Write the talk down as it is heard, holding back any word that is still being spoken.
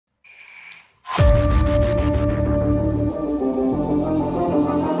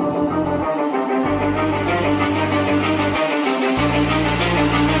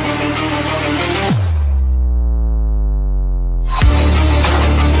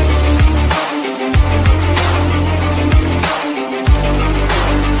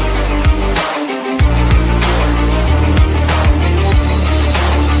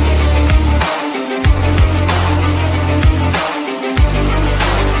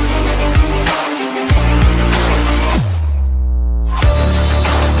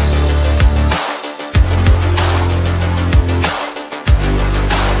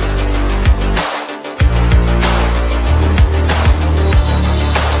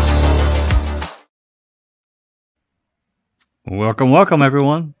Welcome, welcome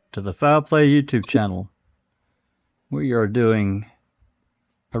everyone to the Foul Play YouTube channel. We are doing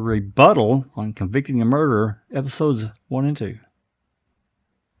a rebuttal on Convicting a Murderer, episodes 1 and 2.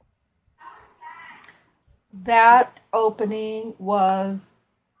 That opening was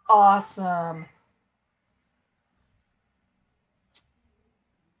awesome.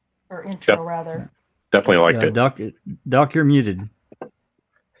 Or intro, rather. Definitely liked it. Doc, you're muted.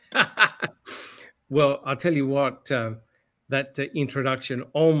 Well, I'll tell you what, that introduction,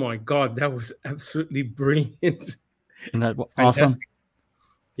 oh my God, that was absolutely brilliant. Isn't that awesome?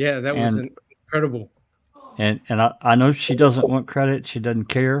 Yeah, that was incredible. And I know she doesn't want credit, she doesn't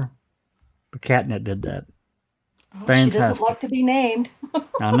care, but Catnet did that. Oh, fantastic. She doesn't like to be named.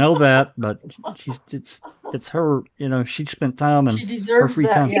 I know that, but it's her. You know, she spent time and she deserves her free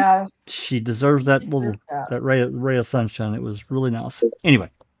that, time. Yeah, she deserves that that ray of sunshine. It was really nice. Anyway,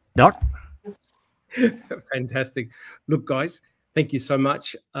 Doc. Fantastic. Look, guys, thank you so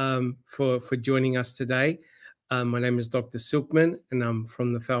much for joining us today. My name is Dr. Silkman, and I'm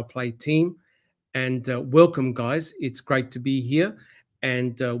from the Foul Play team. And welcome, guys. It's great to be here.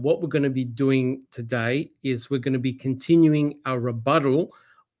 And what we're going to be doing today is we're going to be continuing our rebuttal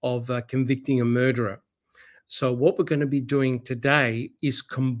of Convicting a Murderer. So what we're going to be doing today is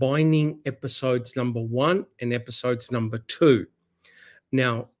combining episodes number 1 and episodes number 2.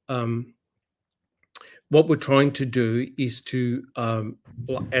 Now, what we're trying to do is to,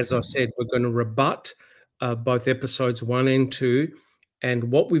 as I said, we're going to rebut both episodes 1 and 2. And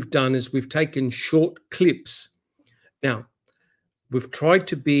what we've done is we've taken short clips. Now, we've tried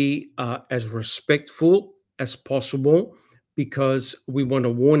to be as respectful as possible because we want to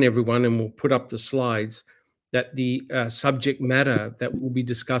warn everyone, and we'll put up the slides, that the subject matter that we'll be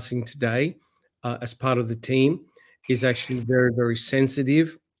discussing today as part of the team is actually very, very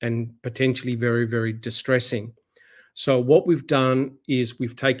sensitive and potentially very, very distressing. So what we've done is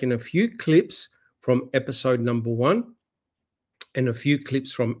we've taken a few clips from episode number 1 and a few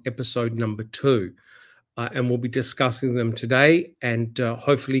clips from episode number 2. And we'll be discussing them today. And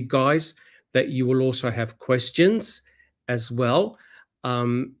hopefully, guys, that you will also have questions as well.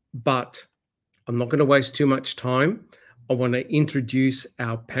 But I'm not going to waste too much time. I want to introduce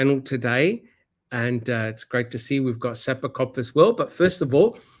our panel today. And it's great to see we've got Sapakop as well. But first of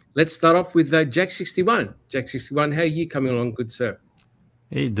all, let's start off with Jack61. Jack61, how are you coming along, good sir?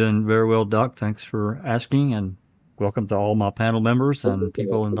 Hey, doing very well, Doc. Thanks for asking. And welcome to all my panel members and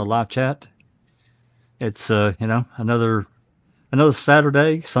people in the live chat. It's another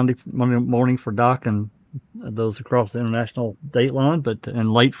Saturday, Sunday morning for Doc and those across the international date line,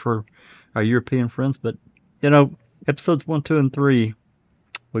 and late for our European friends. But episodes 1, 2, and 3,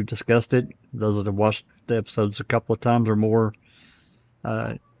 we've discussed it. Those that have watched the episodes a couple of times or more,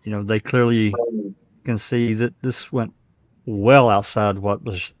 they clearly can see that this went well outside what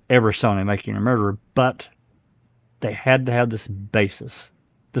was ever shown in Making a Murderer. But they had to have this basis.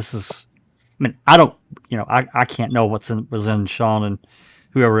 This is. I mean, I can't know was in Sean and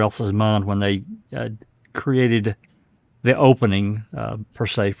whoever else's mind when they created the opening, per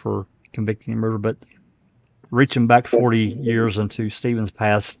se, for Convicting a Murder, but reaching back 40 years into Stephen's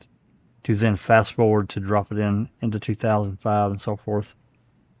past to then fast forward to drop it into 2005 and so forth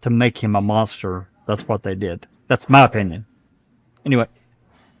to make him a monster, that's what they did. That's my opinion. Anyway,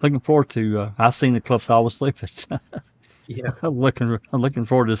 looking forward to, I've seen the clips obviously, but yeah, I'm looking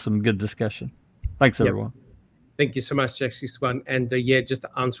forward to some good discussion. Thanks, everyone. Thank you so much, Jack61. And just to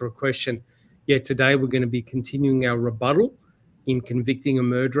answer a question, today we're going to be continuing our rebuttal in Convicting a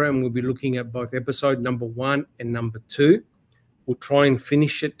Murderer, and we'll be looking at both episode number 1 and number 2. We'll try and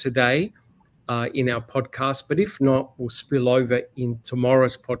finish it today in our podcast, but if not, we'll spill over in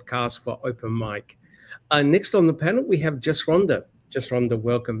tomorrow's podcast for open mic. Next on the panel, we have Just Rhonda. Just Rhonda,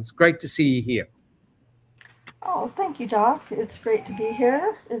 welcome. It's great to see you here. Oh, thank you, Doc. It's great to be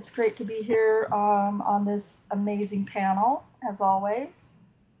here. It's great to be here on this amazing panel, as always,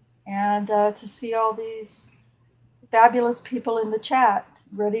 and to see all these fabulous people in the chat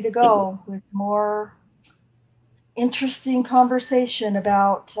ready to go with more interesting conversation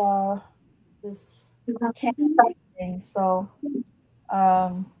about this thing. So,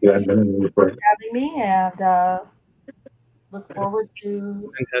 thank you for having me, and look forward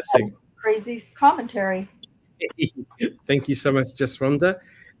to crazy commentary. Thank you so much, Just Rhonda.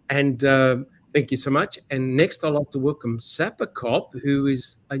 And thank you so much. And next, I'd like to welcome Sapakop, who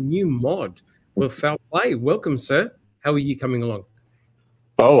is a new mod for Foul Play. Welcome, sir. How are you coming along?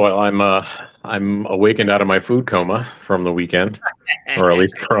 Oh, well, I'm awakened out of my food coma from the weekend, or at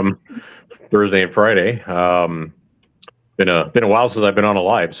least from Thursday and Friday. Been a while since I've been on a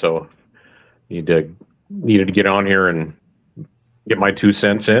live, so needed to get on here and get my 2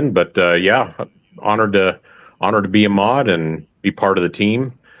 cents in. But yeah, honored to be a mod and be part of the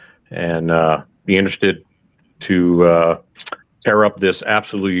team, and be interested to tear up this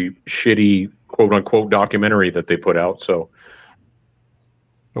absolutely shitty quote unquote documentary that they put out. So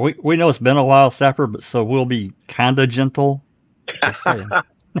We know it's been a while, Sapper, but so we'll be kind of gentle. Just saying.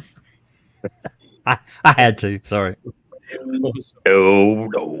 I had to. Sorry. Awesome.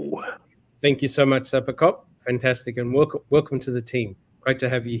 no. Thank you so much, Sappercop. Fantastic, and welcome to the team. Great to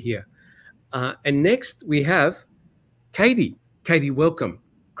have you here. And next we have Katie. Katie, welcome.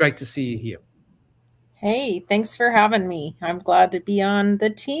 Great to see you here. Hey, thanks for having me. I'm glad to be on the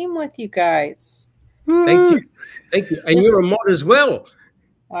team with you guys. Thank you. Thank you. And you're a mod as well.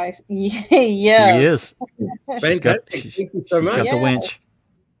 Yes. She is. Fantastic. Thank you so much. She's got the winch.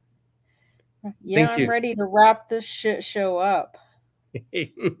 Yeah, Thank you. I'm ready to wrap this shit show up.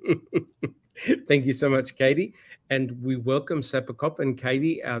 Thank you so much, Katie. And we welcome Sappercop and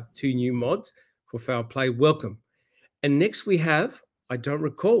Katie, our 2 new mods for Foul Play. Welcome. And next we have, I Don't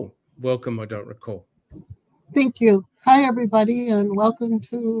Recall. Welcome, I Don't Recall. Thank you. Hi, everybody, and welcome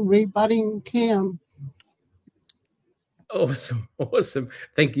to Rebutting Cam. Awesome. Awesome.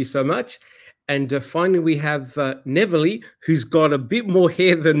 Thank you so much. And finally, we have Neville, who's got a bit more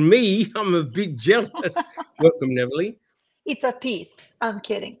hair than me. I'm a bit jealous. Welcome, Neville. It's a piece. I'm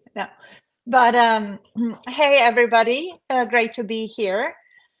kidding. No. But hey, everybody. Great to be here.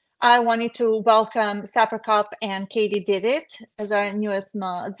 I wanted to welcome Sappercop and Katie Did It as our newest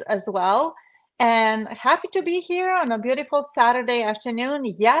mods as well. And happy to be here on a beautiful Saturday afternoon.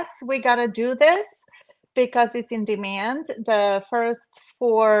 Yes, we got to do this because it's in demand. The first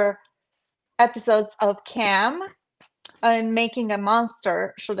 4 episodes of Cam and Making a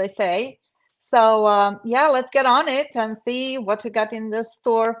Monster, should I say. So yeah, let's get on it and see what we got in the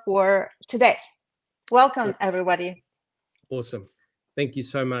store for today. Welcome, everybody. Awesome. Thank you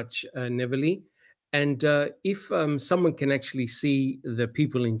so much, Neville. And if someone can actually see the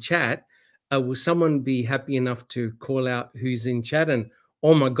people in chat, will someone be happy enough to call out who's in chat? And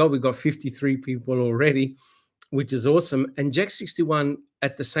oh my God, we've got 53 people already, which is awesome. And Jack61,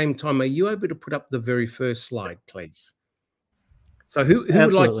 at the same time, are you able to put up the very first slide, please? So who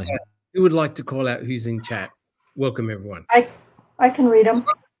would like to call out who's in chat? Welcome, everyone. I can read them.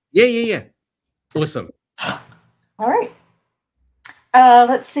 Yeah. Awesome. All right.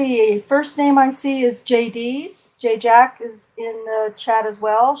 Let's see. First name I see is JD's. J Jack is in the chat as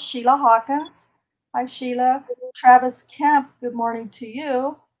well. Sheila Hawkins. Hi, Sheila. Travis Kemp. Good morning to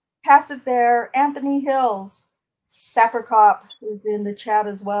you. Passive Bear. Anthony Hills. Sappercop is in the chat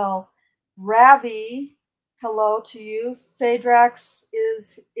as well. Ravi. Hello to you. Phaedrax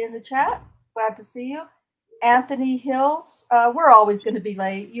is in the chat. Glad to see you. Anthony Hills. We're always going to be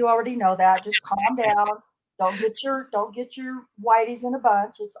late. You already know that. Just calm down. Don't get your whiteys in a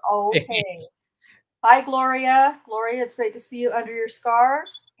bunch. It's okay. Hi, Gloria. Gloria, it's great to see you under your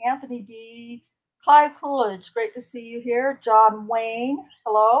scars. Anthony D. Clive Coolidge, great to see you here. John Wayne,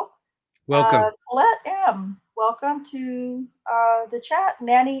 hello. Welcome. Colette M. Welcome to the chat.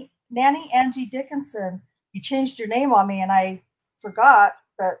 Nanny Angie Dickinson. You changed your name on me and I forgot,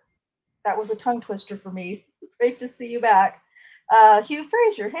 but that was a tongue twister for me. Great to see you back. Hugh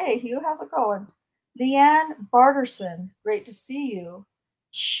Frazier. Hey, Hugh, how's it going? Leanne Barterson, great to see you.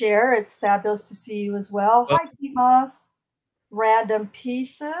 Cher, it's fabulous to see you as well. Hi, Pete Moss. Random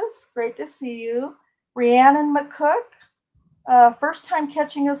Pieces, great to see you. Rhiannon McCook, first time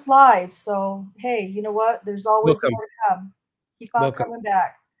catching us live. So, hey, you know what? There's always more to come. Keep on coming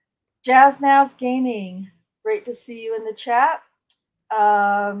back. Jazznaz Gaming, great to see you in the chat.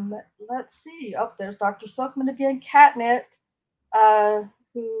 Let's see. Oh, there's Dr. Silkman again. Catnit,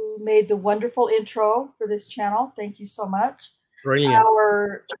 who made the wonderful intro for this channel. Thank you so much. Brilliant.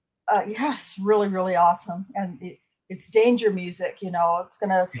 Yes, really, really awesome. And it's danger music, you know. It's going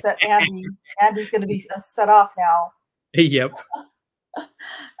to set Andy. Andy's going to be set off now. Yep.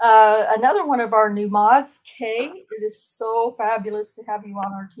 Another one of our new mods, Kay. It is so fabulous to have you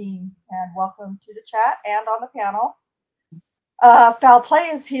on our team. And welcome to the chat and on the panel. Foul Play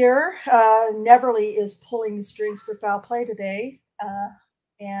is here. Neverly is pulling the strings for Foul Play today.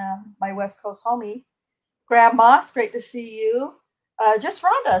 And my West Coast homie, Graham Moss, great to see you. Just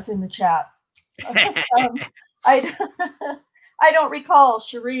Rhonda's in the chat. I don't recall.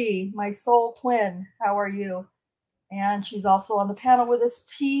 Cherie, my soul twin, how are you? And she's also on the panel with us,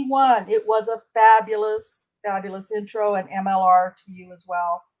 T1. It was a fabulous, fabulous intro and MLR to you as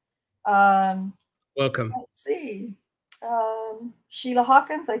well. Welcome. Let's see. Sheila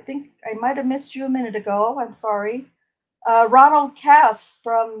Hawkins, I think I might have missed you a minute ago. I'm sorry. Ronald Cass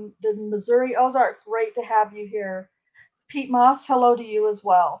from the Missouri Ozark, great to have you here. Pete Moss, hello to you as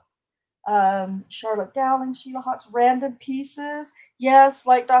well. Charlotte Dowling, Sheila Hawks, random pieces. Yes,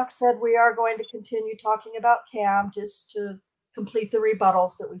 like Doc said, we are going to continue talking about CAM just to complete the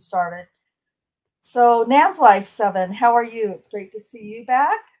rebuttals that we started. So Nan's Life 7, how are you? It's great to see you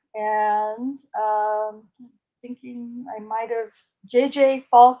back. And thinking I might have JJ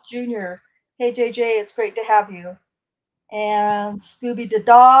Falk Jr. Hey JJ, it's great to have you. And Scooby the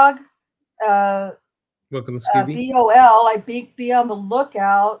Dog. Welcome, Scooby. BOL, be on the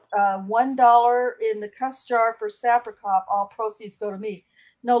lookout. $1 in the cuss jar for Sapricop. All proceeds go to me.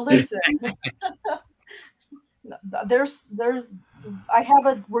 No, listen.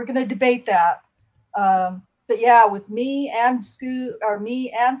 We're going to debate that. But yeah, with me and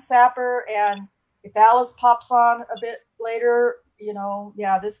me and Sapper, and if Alice pops on a bit later, you know,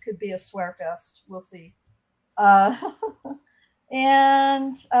 yeah, this could be a swear fest. We'll see. And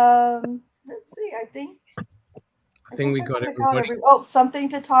let's see. I think we got everybody. Oh, something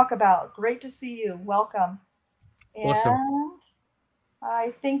to talk about. Great to see you. Welcome. Awesome. And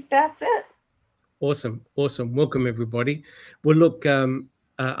I think that's it. Awesome. Welcome, everybody. Well, look,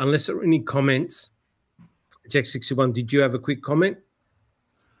 unless there are any comments, Jack61, did you have a quick comment?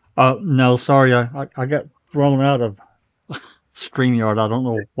 No, sorry. I got thrown out of StreamYard. I don't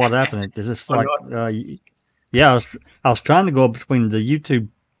know what happened. Is this like, yeah, I was trying to go between the YouTube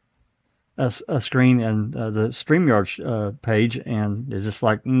screen and the StreamYard page, and it's just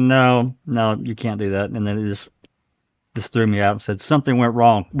like, no, you can't do that. And then it just threw me out and said something went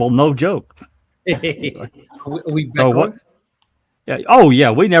wrong. Well, no joke. Are we back on? Yeah. Oh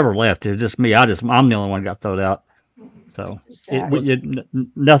yeah, we never left. It's just me. I'm the only one got thrown out. So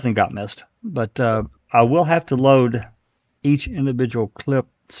nothing got missed. But I will have to load each individual clip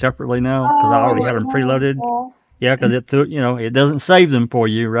separately now because I already had them preloaded. Yeah, because it doesn't save them for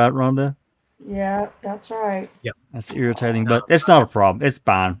you, right, Rhonda? Yeah, that's right. Yeah, that's irritating, but it's not a problem. It's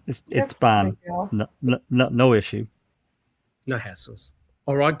fine. It's fine. No issue. No hassles.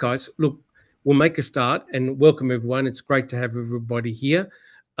 All right, guys. Look, we'll make a start and welcome everyone. It's great to have everybody here.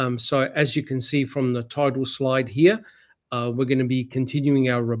 So as you can see from the title slide here, we're going to be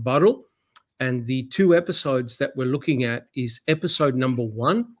continuing our rebuttal. And the 2 episodes that we're looking at is episode number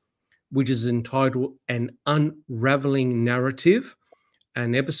 1, which is entitled An Unraveling Narrative,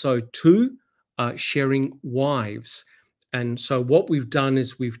 and episode 2, Sharing Wives. And so what we've done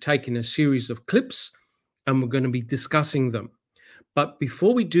is we've taken a series of clips and we're going to be discussing them. But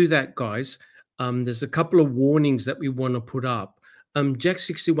before we do that, guys, there's a couple of warnings that we want to put up.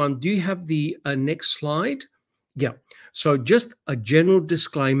 Jack61, do you have the next slide? Yeah. So just a general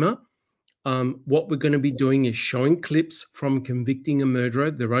disclaimer. What we're going to be doing is showing clips from Convicting a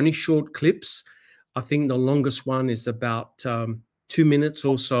Murderer. They're only short clips. I think the longest one is about 2 minutes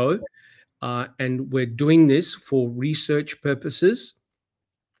or so. And we're doing this for research purposes.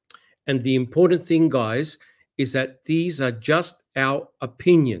 And the important thing, guys, is that these are just our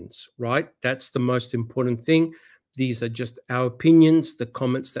opinions, right? That's the most important thing. These are just our opinions, the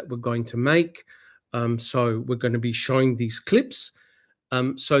comments that we're going to make. So we're going to be showing these clips.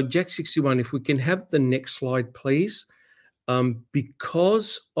 So Jack61, if we can have the next slide, please.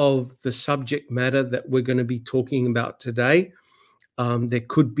 Because of the subject matter that we're going to be talking about today, there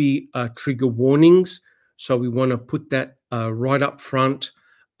could be trigger warnings. So we want to put that right up front.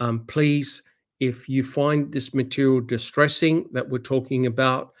 Please, if you find this material distressing that we're talking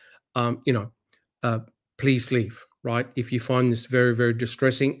about, please leave, right? If you find this very, very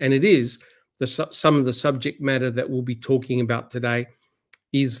distressing, and it is, some of the subject matter that we'll be talking about today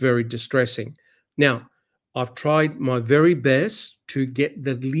is very distressing. Now, I've tried my very best to get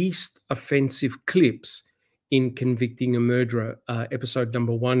the least offensive clips in Convicting a Murderer, episode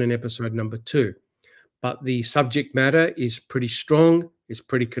number 1 and episode number 2. But the subject matter is pretty strong, it's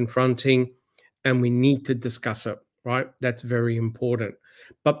pretty confronting, and we need to discuss it, right? That's very important.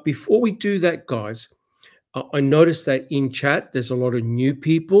 But before we do that, guys, I noticed that in chat, there's a lot of new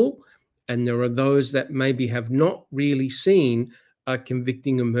people, and there are those that maybe have not really seen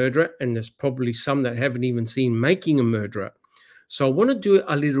Convicting a Murderer, and there's probably some that haven't even seen Making a Murderer. So I want to do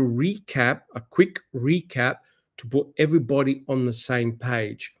a little recap, a quick recap to put everybody on the same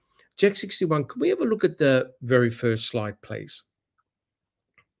page. Jack61, can we have a look at the very first slide, please?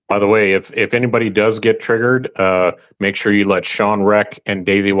 By the way, if anybody does get triggered, make sure you let Sean Reck and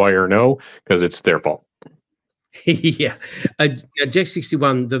Daily Wire know, because it's their fault. Yeah.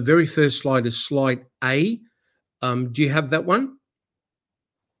 Jack61, the very first slide is slide A. Do you have that one?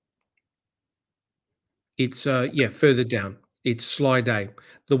 It's, yeah, further down. It's slide A,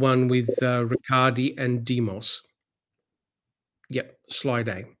 the one with Riccardi and Demos. Yep, slide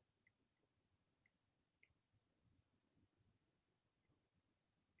A.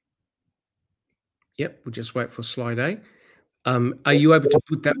 Yep, we'll just wait for slide A. Are you able to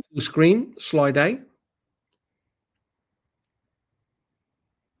put that full screen, slide A?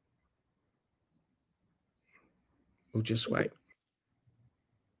 We'll just wait.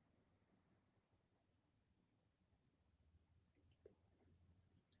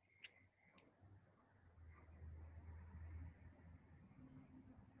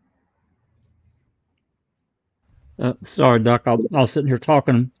 Sorry, Doc. I was sitting here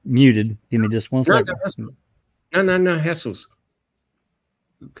talking muted. Give me just one second. No hassles.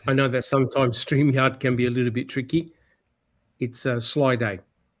 Okay. I know that sometimes StreamYard can be a little bit tricky. It's slide A.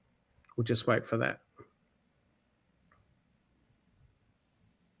 We'll just wait for that.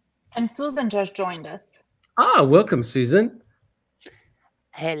 And Susan just joined us. Ah, welcome, Susan.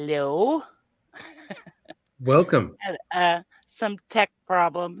 Hello. Welcome. Some tech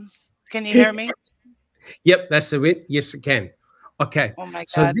problems. Can you hear me? Yep, that's it. Yes, it can. Okay. Oh my God.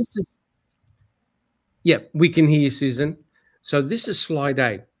 So this is, yep, we can hear you, Susan. So this is slide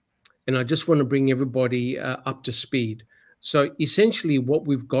A, and I just want to bring everybody up to speed. So essentially what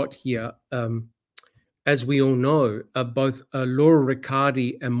we've got here, as we all know, both Laura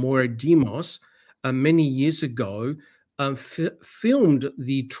Riccardi and Moira Demos many years ago filmed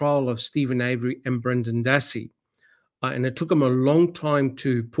the trial of Stephen Avery and Brendan Dassey. And it took them a long time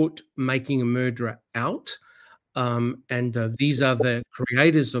to put Making a Murderer out. These are the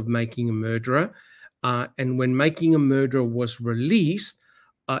creators of Making a Murderer. And when Making a Murderer was released,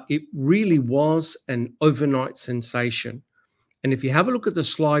 it really was an overnight sensation. And if you have a look at the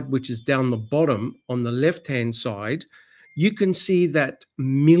slide, which is down the bottom on the left-hand side, you can see that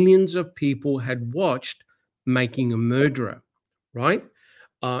millions of people had watched Making a Murderer, right?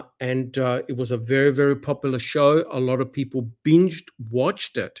 It was a very, very popular show. A lot of people binged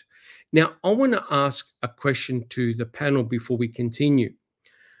watched it. Now, I want to ask a question to the panel before we continue.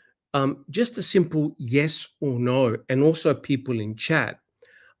 Just a simple yes or no, and also people in chat.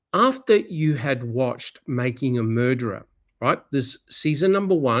 After you had watched Making a Murderer, right, this season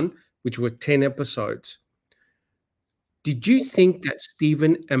number 1, which were 10 episodes, did you think that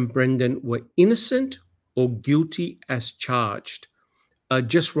Stephen and Brendan were innocent or guilty as charged?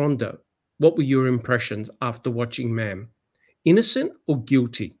 Just Rhonda, what were your impressions after watching Ma'am? Innocent or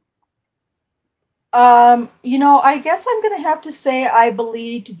guilty? You know, I guess I'm going to have to say I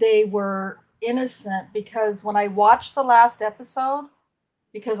believed they were innocent, because when I watched the last episode,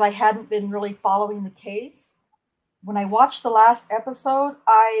 because I hadn't been really following the case, when I watched the last episode,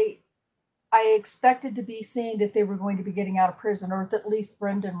 I expected to be seeing that they were going to be getting out of prison, or at least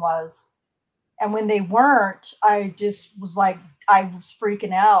Brendan was. And when they weren't, I just was like, I was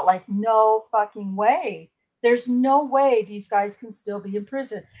freaking out, like, no fucking way. There's no way these guys can still be in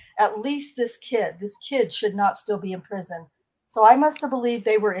prison. At least this kid should not still be in prison. So I must have believed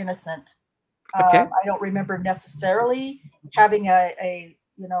they were innocent. Okay. I don't remember necessarily having a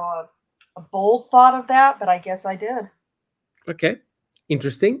bold thought of that, but I guess I did. Okay,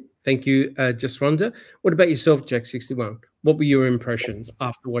 interesting. Thank you, Just Rhonda. What about yourself, Jack61? What were your impressions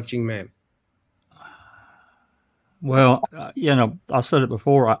after watching Ma'am? Well, you know, I said it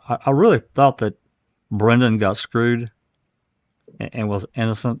before. I really thought that Brendan got screwed and was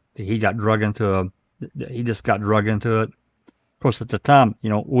innocent. He got drug into he just got drug into it. Of course, at the time,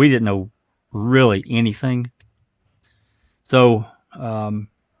 you know, we didn't know really anything. So, but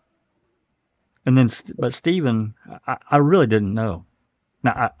Stephen, I really didn't know.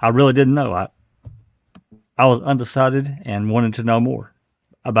 Now, I really didn't know. I was undecided and wanted to know more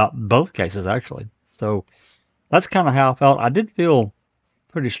about both cases, actually. So that's kind of how I felt. I did feel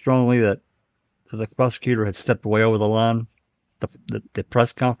pretty strongly that the prosecutor had stepped away over the line. The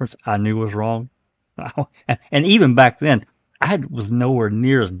press conference I knew was wrong. And even back then, I was nowhere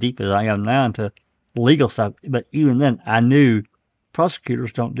near as deep as I am now into legal stuff. But even then, I knew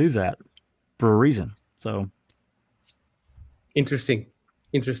prosecutors don't do that for a reason. So interesting.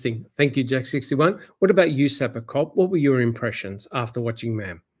 Thank you, Jack61. What about you, Sapper Cop? What were your impressions after watching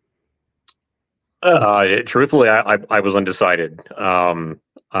Ma'am? Truthfully, I was undecided.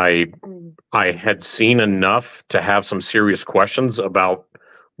 I had seen enough to have some serious questions about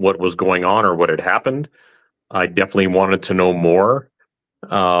what was going on or what had happened. I definitely wanted to know more.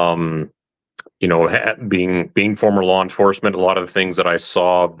 You know, being former law enforcement, a lot of the things that I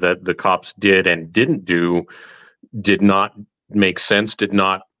saw that the cops did and didn't do did not make sense, did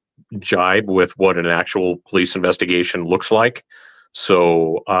not jibe with what an actual police investigation looks like.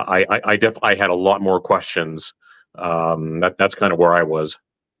 So I had a lot more questions. That's kind of where I was.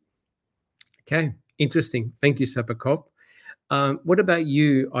 Okay, interesting. Thank you, Sapper Cop. What about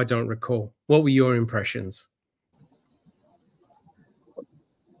you? I don't recall. What were your impressions?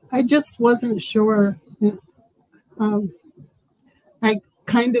 I just wasn't sure. Um, I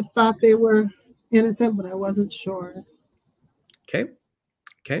kind of thought they were innocent, but I wasn't sure. Okay.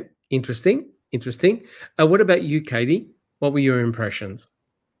 Okay. Interesting. Interesting. What about you, Katie? What were your impressions?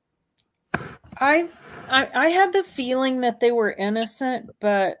 I had the feeling that they were innocent,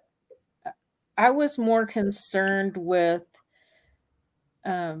 but I was more concerned with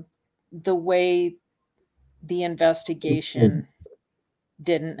the way the investigation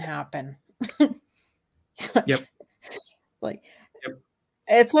didn't happen. Yep. Like, Yep.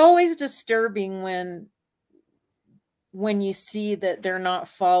 it's always disturbing when you see that they're not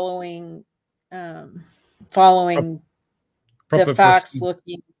following the facts,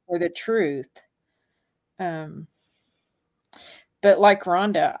 looking for the truth. But like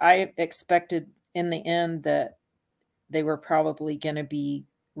Rhonda, I expected in the end that they were probably going to be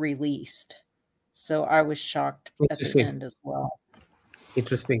released. So I was shocked at the end as well.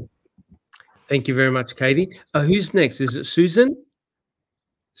 Interesting. Thank you very much, Katie. Who's next? Is it Susan?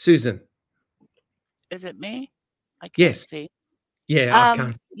 Susan. Is it me? I can't see. Yeah, I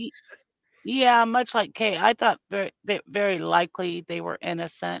can't see. Yeah, much like Kay, I thought very likely they were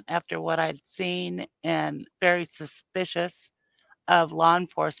innocent after what I'd seen, and very suspicious of law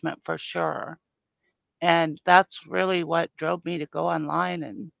enforcement for sure. And that's really what drove me to go online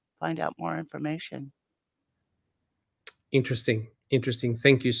and find out more information. Interesting. Interesting.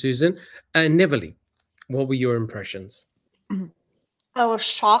 Thank you, Susan. Neverly, what were your impressions? I was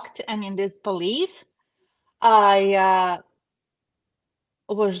shocked and in disbelief. I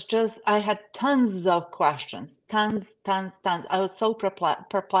had tons of questions, tons. I was so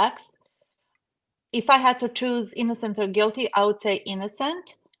perplexed. If I had to choose innocent or guilty, I would say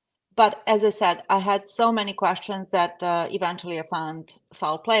innocent. But as I said, I had so many questions that eventually I found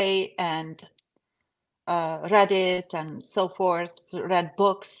foul play and read it and so forth, read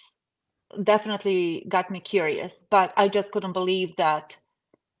books, definitely got me curious. But I just couldn't believe that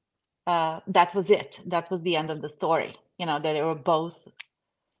that was it. That was the end of the story. That they were both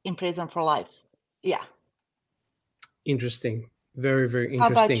in prison for life. Yeah. Interesting. Very, very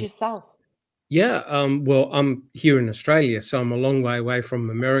interesting. How about yourself? Yeah. Well, I'm here in Australia, so I'm a long way away from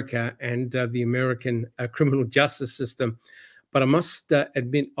America and the American criminal justice system. But I must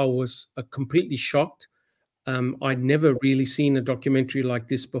admit, I was completely shocked. I'd never really seen a documentary like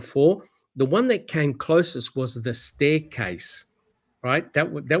this before. The one that came closest was The Staircase, right?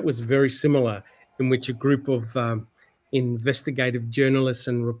 That was very similar, in which a group of investigative journalists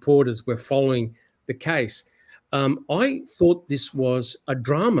and reporters were following the case. I thought this was a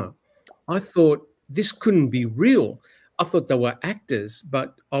drama. I thought this couldn't be real. I thought they were actors,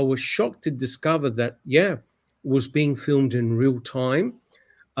 but I was shocked to discover that, yeah, it was being filmed in real time.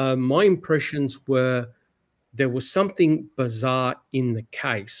 My impressions were there was something bizarre in the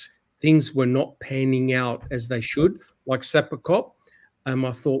case. Things were not panning out as they should, like Sappercop.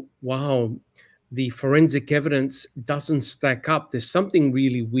 I thought, wow, the forensic evidence doesn't stack up. There's something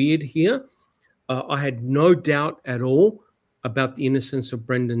really weird here. I had no doubt at all about the innocence of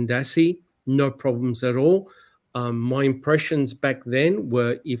Brendan Dassey, no problems at all. My impressions back then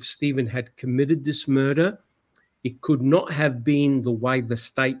were if Stephen had committed this murder, it could not have been the way the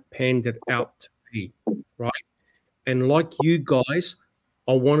state panned it out to be, right? And like you guys,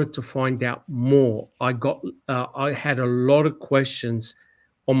 I wanted to find out more. I had a lot of questions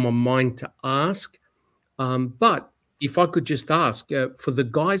on my mind to ask. But if I could just ask, for the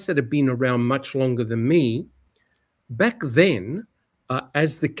guys that have been around much longer than me, back then,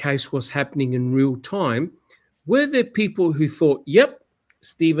 as the case was happening in real time, were there people who thought, yep,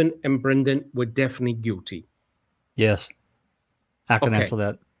 Stephen and Brendan were definitely guilty? Yes, I can answer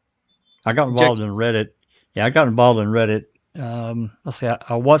that. I got involved in Reddit. Yeah, I got involved in Reddit. Let's see,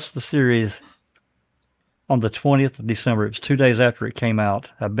 I watched the series on the 20th of December. It was 2 days after it came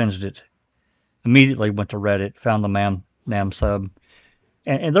out. I binged it. Immediately went to Reddit, found the Nam sub.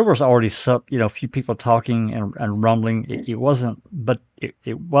 And there was already a few people talking and rumbling. It wasn't, but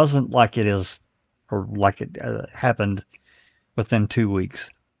it wasn't like it is, or like it happened within 2 weeks,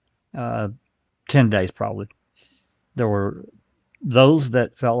 10 days probably. There were those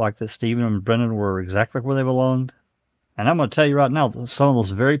that felt like that Stephen and Brendan were exactly where they belonged. And I'm going to tell you right now, some of those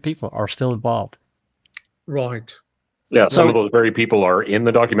very people are still involved. Right. Yeah, some of those very people are in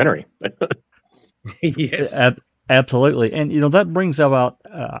the documentary. Yes. Absolutely. And, that brings about,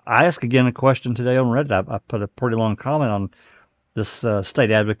 I asked again a question today on Reddit. I put a pretty long comment on this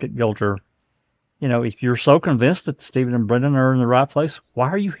state advocate Gilter. If you're so convinced that Stephen and Brendan are in the right place, why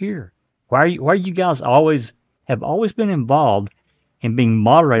are you here? Why are you guys have always been involved in being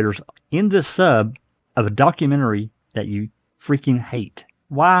moderators in this sub of a documentary that you freaking hate?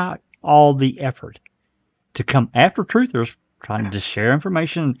 why all the effort to come after truthers trying to share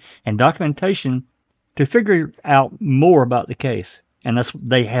information and documentation to figure out more about the case? And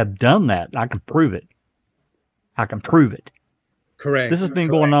they have done that. I can prove it. I can prove it. Correct. This has been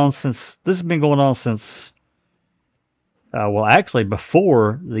going on since. Well, actually,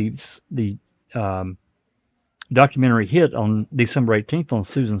 before the documentary hit on December 18th on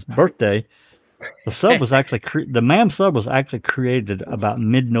Susan's birthday, the sub was actually the MAM sub was actually created about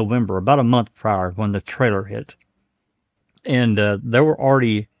mid-November, about a month prior when the trailer hit, and there were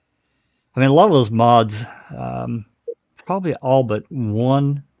already. I mean, a lot of those mods, probably all but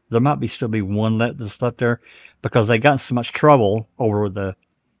one. There might still be one that's left there because they got in so much trouble over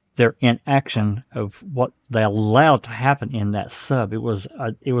their inaction of what they allowed to happen in that sub. It was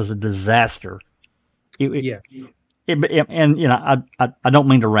a disaster. Yes. And you know, I don't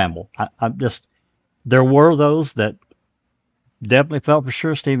mean to ramble. I just, there were those that definitely felt for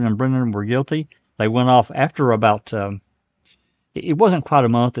sure Stephen and Brendan were guilty. They went off after about. It wasn't quite a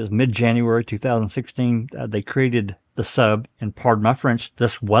month. It was mid-January 2016. They created the sub, and pardon my French,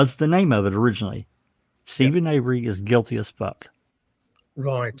 this was the name of it originally. Stephen Avery is guilty as fuck.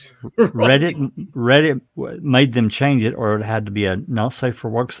 Right. Reddit made them change it, or it had to be a not safe for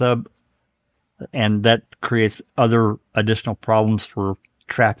work sub, and that creates other additional problems for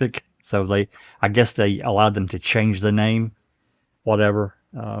traffic. So I guess they allowed them to change the name, whatever.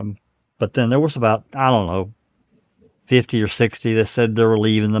 But then there was about, I don't know, 50 or 60 that said they were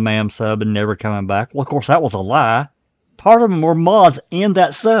leaving the MAM sub and never coming back. Well, of course, that was a lie. Part of them were mods in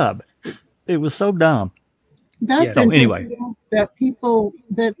that sub. It was so dumb. That's so anyway. That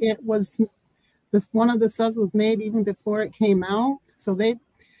it was one of the subs was made even before it came out, so they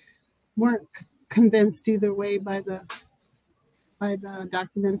weren't convinced either way by the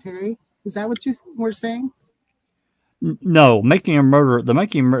documentary. Is that what you were saying? No, Making a Murder.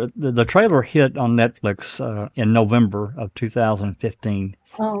 The trailer hit on Netflix in November of 2015.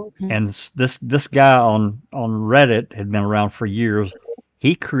 Oh, okay. And this guy on Reddit had been around for years.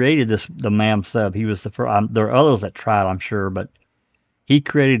 He created the MAM sub. He was the first. There are others that tried, I'm sure, but he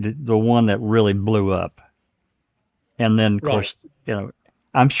created the one that really blew up. And then, of course, you know,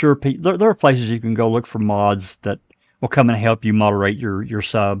 I'm sure there are places you can go look for mods that will come and help you moderate your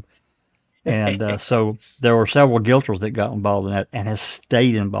sub. And so there were several guilters that got involved in that and has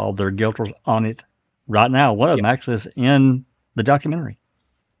stayed involved. There are guilters on it right now. One of them actually is in the documentary.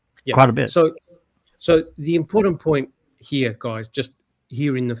 Quite a bit. So the important point here, guys, just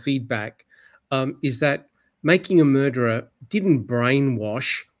hearing the feedback, is that Making a Murderer didn't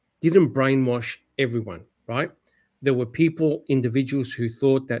brainwash everyone, right? There were individuals who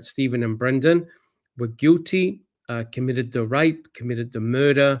thought that Stephen and Brendan were guilty, committed the rape, committed the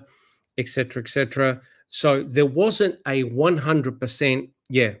murder, etc., etc. So there wasn't a 100%,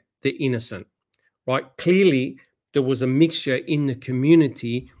 they're innocent, right? Clearly, there was a mixture in the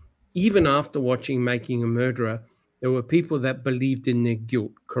community. Even after watching Making a Murderer, there were people that believed in their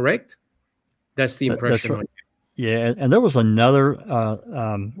guilt, correct? That's the impression. That's right. Yeah, and there was another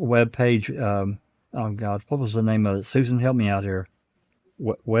web page. Oh, God, what was the name of it? Susan, help me out here.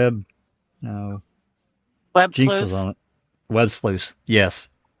 Web Sleuth. was on it. Web Sleuth, yes.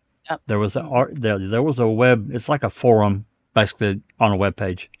 Yep. There was there was a web. It's like a forum, basically, on a web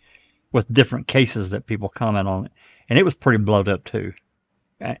page with different cases that people comment on, and it was pretty blowed up too.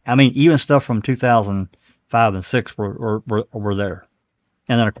 I mean, even stuff from 2005 and 6 were there,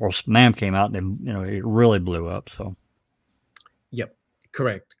 and then of course MAM came out, and it really blew up. So, yep,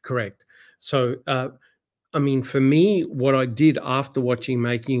 correct. So, I mean, for me, what I did after watching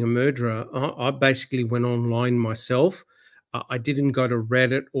Making a Murderer, I basically went online myself. I didn't go to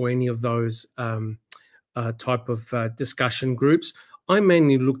Reddit or any of those type of discussion groups. I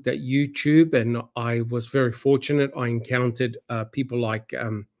mainly looked at YouTube, and I was very fortunate. I encountered people like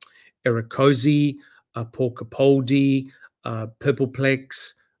Eric Cozy, Paul Capaldi,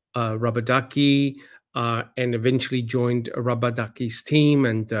 Purpleplex, Rubber Ducky, and eventually joined Rubber Ducky's team,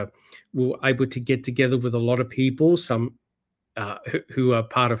 and we were able to get together with a lot of people, some who are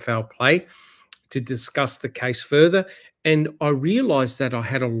part of Foul Play, to discuss the case further. And I realized that I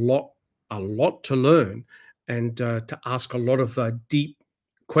had a lot to learn, and to ask a lot of deep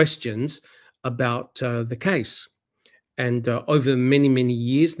questions about the case. And over many, many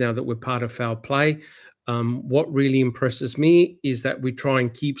years now that we're part of Foul Play, what really impresses me is that we try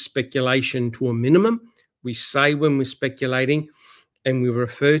and keep speculation to a minimum. We say when we're speculating, and we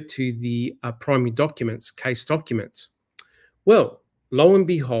refer to the primary documents, case documents. Well, lo and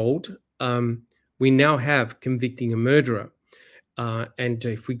behold, we now have Convicting a Murderer. And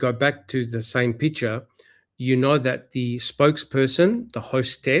if we go back to the same picture, you know that the spokesperson, the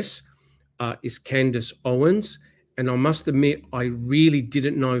hostess, is Candace Owens. And I must admit, I really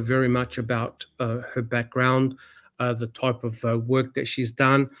didn't know very much about her background, the type of work that she's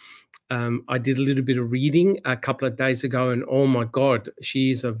done. I did a little bit of reading a couple of days ago, and oh my God,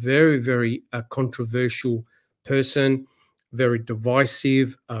 she is a very, very controversial person, very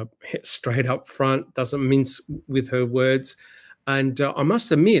divisive, straight up front, doesn't mince with her words. And I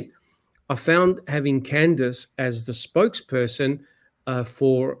must admit, I found having Candace as the spokesperson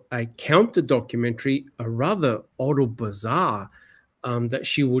for a counter documentary a rather odd or bizarre that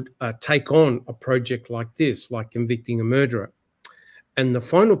she would take on a project like this, like Convicting a Murderer. And the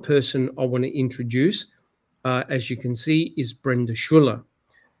final person I want to introduce, as you can see, is Brenda Schuller.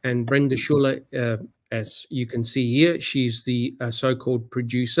 And Brenda Schuller, as you can see here, she's the so-called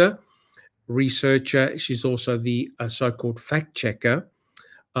producer, researcher. She's also the so-called fact checker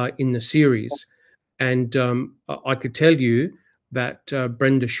in the series. And I could tell you that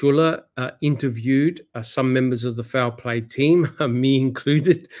Brenda Schuller interviewed some members of the Foul Play team, me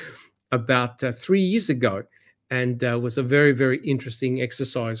included, about 3 years ago. And was a very, very interesting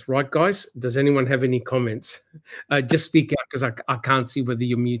exercise. Right, guys? Does anyone have any comments? Just speak out, because I can't see whether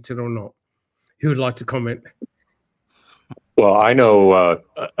you're muted or not. Who would like to comment? Well, I know,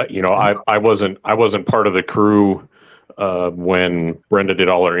 I wasn't part of the crew when Brenda did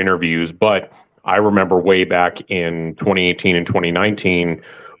all her interviews, but I remember way back in 2018 and 2019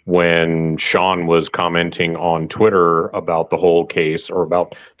 when Sean was commenting on Twitter about the whole case or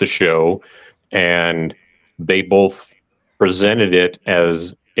about the show, and they both presented it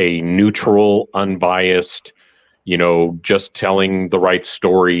as a neutral, unbiased, just telling the right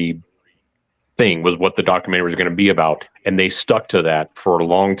story thing was what the documentary was going to be about. And they stuck to that for a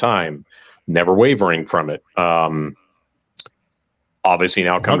long time, never wavering from it. Obviously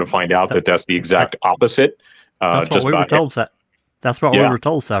now come to find out that that's the exact opposite. That's what we were told. That's what we were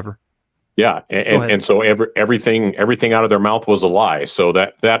told, Saver. Yeah, and so everything out of their mouth was a lie. So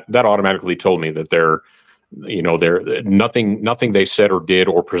that automatically told me that nothing they said or did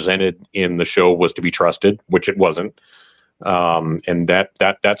or presented in the show was to be trusted, which it wasn't. And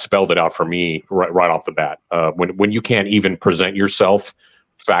that spelled it out for me right off the bat. When you can't even present yourself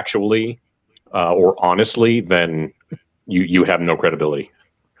factually or honestly, then you have no credibility.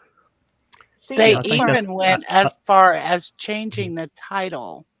 They even went as far as changing the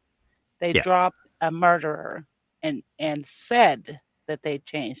title. They dropped a murderer and said that they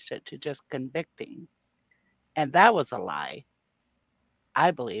changed it to just Convicting. And that was a lie.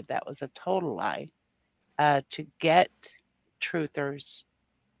 I believe that was a total lie to get truthers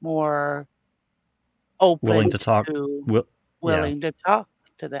more open, willing to talk to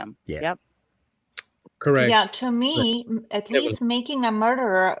them. Yeah. Yep. Correct. Yeah, to me, at least Making a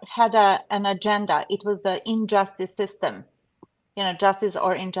Murderer had an agenda. It was the injustice system, justice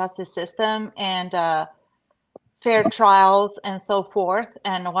or injustice system, and fair trials and so forth.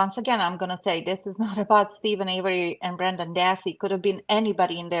 And once again, I'm going to say this is not about Stephen Avery and Brendan Dassey. Could have been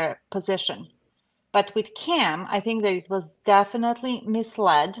anybody in their position. But with Cam, I think that it was definitely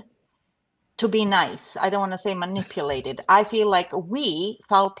misled to be nice. I don't want to say manipulated. I feel like we,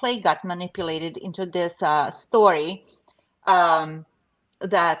 Foul Play, got manipulated into this story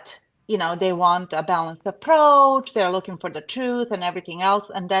that, they want a balanced approach. They're looking for the truth and everything else.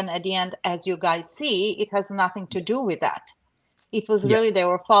 And then at the end, as you guys see, it has nothing to do with that. It was really, they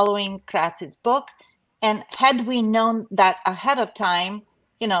were following Kratz's book. And had we known that ahead of time,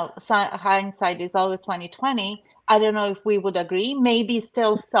 hindsight is always 20/20. I don't know if we would agree. Maybe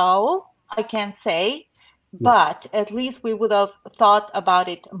still so. I can't say. But at least we would have thought about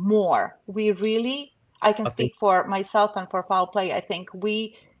it more. We really, I can speak for myself and for Foul Play. I think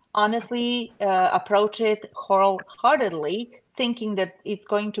we honestly approach it wholeheartedly, thinking that it's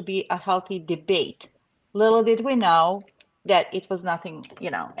going to be a healthy debate. Little did we know that it was nothing,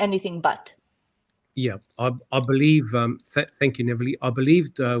 anything but. Yeah, I believe, thank you, Neverly. I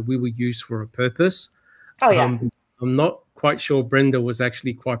believed we were used for a purpose. Oh, yeah. I'm not quite sure Brenda was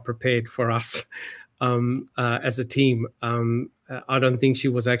actually quite prepared for us as a team. I don't think she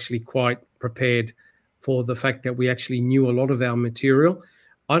was actually quite prepared for the fact that we actually knew a lot of our material.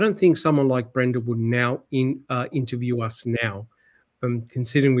 I don't think someone like Brenda would now interview us now,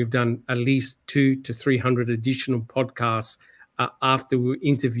 considering we've done at least 200 to 300 additional podcasts after we were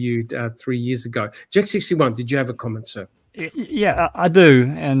interviewed 3 years ago. Jack 61, did you have a comment, sir? Yeah, I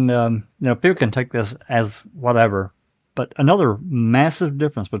do. And, people can take this as whatever. But another massive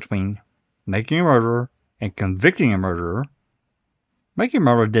difference between Making a Murderer and Convicting a Murderer, Making a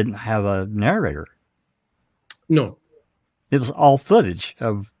Murderer didn't have a narrator. No. It was all footage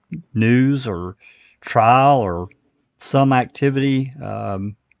of news or trial or some activity,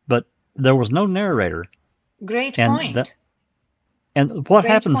 but there was no narrator. Great And point. what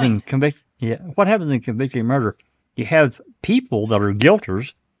Great happens in point. what happens in convicting murder? You have people that are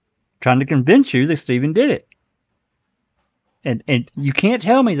guilters trying to convince you that Stephen did it. And you can't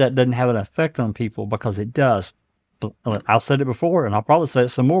tell me that doesn't have an effect on people, because it does. I've said it before, and I'll probably say it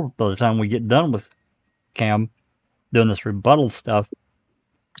some more by the time we get done with Cam doing this rebuttal stuff.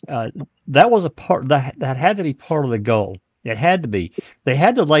 That was a part that had to be part of the goal. It had to be. They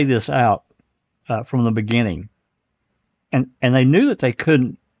had to lay this out from the beginning, and they knew that they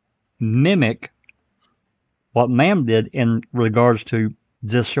couldn't mimic what Mam did in regards to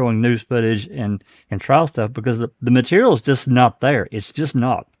just showing news footage and trial stuff, because the material is just not there. It's just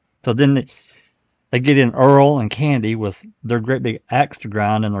not. So then they get in Earl and Candy with their great big axe to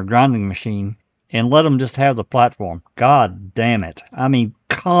grind and their grinding machine, and let them just have the platform. God damn it. I mean,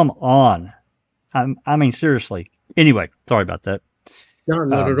 come on. I mean, seriously. Anyway, sorry about that. No,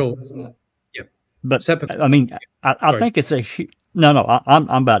 not at all. Yeah. But I mean, I think it's a I'm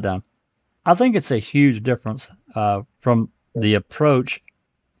about done. I think it's a huge difference from the approach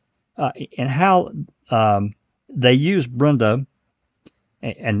and how they use Brenda,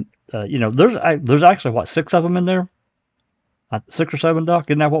 and you know, there's actually what, 6 of them in there, 6 or 7, Doc.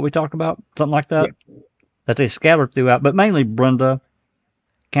 Isn't that what we talked about? Something like that. Yeah. That they scattered throughout, but mainly Brenda,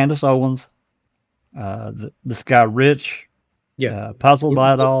 Candace Owens, this guy Rich, puzzled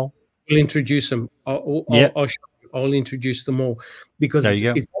by it all. We'll introduce them. I'll introduce them all, because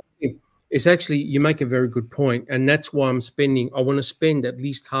it's actually, you make a very good point, and that's why I want to spend at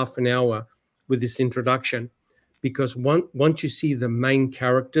least half an hour with this introduction, because once you see the main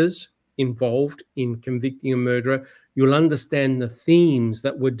characters involved in convicting a murderer, you'll understand the themes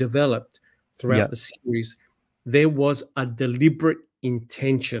that were developed throughout the series. There was a deliberate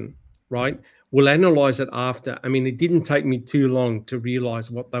intention, right? We'll analyze it after. I mean, it didn't take me too long to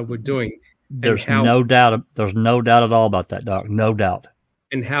realize what they were doing. There's no doubt. There's no doubt at all about that, Doc. No doubt.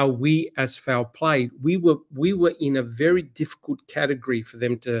 And how we, as foul play, we were in a very difficult category for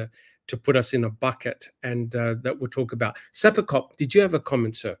them to put us in a bucket, and that we'll talk about. Sappercop, did you have a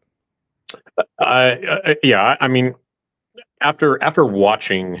comment, sir? Yeah, I mean, after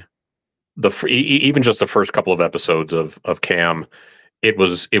watching even just the first couple of episodes of Cam, it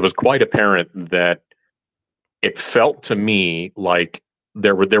was quite apparent that it felt to me like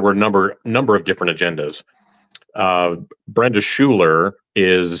there were a number of different agendas. Brenda Schuler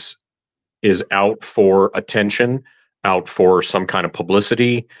is out for attention, out for some kind of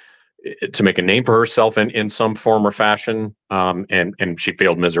publicity, to make a name for herself in some form or fashion, and she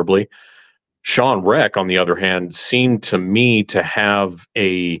failed miserably. Sean Reck, on the other hand, seemed to me to have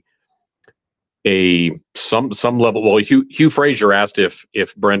some level. Well, Hugh Fraser asked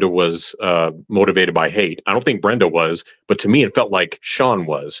if Brenda was motivated by hate. I don't think Brenda was, but to me it felt like Sean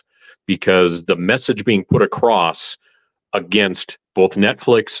was, because the message being put across against both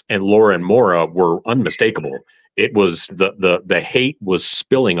Netflix and Laura and Maura were unmistakable. It was the hate was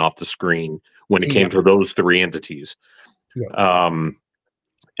spilling off the screen when it came to those 3 entities.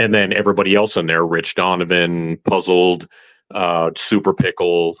 And then everybody else in there, Rich Donovan, Puzzled, Super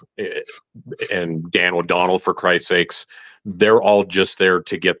Pickle, and Dan O'Donnell, for Christ's sakes, they're all just there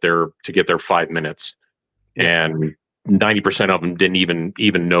to get their 5 minutes, and 90% of them didn't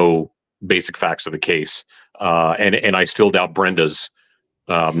even know basic facts of the case. And I still doubt Brenda's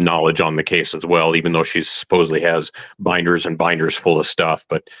knowledge on the case as well, even though she supposedly has binders and binders full of stuff.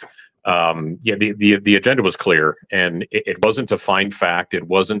 But the agenda was clear, and it wasn't to find fact. It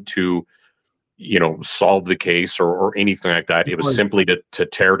wasn't to solve the case or anything like that. It was simply to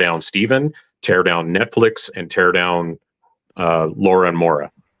tear down Stephen, tear down Netflix, and tear down Laura and Maura.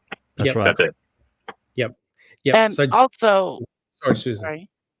 That's right. That's it. Yep. And so, also, sorry, Susan. Sorry.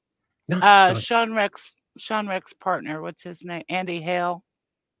 No, Sean Reck's partner, what's his name? Andy Hale.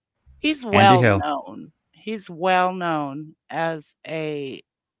 He's well known. He's well known as a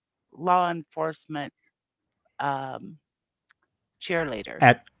law enforcement cheerleader.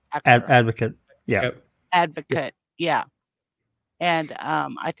 Advocate. Yeah. Advocate. Yeah. And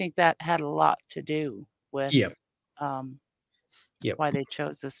I think that had a lot to do with why they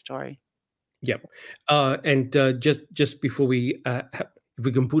chose this story. Yep. And just before we, if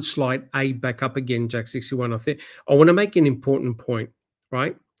we can put slide A back up again, Jack 61, I want to make an important point,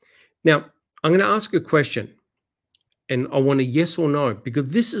 right? Now, I'm going to ask a question, and I want a yes or no, because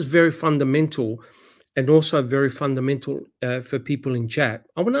this is very fundamental, and also very fundamental for people in chat.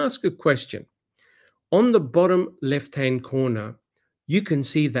 I want to ask a question. On the bottom left-hand corner, you can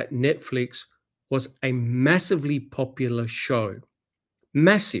see that Netflix was a massively popular show.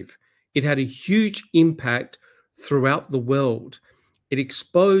 Massive. It had a huge impact throughout the world. It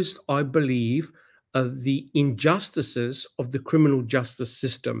exposed, I believe, the injustices of the criminal justice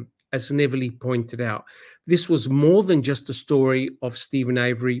system, as Neverly pointed out. This was more than just a story of Stephen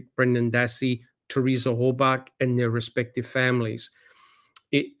Avery, Brendan Dassey, Teresa Horbach, and their respective families.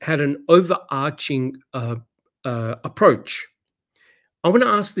 It had an overarching approach. I want to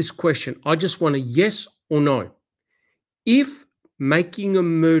ask this question. I just want a yes or no. If Making a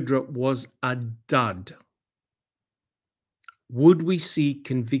Murderer was a dud, would we see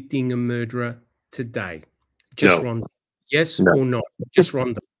Convicting a Murderer today? Just No. Rhonda. Yes No. or no? Just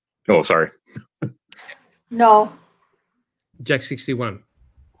Rhonda. Oh, sorry. No. Jack 61.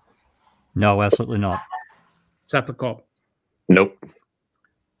 No, absolutely not. Sappercop. Nope.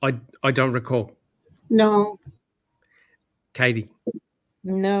 I don't recall. No. Katie.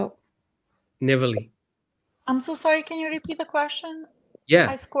 No. Neverly. I'm so sorry. Can you repeat the question? Yeah.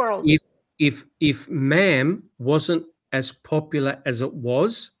 I squirreled. If Ma'am wasn't as popular as it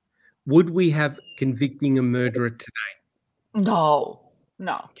was, would we have Convicting a Murderer today? No.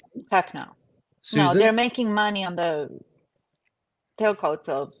 Heck no. Susan? No, they're making money on the tailcoats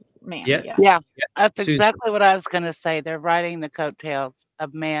of Ma'am. Yeah. Yeah, that's Susan. exactly what I was going to say. They're riding the coattails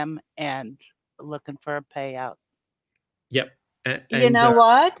of Ma'am and looking for a payout. Yep. You know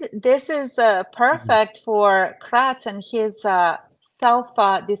what? This is perfect for Kratz and his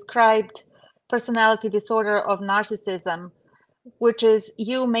self-described personality disorder of narcissism, which is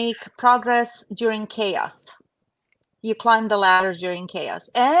you make progress during chaos. You climb the ladders during chaos.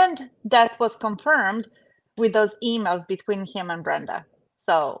 And that was confirmed with those emails between him and Brenda.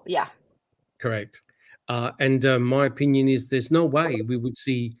 So, yeah. Correct. And my opinion is there's no way we would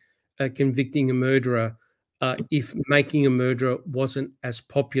see Convicting a Murderer if Making a Murderer wasn't as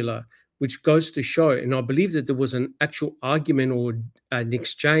popular, which goes to show, and I believe that there was an actual argument or an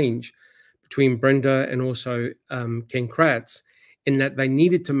exchange between Brenda and also Ken Kratz, in that they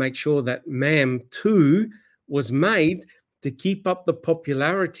needed to make sure that Ma'am 2 was made to keep up the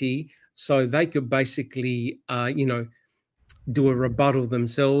popularity so they could basically, do a rebuttal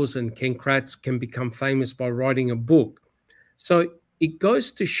themselves, and Ken Kratz can become famous by writing a book. So it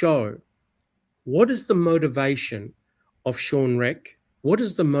goes to show, what is the motivation of Sean Reck? What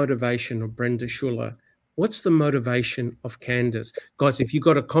is the motivation of Brenda Schuller? What's the motivation of Candace? Guys, if you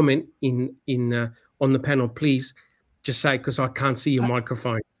got a comment in on the panel, please just say, because I can't see your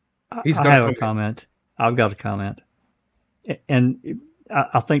microphones. I have a comment. I've got a comment. And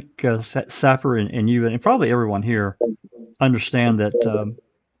I think Sapper and you and probably everyone here understand that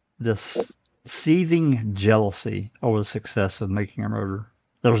this seething jealousy over the success of Making a Murderer,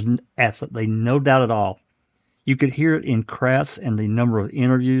 there was absolutely no doubt at all. You could hear it in Kratz and the number of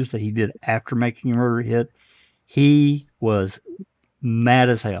interviews that he did after Making a Murderer hit. He was mad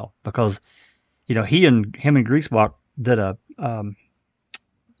as hell because, him and Griesbach did a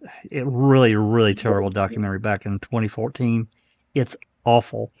really, really terrible documentary back in 2014. It's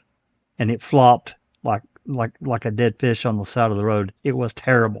awful, and it flopped like a dead fish on the side of the road. It was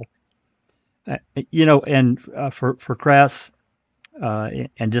terrible. And for Kratz,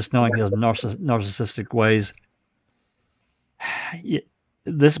 and just knowing his narcissistic ways,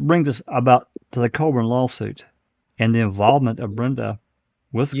 this brings us about to the Colburn lawsuit and the involvement of Brenda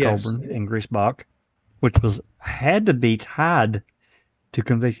with Colburn and Griesbach, which had to be tied to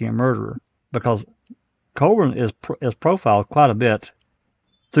Convicting a Murderer, because Colburn is profiled quite a bit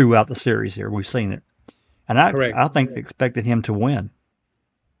throughout the series here. We've seen it. And I think they expected him to win.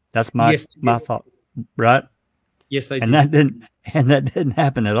 That's my thought, right? Yes, they did. And that didn't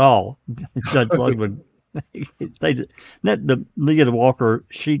happen at all. Judge Ludwig, Leah Walker,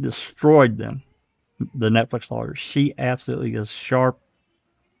 she destroyed them. The Netflix lawyers. She absolutely is sharp.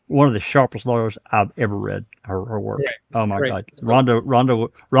 One of the sharpest lawyers I've ever read her work. Correct. Oh my God,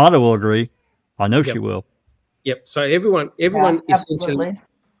 Rhonda will agree. I know she will. Yep. So everyone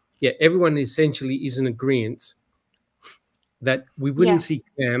essentially is in agreement that we wouldn't see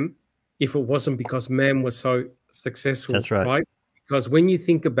Ma'am if it wasn't because Ma'am was so successful. That's right. Because when you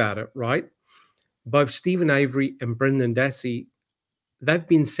think about it, right, both Stephen Avery and Brendan Dassey, they've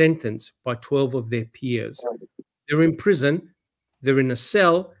been sentenced by 12 of their peers. They're in prison. They're in a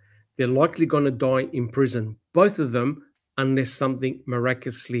cell. They're likely going to die in prison, both of them, unless something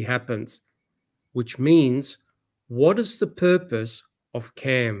miraculously happens, which means, what is the purpose of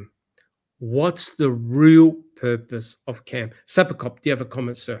CAM? What's the real purpose of CAM? Sappercop, do you have a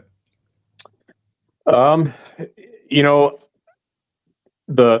comment, sir? The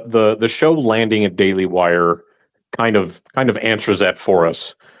show landing at Daily Wire kind of answers that for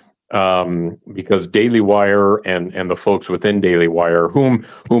us. because Daily Wire and the folks within Daily Wire, whom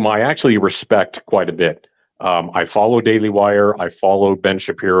I actually respect quite a bit. I follow Daily Wire. I follow Ben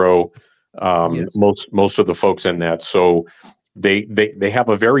Shapiro. Yes. Most of the folks in that. So they have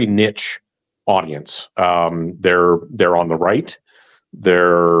a very niche audience. They're on the right.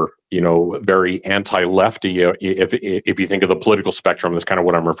 They're very anti-lefty. If you think of the political spectrum, that's kind of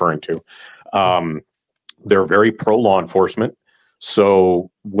what I'm referring to. They're very pro law enforcement.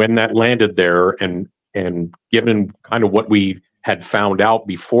 So when that landed there, and given kind of what we had found out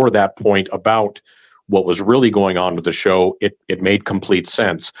before that point about what was really going on with the show, it made complete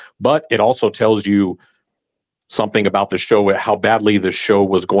sense. But it also tells you something about the show, how badly the show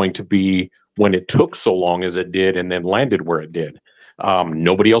was going to be when it took so long as it did and then landed where it did.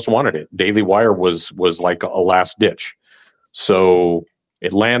 Nobody else wanted it. Daily Wire was like a last ditch. So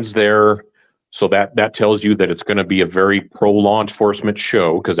it lands there. So that tells you that it's going to be a very pro law enforcement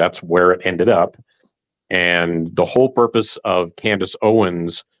show, because that's where it ended up. And the whole purpose of Candace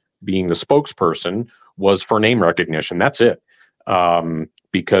Owens being the spokesperson was for name recognition. That's it.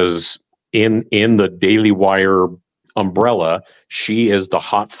 Because in the Daily Wire umbrella, she is the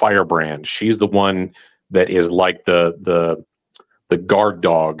hot firebrand. She's the one that is like the guard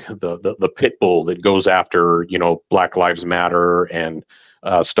dog, the pit bull that goes after, Black Lives Matter and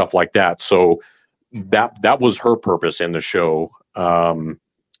stuff like that. So that was her purpose in the show,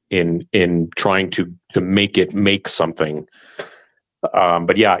 in trying to make it make something.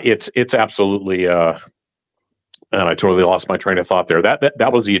 But yeah, it's absolutely. And I totally lost my train of thought there.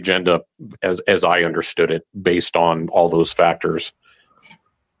 That was the agenda as I understood it, based on all those factors.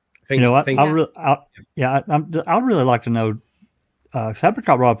 I'd really like to know.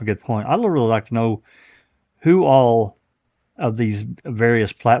 Sabricop brought up a good point. I'd really like to know who all of these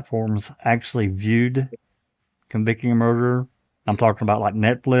various platforms actually viewed Convicting a Murderer. I'm talking about like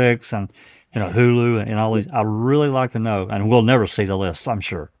Netflix and Hulu and all these. I really like to know, and we'll never see the list, I'm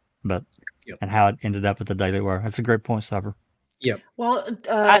sure, but and how it ended up at the Daily Wire. That's a great point, Sabr. Yeah. Well,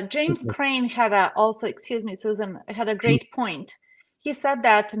 James Crane had excuse me, Susan, had a great point. He said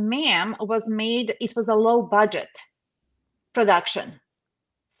that Ma'am was made, it was a low budget production.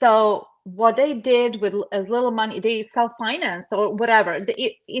 So what they did with as little money, they self-financed or whatever.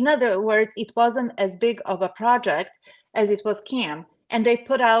 In other words, it wasn't as big of a project as it was Cam. And they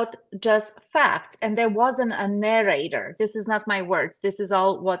put out just facts, and there wasn't a narrator. This is not my words. This is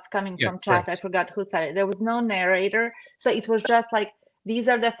all what's coming from chat. I forgot who said it. There was no narrator. So it was just like, these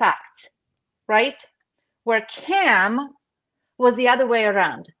are the facts, right? Where Cam was the other way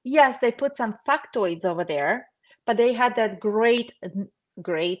around. Yes, they put some factoids over there, but they had that great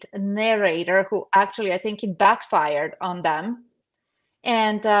narrator who actually, I think it backfired on them.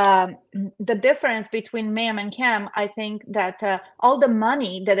 And the difference between Ma'am and Cam, I think that all the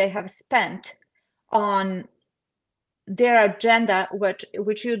money that they have spent on their agenda, which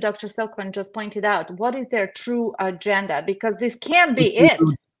you, Dr. Silkman, just pointed out, what is their true agenda? Because this can't be it.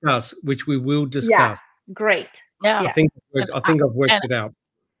 Which we will discuss. Yeah, great. Yeah. I think I've worked it out.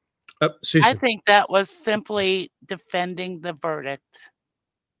 Susan. I think that was simply defending the verdict,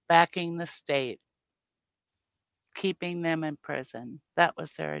 backing the state, keeping them in prison. That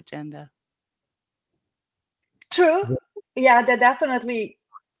was their agenda. True. Yeah, they definitely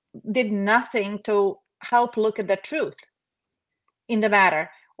did nothing to help look at the truth in the matter,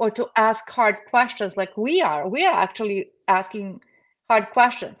 or to ask hard questions like we are. We are actually asking hard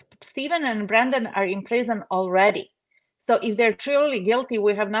questions. Stephen and Brandon are in prison already. So if they're truly guilty,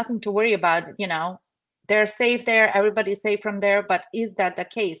 we have nothing to worry about. They're safe there. Everybody's safe from there. But is that the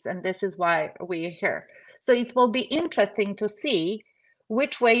case? And this is why we're here. So it will be interesting to see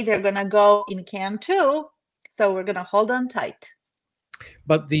which way they're going to go in Cam 2. So we're going to hold on tight.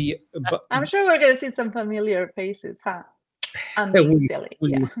 But I'm sure we're going to see some familiar faces, huh? I'm being silly.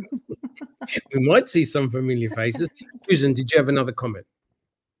 We might see some familiar faces. Susan, did you have another comment?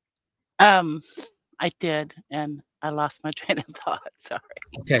 I did, and I lost my train of thought. Sorry.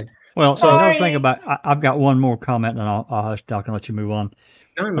 Okay. Well, so another thing about, I've got one more comment, and I'll hush Doc and let you move on.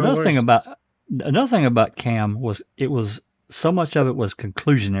 Another thing about Cam was, it was so much of it was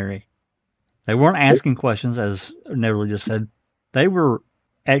conclusionary. They weren't asking questions, as Neverly just said. They were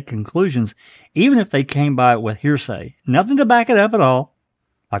at conclusions, even if they came by it with hearsay. Nothing to back it up at all.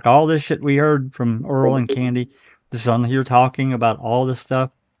 Like all this shit we heard from Earl and Candy. This on here talking about all this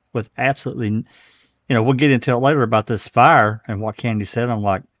stuff with absolutely, we'll get into it later about this fire and what Candy said. I'm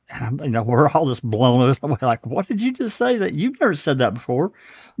like, we're all just blown away. Like, what did you just say? That you've never said that before?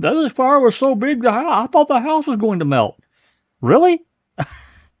 That fire was so big, I thought the house was going to melt. Really?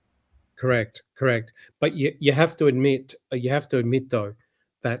 Correct. But you have to admit though,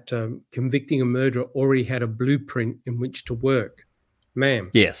 that Convicting a Murderer already had a blueprint in which to work, ma'am.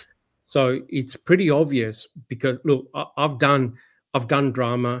 Yes. So it's pretty obvious because look, I've done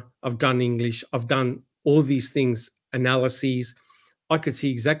drama, I've done English, I've done all these things, analyses. I could see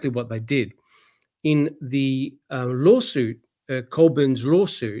exactly what they did in the lawsuit, Colburn's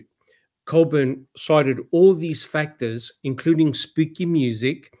lawsuit. Colburn cited all these factors, including spooky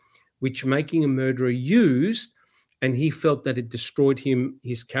music, which Making a Murderer used, and he felt that it destroyed him,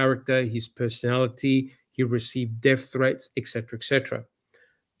 his character, his personality. He received death threats, etc., etc.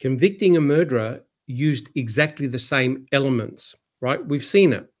 Convicting a Murderer used exactly the same elements, right? We've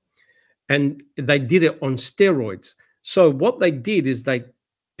seen it. And they did it on steroids. So what they did is they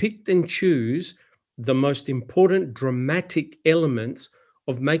picked and choose the most important dramatic elements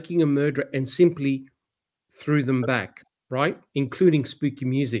of Making a Murderer and simply threw them back, right? Including spooky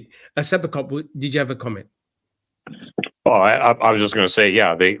music. Sappercop, did you have a comment? Oh, I was just going to say,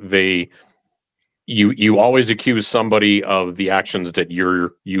 yeah, you always accuse somebody of the actions that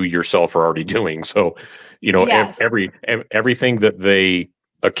you yourself are already doing. So, you know, Yes. everything that they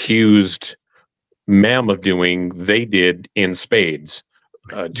accused Ma'am of doing, they did in spades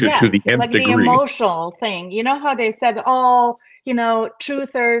to the nth like degree. the emotional thing. You know how they said, oh, you know,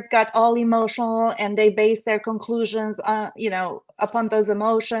 truthers got all emotional and they based their conclusions, you know, upon those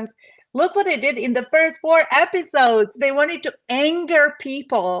emotions. Look what they did in the first 4 episodes. They wanted to anger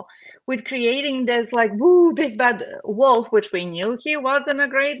people with creating this like, woo, big bad wolf, which we knew he wasn't a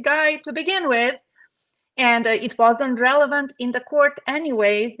great guy to begin with. And it wasn't relevant in the court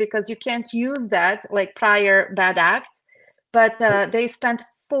anyways, because you can't use that like prior bad acts. But they spent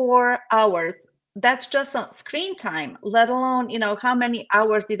 4 hours. That's just on screen time, let alone, you know, how many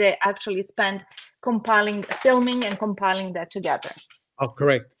hours did they actually spend filming and compiling that together? Oh,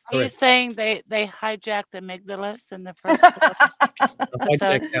 correct. Are you saying they hijacked amygdalas in the first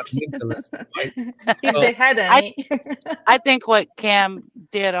episode? If they had any. I think what Cam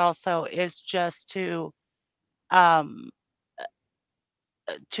did also is just to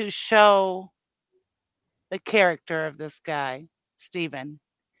show the character of this guy, Stephen.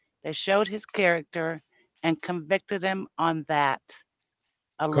 They showed his character and convicted him on that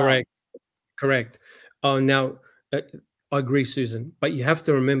alone. Correct. Now, I agree, Susan, but you have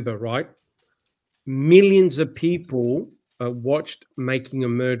to remember, right? Millions of people watched Making a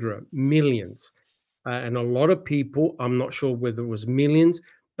Murderer, millions. And a lot of people, I'm not sure whether it was millions,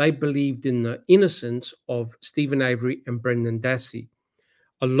 they believed in the innocence of Stephen Avery and Brendan Dassey.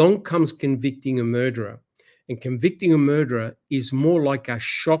 Along comes Convicting a Murderer. And Convicting a Murderer is more like a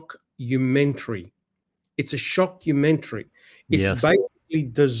shockumentary. It's a shockumentary. It's basically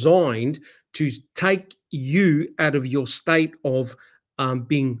designed to take you out of your state of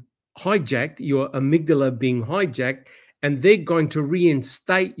being hijacked, your amygdala being hijacked, and they're going to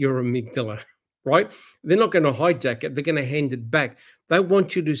reinstate your amygdala, right? They're not going to hijack it. They're going to hand it back. They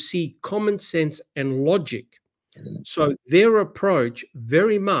want you to see common sense and logic. So their approach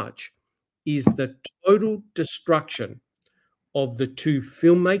very much is the total destruction of the 2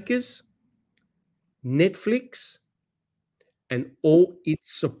 filmmakers, Netflix, and all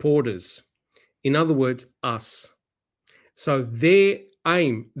its supporters. In other words, us. So their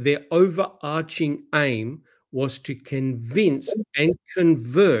aim, their overarching aim, was to convince and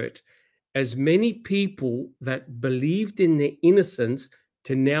convert as many people that believed in their innocence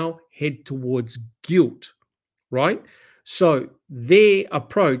to now head towards guilt, right? So their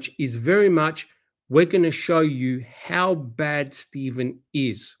approach is very much, we're going to show you how bad Stephen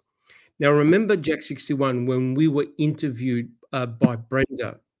is. Now, remember, Jack 61, when we were interviewed by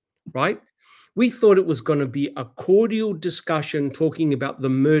Brenda, right? We thought it was going to be a cordial discussion talking about the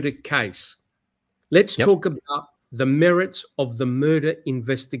murder case. Let's talk about the merits of the murder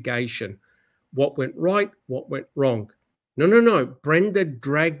investigation. What went right, what went wrong. No. Brenda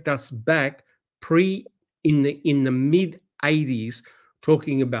dragged us back in the mid-80s,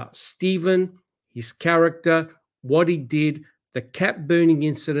 talking about Stephen, his character, what he did, the cat burning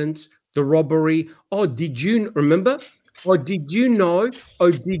incidents, the robbery. Oh, did you remember? Oh, did you know?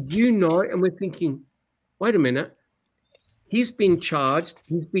 Oh, did you know? And we're thinking, wait a minute. He's been charged.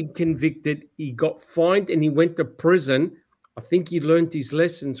 He's been convicted. He got fined and he went to prison. I think he learned his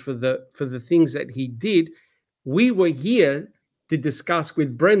lessons for the things that he did. We were here to discuss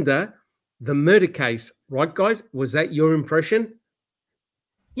with Brenda the murder case, right, guys? Was that your impression?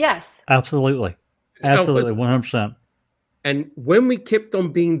 Yes. Absolutely. Absolutely, 100%. And when we kept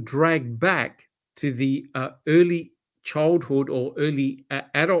on being dragged back to the early childhood or early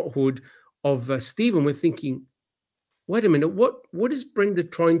adulthood of Stephen, we're thinking, wait a minute, what is Brenda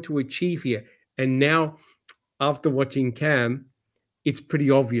trying to achieve here? And now, after watching Cam, it's pretty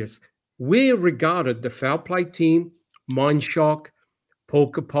obvious. We're regarded, the Foul Play team, Mindshock,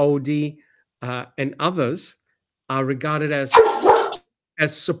 Paul Capaldi, and others are regarded as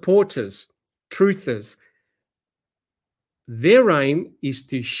supporters, truthers. Their aim is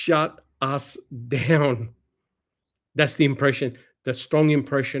to shut us down. That's the impression, the strong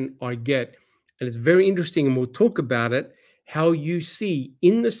impression I get. And it's very interesting, and we'll talk about it, how you see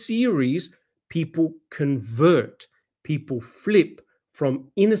in the series people convert, people flip from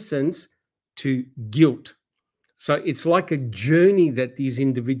innocence to guilt. So it's like a journey that these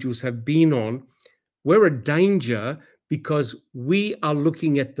individuals have been on. We're a danger because we are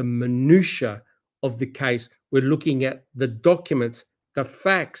looking at the minutiae of the case. We're looking at the documents, the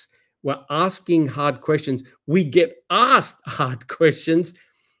facts. We're asking hard questions. We get asked hard questions.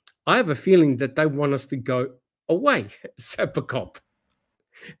 I have a feeling that they want us to go away, Sapacop.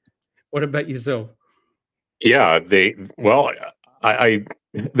 What about yourself? Yeah, their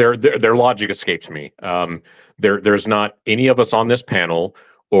logic escapes me. There's not any of us on this panel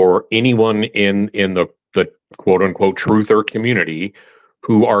or anyone in the quote unquote truther community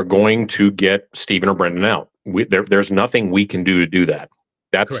who are going to get Stephen or Brendan out. There's nothing we can do to do that.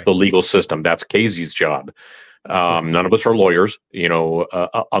 That's Correct. the legal system. That's Casey's job. None of us are lawyers,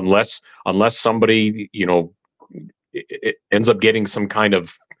 unless somebody, it ends up getting some kind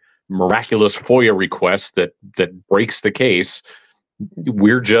of miraculous FOIA request that breaks the case.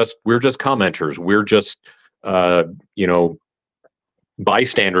 We're just commenters. We're just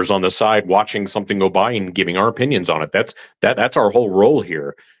bystanders on the side watching something go by and giving our opinions on it. That's our whole role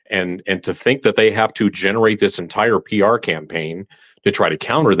here. And to think that they have to generate this entire PR campaign to try to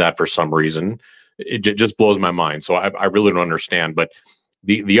counter that for some reason, it just blows my mind. So I really don't understand. But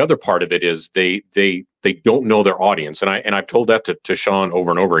the other part of it is they don't know their audience, and I've told that to Sean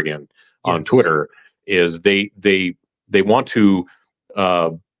over and over again on Twitter. Is they want to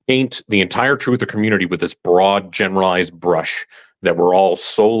paint the entire truther community with this broad, generalized brush that we're all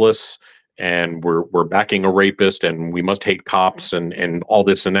soulless and we're backing a rapist and we must hate cops and all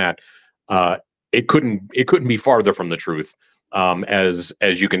this and that. It couldn't be farther from the truth. As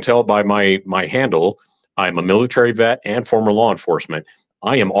you can tell by my handle, I'm a military vet and former law enforcement.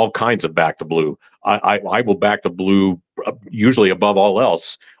 I am all kinds of back the blue. I will back the blue usually above all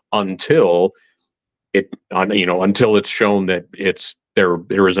else until it's shown that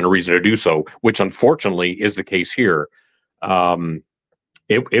there isn't a reason to do so, which unfortunately is the case here.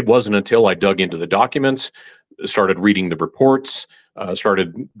 It wasn't until I dug into the documents, started reading the reports,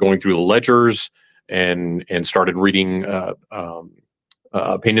 started going through the ledgers, and started reading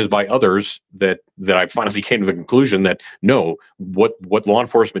opinions by others that I finally came to the conclusion that no, what law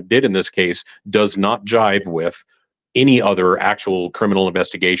enforcement did in this case does not jive with any other actual criminal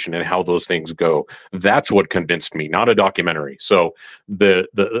investigation and how those things go. That's what convinced me, not a documentary. So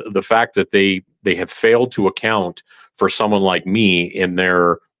the fact that they have failed to account for someone like me in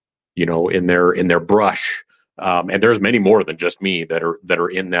their brush, and there's many more than just me that are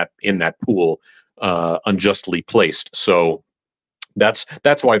in that pool, unjustly placed. So that's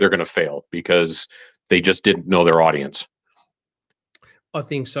why they're going to fail, because they just didn't know their audience. I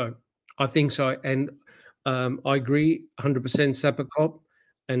think so. And I agree 100%, Sapacop,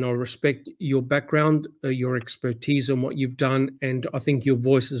 and I respect your background, your expertise on what you've done, and I think your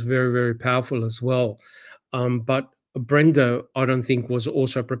voice is very, very powerful as well. But Brenda, I don't think, was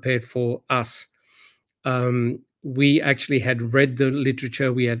also prepared for us. We actually had read the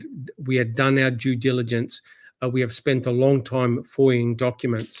literature. We had done our due diligence. We have spent a long time FOIAing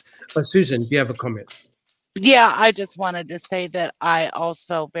documents. Susan, do you have a comment? Yeah, I just wanted to say that I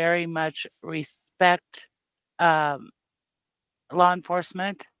also very much respect law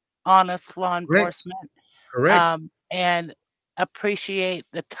enforcement, honest law enforcement. Correct. And appreciate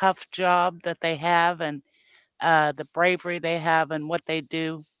the tough job that they have and the bravery they have and what they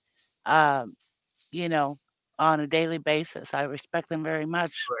do, on a daily basis. I respect them very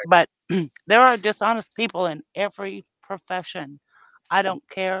much. Correct. But there are dishonest people in every profession. I don't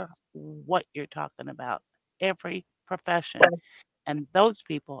care what you're talking about. Every profession. And those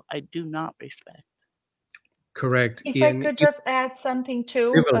people I do not respect. Correct. If I could just add something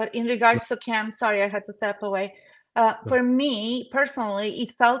too, in regards to Cam, sorry, I had to step away. For me personally,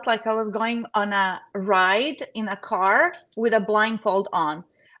 it felt like I was going on a ride in a car with a blindfold on.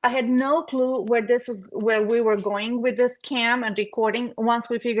 I had no clue where we were going with this cam and recording. Once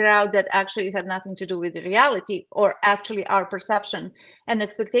we figured out that actually it had nothing to do with the reality, or actually our perception and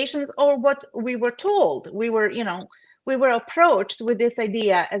expectations, or what we were told. We were approached with this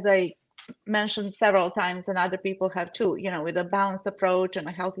idea, as I mentioned several times, and other people have too, with a balanced approach and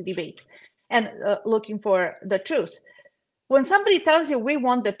a healthy debate, and looking for the truth. when somebody tells you we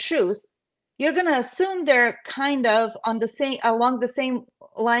want the truth, you're going to assume they're kind of on the same, along the same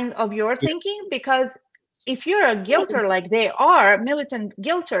line of your thinking, because if you're a guilter like they are, militant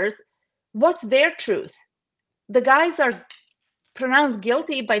guilters, what's their truth? The guys are pronounced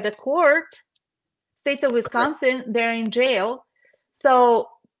guilty by the court, state of Wisconsin, they're in jail. So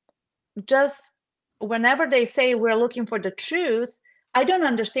just whenever they say we're looking for the truth, I don't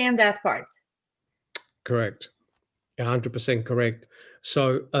understand that part. Correct. 100% correct.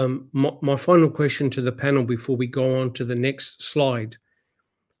 So my final question to the panel before we go on to the next slide.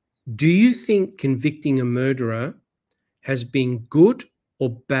 Do you think convicting a murderer has been good or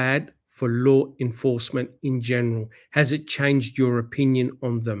bad for law enforcement in general? Has it changed your opinion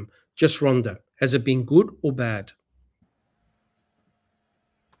on them? Just Rhonda, has it been good or bad?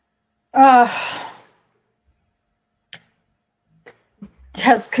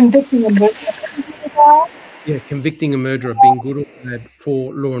 Has convicting a murderer? Yeah, convicting a murderer being good or bad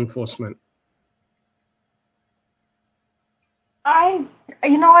for law enforcement? I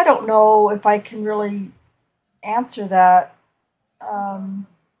don't know if I can really answer that.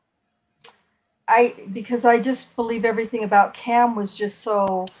 Because I just believe everything about Cam was just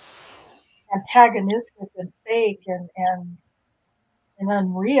so antagonistic and fake and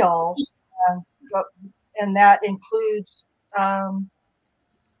unreal, and that includes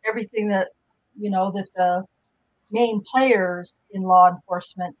everything that that the main players in law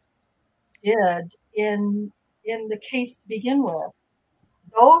enforcement did in the case to begin with.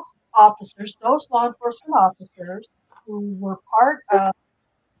 Those officers, those law enforcement officers who were part of,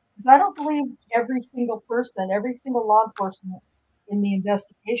 because I don't believe every single person, every single law enforcement in the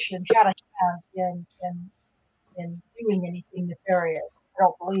investigation had a hand in doing anything nefarious. I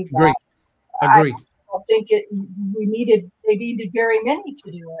don't believe that. Agree. I don't think they needed very many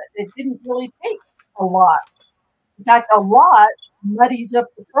to do it. It didn't really take a lot. In fact, a lot muddies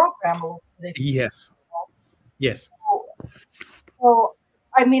up the program a little bit. Yes. Yes. So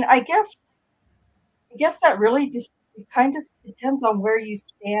I mean, I guess that really just kind of depends on where you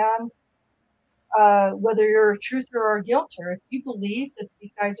stand, whether you're a truther or a guilter. If you believe that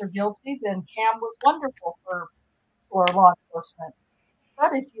these guys are guilty, then Cam was wonderful for law enforcement.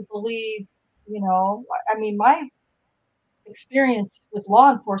 But if you believe, I mean, my experience with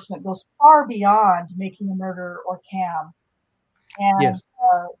law enforcement goes far beyond making a murder or Cam. And yes.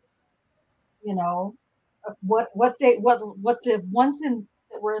 What the ones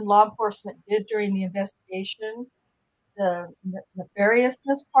that were in law enforcement did during the investigation, the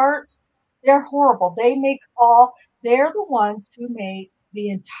nefariousness parts, they're horrible. They're the ones who make the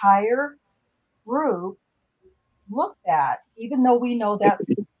entire group look bad, even though we know that's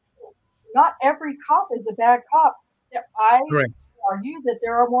not every cop is a bad cop. I argue that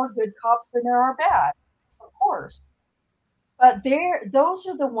there are more good cops than there are bad, of course. But those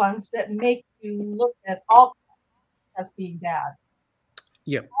are the ones that make you look at all cops as being bad.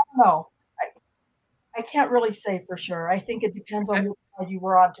 Yeah. I don't know. I can't really say for sure. I think it depends on what side you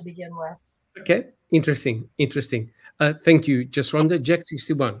were on to begin with. Okay. Interesting. Thank you, Just Rhonda. Jack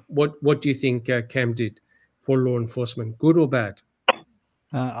 61. What do you think Cam did for law enforcement? Good or bad?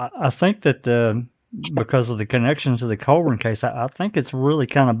 I think that because of the connection to the Colburn case, I think it's really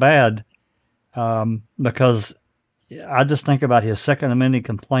kind of bad because I just think about his Second Amendment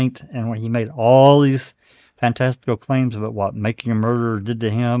complaint and when he made all these fantastical claims about what making a murderer did to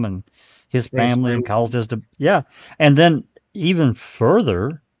him and his family and caused us to, and then even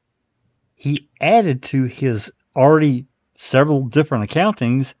further, he added to his already several different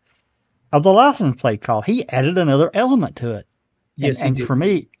accountings of the license plate call. He added another element to it. Yes, and for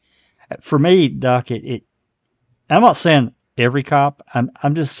me, Doc, I'm not saying every cop.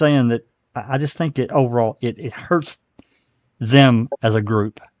 I'm just saying that I just think that overall it hurts them as a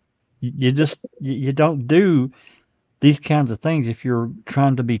group. You don't do these kinds of things if you're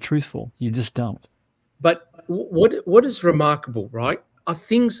trying to be truthful. You just don't. But what is remarkable, right? Are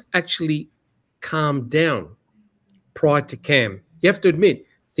things actually calmed down prior to Cam? You have to admit,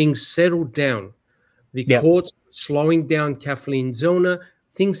 things settled down. The courts slowing down Kathleen Zellner,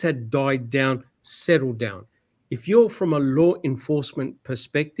 things had died down, settled down. If you're from a law enforcement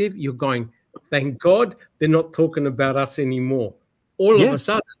perspective, you're going, thank God they're not talking about us anymore. All of a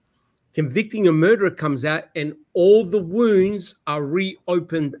sudden, convicting a murderer comes out and all the wounds are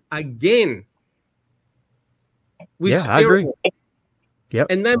reopened again. I agree. Yep.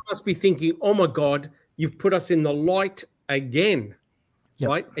 And they must be thinking, oh my God, you've put us in the light again.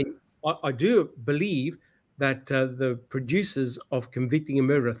 Right? And I do believe that the producers of Convicting a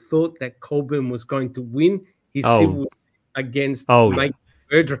Murderer thought that Colburn was going to win his civil suit against making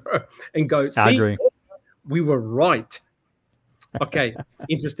a murderer and go, see, we were right. Okay,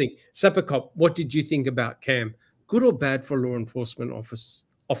 interesting. Sappercop, what did you think about Cam? Good or bad for law enforcement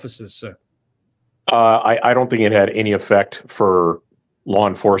officers, sir? I don't think it had any effect for law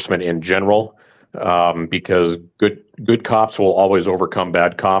enforcement in general, because good cops will always overcome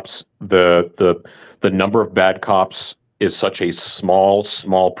bad cops. The number of bad cops is such a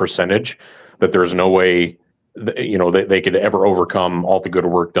small percentage that there's no way they could ever overcome all the good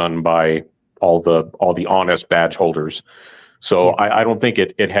work done by all the honest badge holders. So Yes. I don't think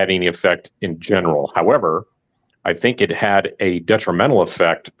it had any effect in general. However, I think it had a detrimental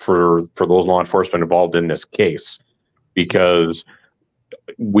effect for those law enforcement involved in this case, because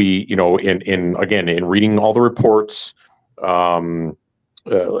we, in reading all the reports, looking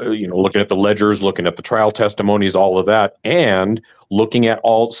at the ledgers, looking at the trial testimonies, all of that, and looking at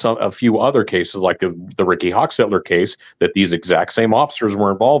a few other cases like the Ricky Hoxstetler case that these exact same officers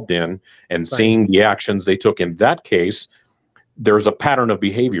were involved in, and seeing the actions they took in that case, there's a pattern of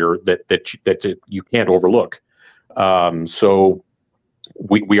behavior that you can't overlook. So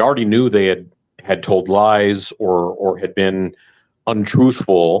we already knew they had told lies or had been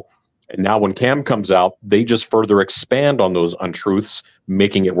untruthful. And now when Cam comes out, they just further expand on those untruths,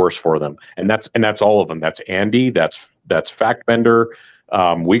 making it worse for them. And that's all of them. That's Andy. That's Factbender.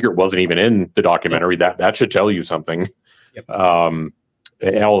 Wiegert wasn't even in the documentary. That should tell you something. Yep.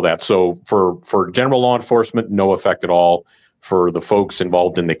 And all of that. So for general law enforcement, no effect at all. For the folks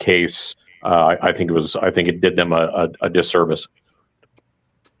involved in the case, I think it did them a disservice.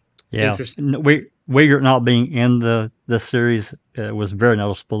 Yeah, Wiegert not being in the series was very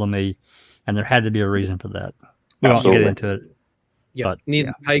noticeable to me, and there had to be a reason for that. We won't get into it. Yeah, but,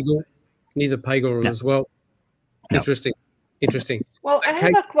 neither Pagel as well. No. Interesting. Well, I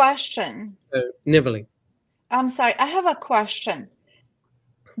have a question. Neverly. I'm sorry, I have a question.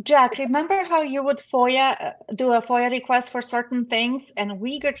 Jack, remember how you would do a FOIA request for certain things, and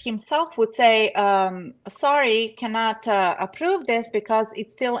Wiegert himself would say, sorry, cannot approve this because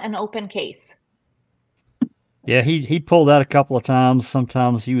it's still an open case. Yeah, he pulled that a couple of times.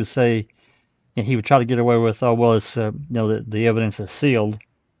 Sometimes he would say, and he would try to get away with, oh, well, it's, the evidence is sealed.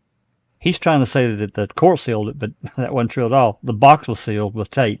 He's trying to say that the court sealed it, but that wasn't true at all. The box was sealed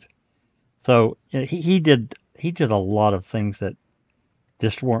with tape. So he did a lot of things that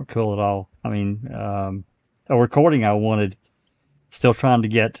just weren't cool at all. I mean, a recording I wanted, still trying to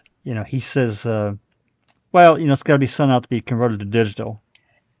get, he says, well, it's got to be sent out to be converted to digital.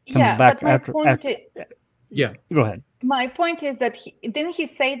 Yeah, but my point is... Yeah, go ahead. My point is that didn't he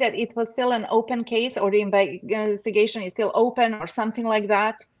say that it was still an open case, or the investigation is still open, or something like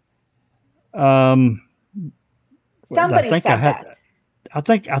that? Somebody said that. I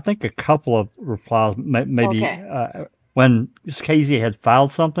think a couple of replies, maybe Okay. When Casey had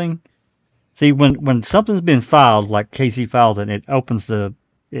filed something. See, when something's been filed, like Casey filed it, it opens the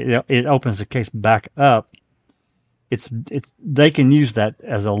case back up. They can use that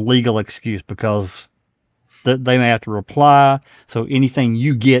as a legal excuse because they may have to reply. So anything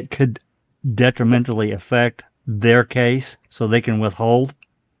you get could detrimentally affect their case, so they can withhold.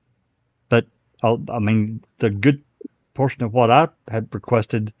 But I mean, the good portion of what I had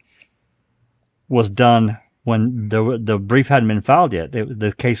requested was done when the brief hadn't been filed yet.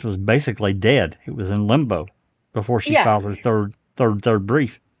 The case was basically dead. It was in limbo before she filed her third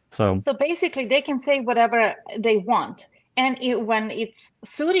brief. So basically, they can say whatever they want, and when it's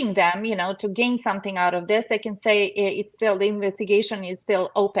suiting them, to gain something out of this, they can say the investigation is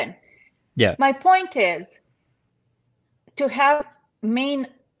still open. Yeah. My point is to have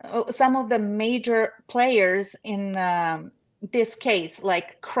some of the major players in this case,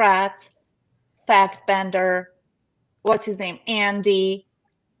 like Kratz, Factbender, what's his name, Andy,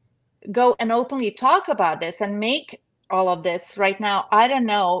 go and openly talk about this and make all of this right now. I don't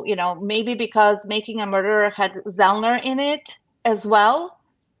know, maybe because Making a Murderer had Zellner in it as well.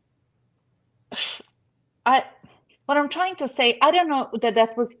 What I'm trying to say, I don't know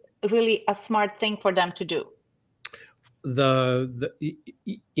that was really a smart thing for them to do.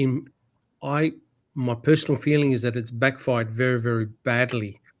 My personal feeling is that it's backfired very, very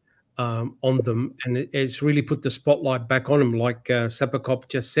badly on them, and it's really put the spotlight back on them. Like Sappercop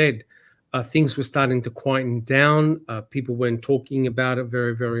just said, things were starting to quieten down. People weren't talking about it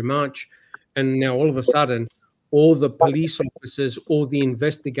very, very much, and now all of a sudden, all the police officers, all the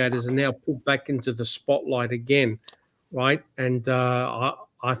investigators are now put back into the spotlight again, right? And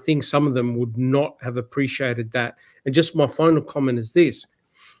I think some of them would not have appreciated that. And just my final comment is this.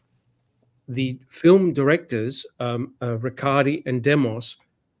 The film directors, Riccardi and Demos,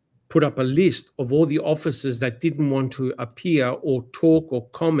 put up a list of all the officers that didn't want to appear or talk or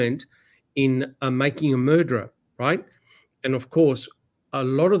comment in Making a Murderer, right? And of course, a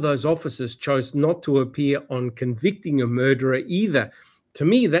lot of those officers chose not to appear on Convicting a Murderer either. To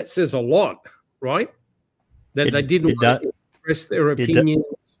me, that says a lot, right? That they didn't want to express their opinions.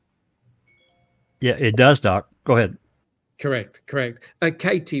 Yeah, it does, Doc. Go ahead. Correct, correct.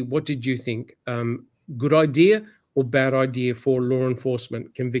 Katie, what did you think? Good idea or bad idea for law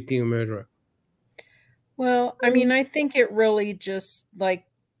enforcement convicting a murderer? Well, I mean, I think it really just, like,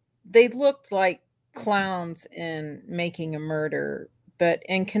 they looked like clowns in making a murder, but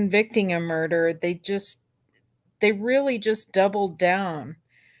in convicting a murder, they really just doubled down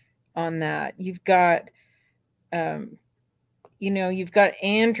on that. You've got, you've got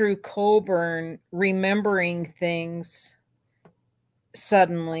Andrew Colburn remembering things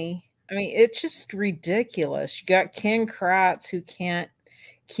suddenly. I mean, it's just ridiculous. You got Ken Kratz who can't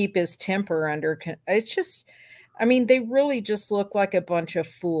keep his temper under. It's just, I mean, they really just look like a bunch of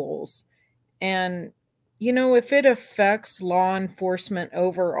fools. And, if it affects law enforcement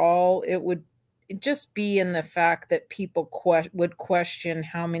overall, it would just be in the fact that people would question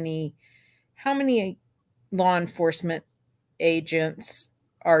how many law enforcement agents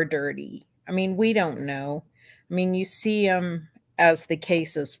are dirty. I mean, we don't know. I mean, you see them as the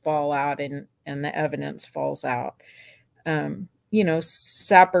cases fall out and the evidence falls out.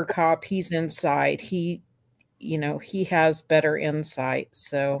 Sapper Cop, he's inside. He has better insight.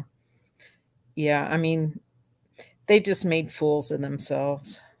 So, yeah, I mean, they just made fools of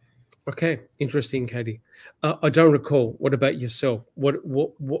themselves. Okay, interesting, Katie. I don't recall. What about yourself?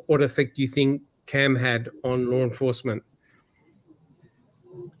 What effect do you think Cam had on law enforcement?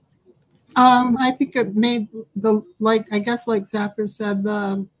 I think it made like Zapper said,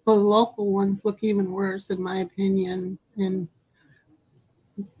 the local ones look even worse, in my opinion.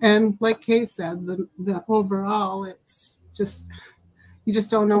 And like Kay said, the overall, it's just, you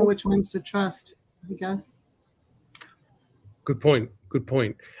just don't know which ones to trust, I guess. Good point. Good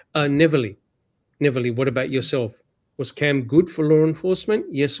point. Neverly, what about yourself? Was Cam good for law enforcement?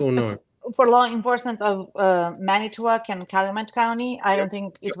 Yes or no? For law enforcement of Manitowoc and Calumet County, I don't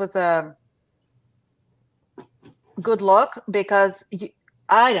think it was a good look, because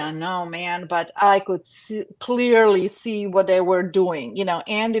I don't know, man, but I could clearly see what they were doing.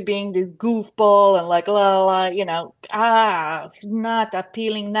 Andy being this goofball and like, la la, not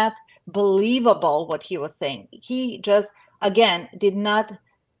appealing, not believable what he was saying. He just, again, did not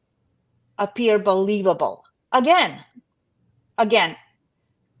appear believable. Again.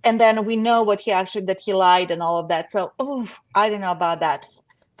 And then we know what that he lied and all of that. So, I don't know about that.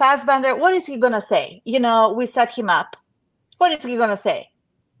 Fassbender, what is he going to say? We set him up. What is he going to say?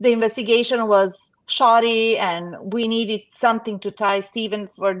 The investigation was shoddy and we needed something to tie Stephen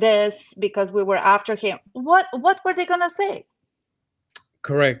for this because we were after him. What were they going to say?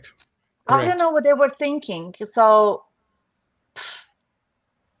 Correct. I don't know what they were thinking. So,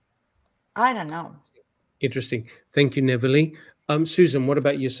 I don't know. Interesting. Thank you, Neverly. Susan, what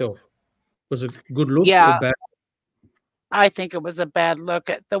about yourself? Was it a good look Yeah. or bad? I think it was a bad look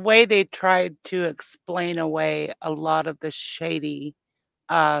at the way they tried to explain away a lot of the shady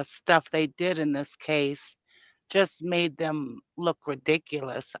stuff they did in this case. Just made them look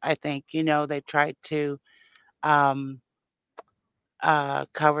ridiculous. I think, they tried to cover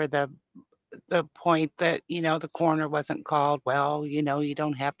the point that, the coroner wasn't called. Well, you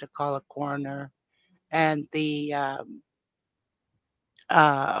don't have to call a coroner. And the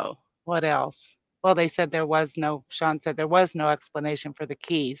what else? Well, they said Sean said there was no explanation for the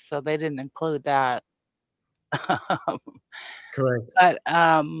keys, so they didn't include that. Correct. But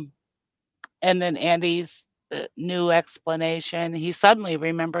and then Andy's new explanation, he suddenly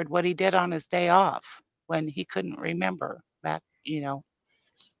remembered what he did on his day off when he couldn't remember back,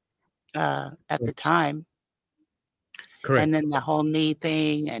 at the time. Correct. And then the whole knee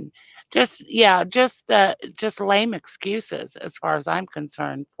thing and just lame excuses as far as I'm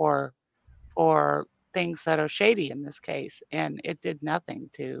concerned for things that are shady in this case. And it did nothing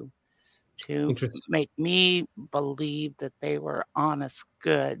to make me believe that they were honest,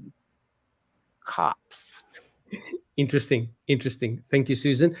 good cops. Interesting. Thank you,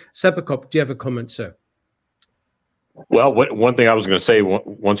 Susan. Sappercop, do you have a comment, sir? Well, one thing I was going to say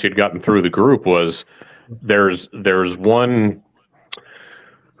once you'd gotten through the group was there's one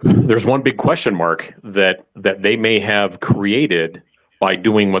big question mark that they may have created by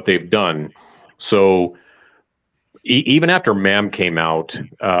doing what they've done. So even after MAM came out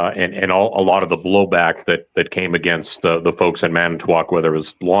and a lot of the blowback that came against the folks in Manitowoc, whether it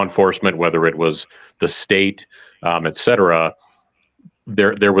was law enforcement, whether it was the state, et cetera,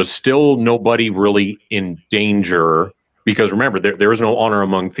 there was still nobody really in danger, because remember, there is no honor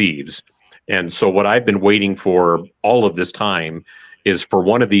among thieves. And so what I've been waiting for all of this time is for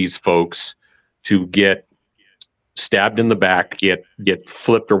one of these folks to get stabbed in the back, get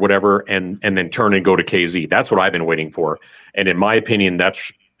flipped or whatever, and then turn and go to KZ. That's what I've been waiting for. And in my opinion,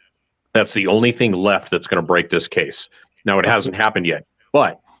 that's the only thing left that's going to break this case. Now it hasn't happened yet,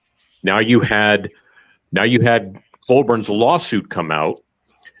 but now you had Colburn's lawsuit come out,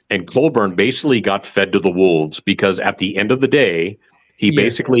 and Colburn basically got fed to the wolves, because at the end of the day, he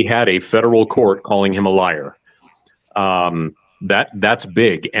basically had a federal court calling him a liar. That's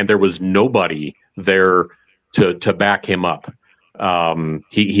big, and there was nobody there to back him up.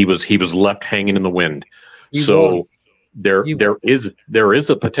 He was left hanging in the wind. There is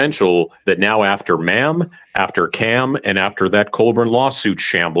the potential that now, after Ma'am, after Cam, and after that Colburn lawsuit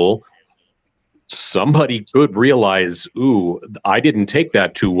shamble, somebody could realize, ooh, I didn't take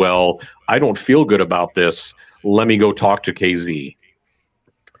that too well. I don't feel good about this. Let me go talk to KZ.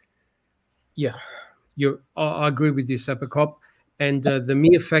 Yeah, I agree with you, Sappercop. And the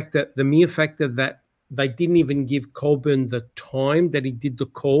mere fact that they didn't even give Colburn the time that he did the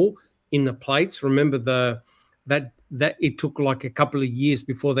call in the plates. Remember that it took like a couple of years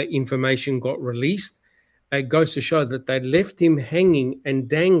before that information got released. It goes to show that they left him hanging and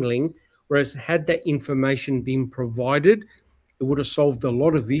dangling. Whereas had that information been provided, it would have solved a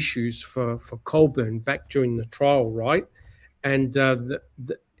lot of issues for Colburn back during the trial, right? And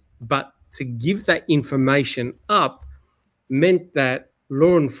but to give that information up meant that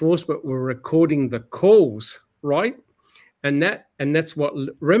law enforcement were recording the calls, right? And that's what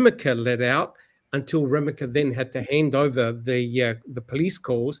Remiker let out, until Remiker then had to hand over the police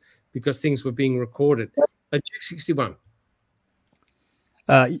calls because things were being recorded. Jack 61.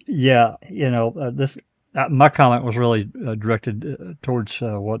 Yeah, this my comment was really directed towards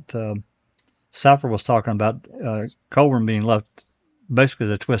what Saffer was talking about. Colburn being left basically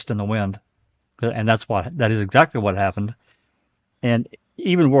the twist in the wind, and that is exactly what happened. And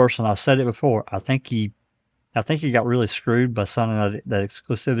even worse, and I've said it before, I think he got really screwed by signing that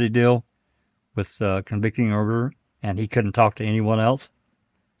exclusivity deal with Convicting murder, and he couldn't talk to anyone else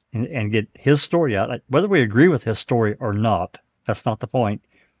and get his story out. Whether we agree with his story or not, that's not the point.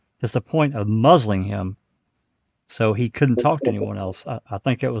 It's the point of muzzling him, so he couldn't talk to anyone else. I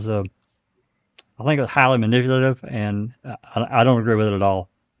think it was highly manipulative, and I don't agree with it at all.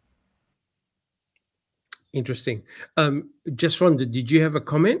 Interesting. Just wondered, did you have a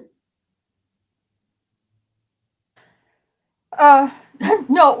comment?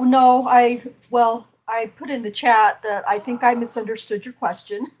 No. I put in the chat that I think I misunderstood your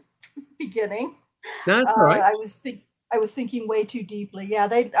question beginning. No, that's all right. I was thinking way too deeply. Yeah,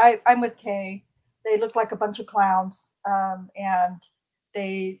 I'm with Kay. They look like a bunch of clowns, and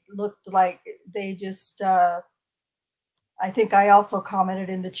they looked like they just. I think I also commented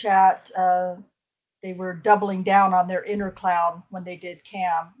in the chat. They were doubling down on their inner clown when they did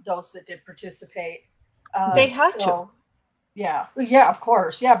Cam. Those that did participate. They have to. Yeah, of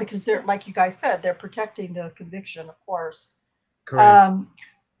course. Yeah, because they're, like you guys said, they're protecting the conviction, of course. Correct.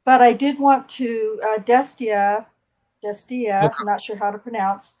 But I did want to Destia, I'm not sure how to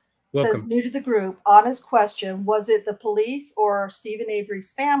pronounce, says new to the group, honest question, was it the police or Stephen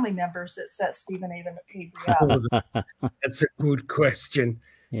Avery's family members that set Stephen Avery up? That's a good question.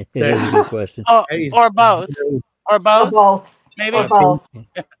 It is a good question. Or both. Or both. Maybe. Or both.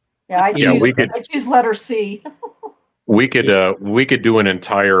 Yeah, I choose letter C. We could do an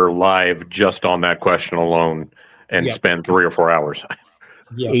entire live just on that question alone and spend 3 or 4 hours.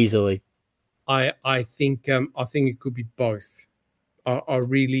 Yeah, easily. I think it could be both. I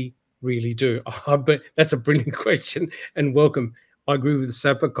really do. But that's a brilliant question, and welcome. I agree with the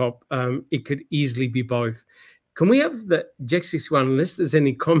Sappercop. It could easily be both. Can we have the Jack 61 unless there's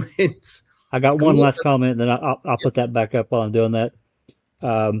any comments? I got one last comment, then I'll put that back up while I'm doing that.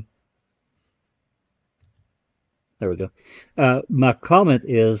 There we go. My comment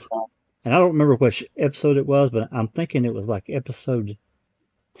is, and I don't remember which episode it was, but I'm thinking it was like episode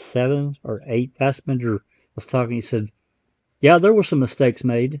 7 or 8. Fassbender was talking. He said, yeah, there were some mistakes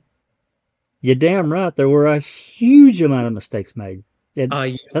made. You're damn right. There were a huge amount of mistakes made.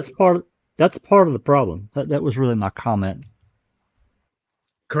 Yes. That's part of the problem. That was really my comment.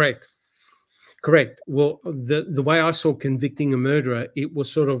 Correct. Well, the way I saw Convicting a Murderer, it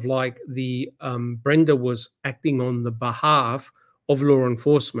was sort of like Brenda was acting on the behalf of law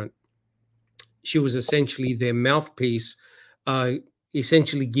enforcement. She was essentially their mouthpiece,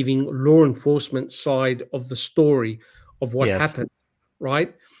 essentially giving law enforcement side of the story of what happened,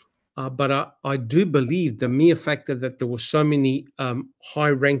 right? But I do believe the mere factor that there were so many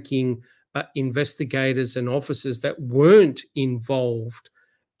high-ranking investigators and officers that weren't involved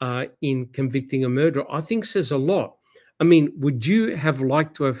in Convicting a Murderer, I think says a lot. I mean, would you have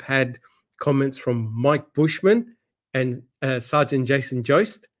liked to have had comments from Mike Bushman and Sergeant Jason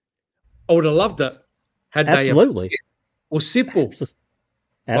Jost? I would have loved it had Absolutely. they appeared. Or Sipple,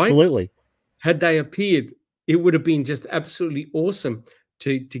 Absolutely. right? Had they appeared, it would have been just absolutely awesome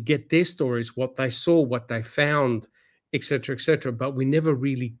to get their stories, what they saw, what they found, etc., etc. But we never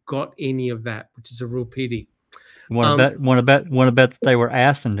really got any of that, which is a real pity. Want to bet that they were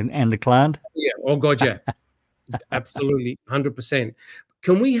asked and declined? Yeah. Oh God, yeah. Absolutely, 100%.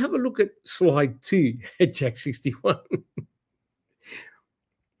 Can we have a look at slide 2 at Jack 61?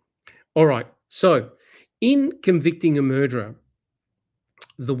 All right. So, in Convicting a Murderer,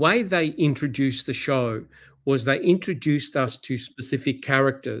 the way they introduced the show was they introduced us to specific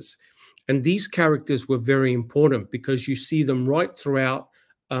characters. And these characters were very important because you see them right throughout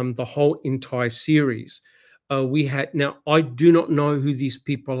the whole entire series. Now, I do not know who these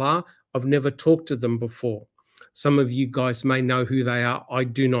people are. I've never talked to them before. Some of you guys may know who they are. I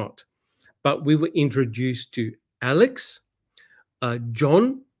do not. But we were introduced to Alex,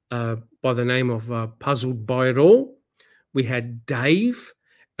 John, by the name of Puzzled by It All. We had Dave,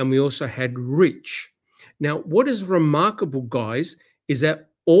 and we also had Rich. Now, what is remarkable, guys, is that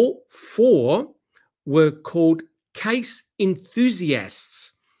all 4 were called case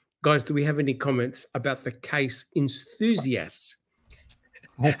enthusiasts. Guys, do we have any comments about the case enthusiasts?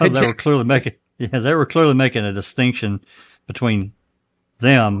 They were clearly making a distinction between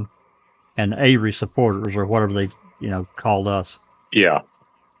them and Avery supporters, or whatever they called us. Yeah.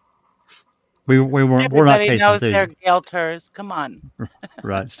 We're not case knows enthusiasts. they're guilters. Come on.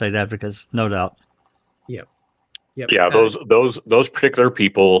 Right, state advocates, no doubt. Yep. Yeah, those particular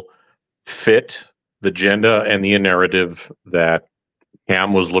people fit the agenda and the narrative that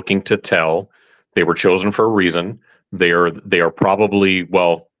Cam was looking to tell. They were chosen for a reason. They are probably,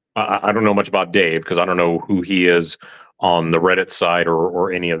 well, I don't know much about Dave because I don't know who he is on the Reddit side or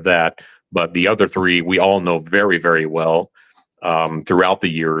any of that. But the other 3 we all know very, very well throughout the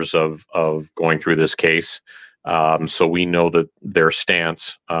years of going through this case. So we know that their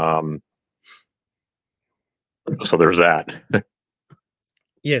stance. So there's that.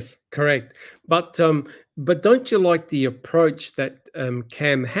 Yes, correct. But don't you like the approach that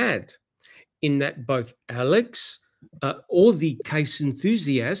Cam had, in that both Alex, all the case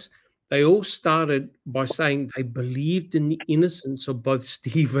enthusiasts, they all started by saying they believed in the innocence of both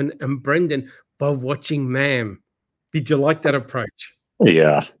Stephen and Brendan by watching Ma'am. Did you like that approach?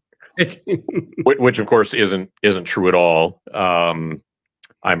 Yeah. Which of course isn't true at all. I'm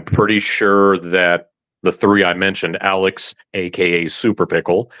pretty sure that the 3 I mentioned, Alex, aka Super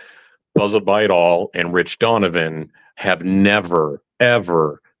Pickle, Puzzled by It All, and Rich Donovan, have never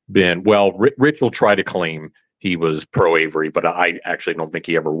ever been. Well, Rich will try to claim he was pro Avery, but I actually don't think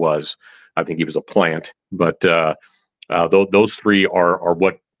he ever was. I think he was a plant. But those 3 are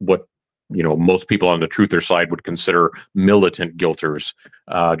what most people on the truther side would consider militant guilters,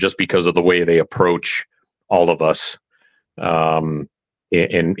 just because of the way they approach all of us.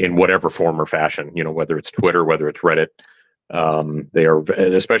 In whatever form or fashion, whether it's Twitter, whether it's Reddit, they are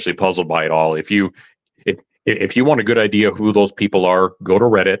especially Puzzled by It All. If you want a good idea who those people are, go to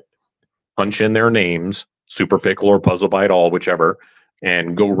Reddit, punch in their names, Super Pickle or Puzzled by It All, whichever,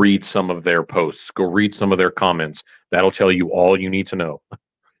 and go read some of their posts, go read some of their comments. That'll tell you all you need to know.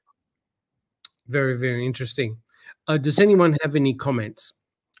 Very, very interesting. Does anyone have any comments,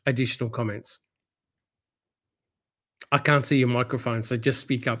 additional comments? I can't see your microphone, so just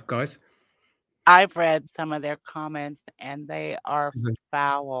speak up, guys. I've read some of their comments, and they are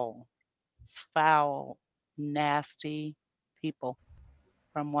foul, nasty people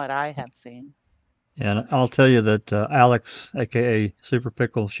from what I have seen. And I'll tell you that Alex, aka Super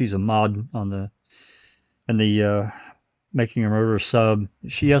Pickle, she's a mod in the Making a Murderer sub.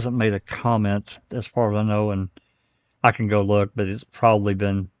 She hasn't made a comment as far as I know, and I can go look, but it's probably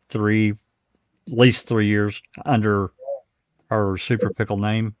been at least 3 years under her Super Pickle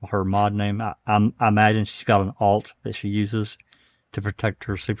name, her mod name. I imagine she's got an alt that she uses to protect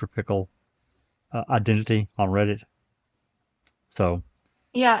her Super Pickle identity on Reddit. So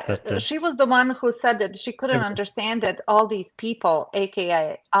yeah, she was the one who said that she couldn't understand that all these people,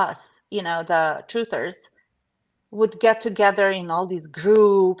 aka us, the truthers, would get together in all these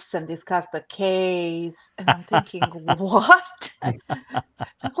groups and discuss the case. And I'm thinking, what?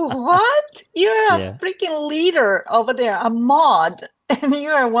 What? You're a freaking leader over there, a mod, and you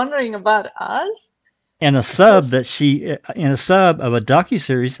are wondering about us? In a sub of a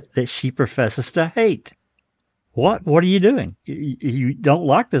docuseries that she professes to hate. What are you doing? You don't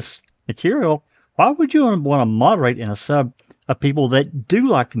like this material. Why would you want to moderate in a sub of people that do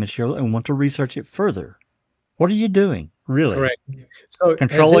like the material and want to research it further. What are you doing, really? Correct. So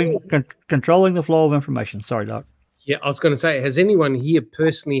Controlling the flow of information. Sorry, Doc. Yeah, I was going to say, has anyone here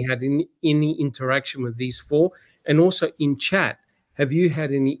personally had any interaction with these four? And also in chat, have you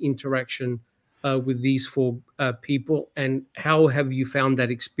had any interaction with these four people? And how have you found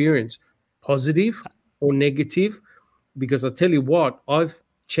that experience? Positive or negative? Because I tell you what, I've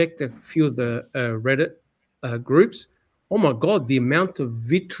checked a few of the Reddit groups. Oh my God, the amount of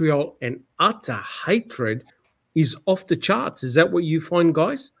vitriol and utter hatred is off the charts. Is that what you find,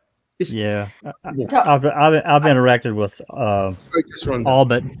 guys? Yeah, I've interacted with all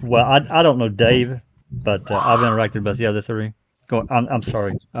but, well, I don't know Dave, but I've interacted with the other three. I'm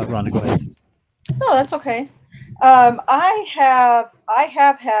sorry, Rhonda, go ahead. No, that's okay. I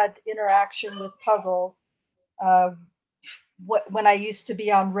have had interaction with Puzzle when I used to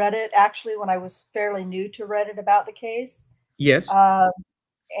be on Reddit, actually when I was fairly new to Reddit about the case. Yes.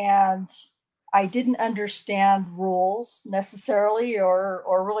 And I didn't understand rules necessarily, or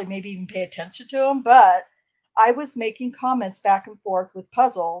really maybe even pay attention to them, but I was making comments back and forth with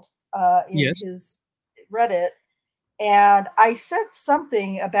Puzzle in his Reddit, and I said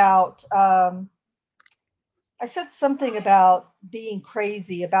something about being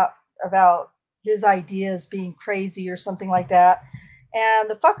crazy, about his ideas being crazy or something like that, and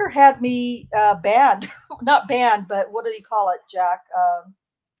the fucker had me banned, not banned, but what did he call it, Jack?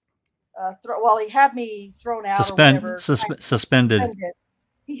 He had me thrown out or whatever. Suspended.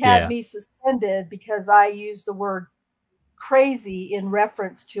 He had me suspended because I used the word crazy in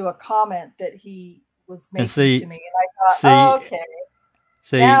reference to a comment that he was making to me. And I thought, okay,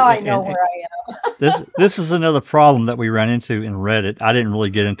 now I know where I am. This is another problem that we ran into in Reddit. I didn't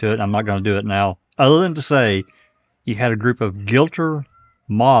really get into it. I'm not going to do it now, other than to say you had a group of guilter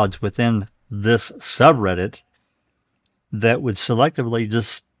mods within this subreddit that would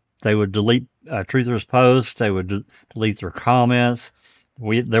selectively they would delete truthers' posts. They would delete their comments.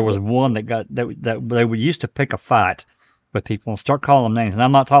 There was one that they would used to pick a fight with people and start calling them names. And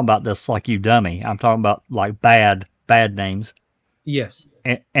I'm not talking about this like you dummy. I'm talking about like bad names. Yes.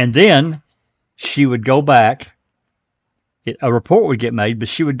 And then she would go back. A report would get made, but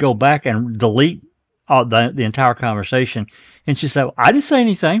she would go back and delete the entire conversation. And she said, "I didn't say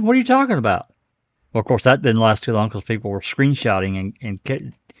anything. What are you talking about?" Well, of course, that didn't last too long because people were screenshotting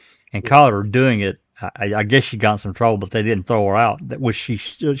and caught her doing it. I guess she got in some trouble, but they didn't throw her out, which she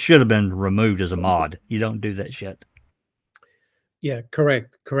should have been removed as a mod. You don't do that shit. Yeah,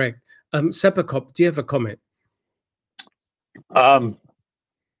 correct. Sepacop, do you have a comment?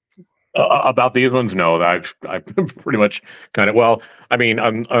 About these ones, no. I pretty much kind of, well, I mean,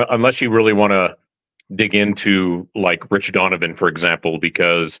 unless you really want to dig into like Rich Donovan, for example,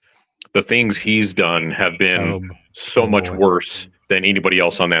 because the things he's done have been so much worse than anybody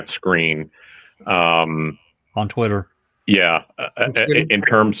else on that screen. On Twitter. Yeah. In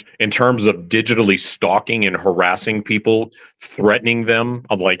terms of digitally stalking and harassing people, threatening them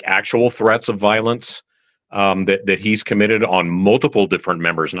of like actual threats of violence, that he's committed on multiple different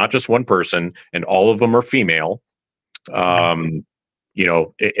members, not just one person, and all of them are female. You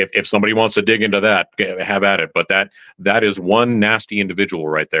know, if somebody wants to dig into that, have at it. But that is one nasty individual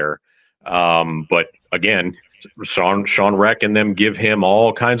right there. But again, Sean Reck and them give him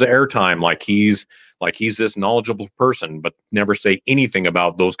all kinds of airtime, like he's this knowledgeable person, but never say anything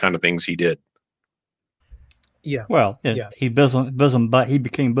about those kind of things he did. Yeah. Well, he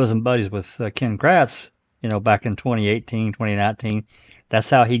became bosom buddies with Ken Kratz, you know, back in 2018, 2019. That's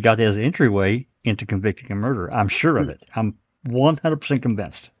how he got his entryway into convicting a murder. I'm sure of it. I'm 100%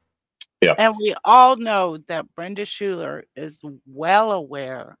 convinced. Yeah. And we all know that Brenda Schuler is well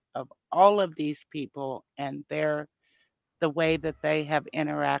aware of all of these people and the way that they have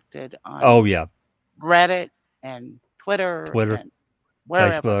interacted on Reddit and Twitter and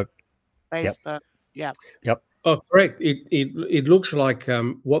wherever. Facebook. Yep. Oh, correct. It looks like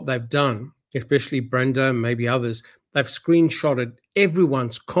what they've done, especially Brenda, maybe others, they've screenshotted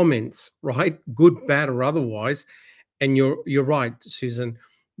everyone's comments, right? Good, bad, or otherwise. And you're right, Susan.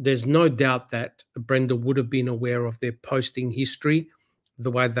 There's no doubt that Brenda would have been aware of their posting history,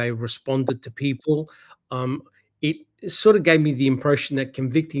 the way they responded to people. It sort of gave me the impression that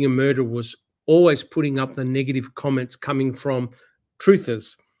Convicting a Murder was always putting up the negative comments coming from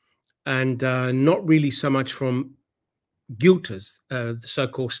truthers and not really so much from guilters, the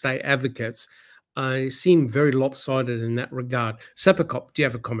so-called state advocates. It seemed very lopsided in that regard. Sepacop, do you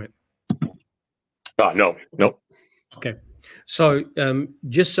have a comment? No. Okay. So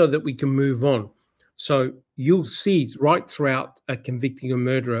just so that we can move on. So you'll see right throughout Convicting a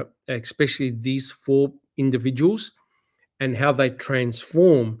Murderer, especially these four individuals, and how they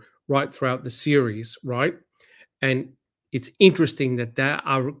transform right throughout the series, right? And it's interesting that they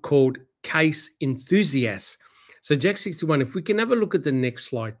are called case enthusiasts. So Jack 61, if we can have a look at the next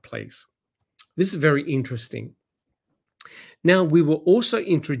slide, please. This is very interesting. Now, we were also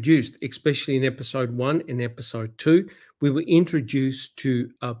introduced, especially in episode 1 and episode 2, we were introduced to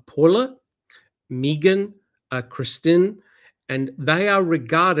Paula, Megan, Christine, and they are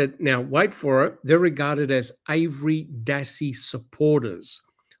regarded, now wait for it, they're regarded as Avery Dassey supporters,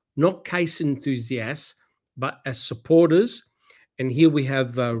 not case enthusiasts, but as supporters. And here we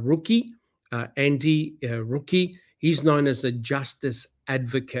have Rookie, Andy Rookie. He's known as a justice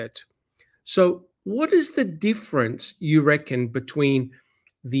advocate. So what is the difference, you reckon, between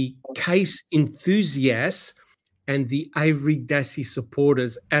the case enthusiasts and the Avery Dassey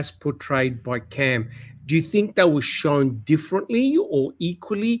supporters as portrayed by Cam? Do you think they were shown differently or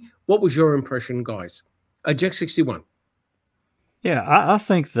equally? What was your impression, guys? Jack 61. Yeah, I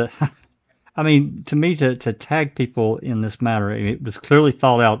think that, I mean, to me, to tag people in this manner, it was clearly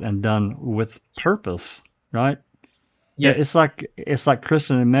thought out and done with purpose, right? Yeah, Yes. it's like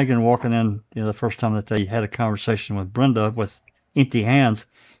Kristen and Megan walking in, the first time that they had a conversation with Brenda with empty hands.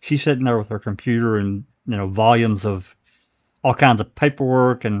 She's sitting there with her computer and volumes of all kinds of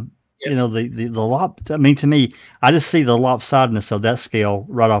paperwork and Yes. the I mean, to me, I just see the lopsidedness of that scale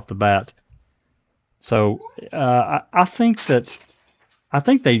right off the bat. So I think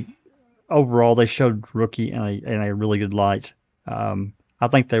they overall they showed Rookie in a really good light. I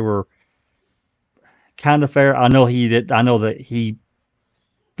think they were kind of fair. I know that he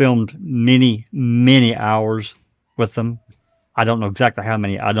filmed many hours with them. I don't know exactly how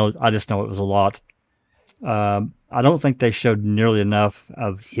many. I just know it was a lot. I don't think they showed nearly enough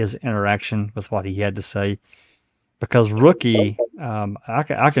of his interaction with what he had to say, because Rookie,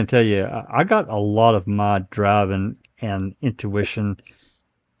 I can tell you, I got a lot of my drive and intuition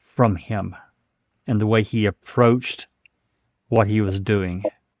from him and the way he approached what he was doing.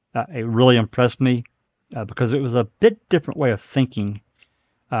 It really impressed me. Because it was a bit different way of thinking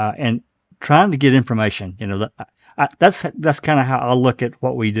and trying to get information. That's kind of how I look at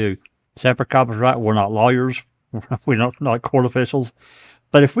what we do. Separate Cop is right. We're not lawyers. We're not court officials.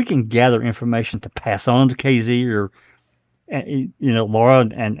 But if we can gather information to pass on to KZ or Laura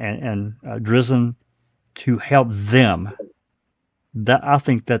and Drizzen to help them, that I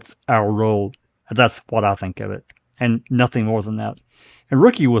think that's our role. That's what I think of it, and nothing more than that. And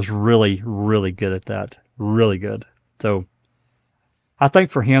Rookie was really, really good at that. Really good. So I think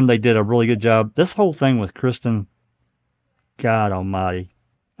for him, they did a really good job. This whole thing with Kristen, God almighty.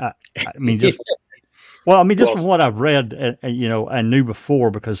 I mean, just from what I've read, and knew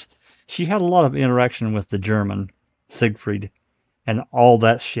before, because she had a lot of interaction with the German, Siegfried, and all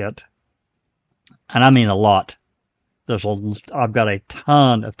that shit. And I mean a lot. I've got a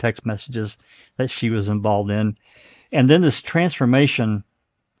ton of text messages that she was involved in. And then this transformation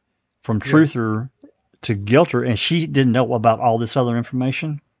from truther to guilter, and she didn't know about all this other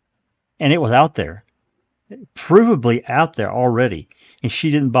information. And it was out there, provably out there already. And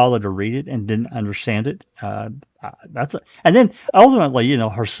she didn't bother to read it and didn't understand it. And then ultimately,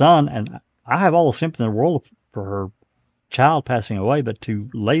 her son, and I have all the sympathy in the world for her child passing away, but to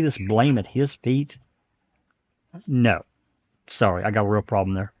lay this blame at his feet, no. Sorry, I got a real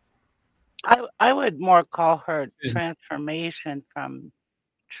problem there. I would more call her transformation from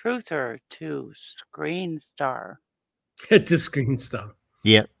truther to screen star. To screen star.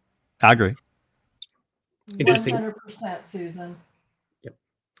 Yeah, I agree. Interesting. 100%, Susan. Yep.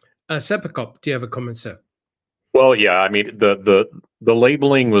 Sepacop, do you have a comment, sir? Well, yeah. I mean, the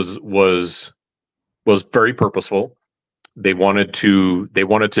labeling was very purposeful. They wanted to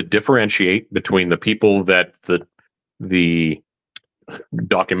differentiate between the people that the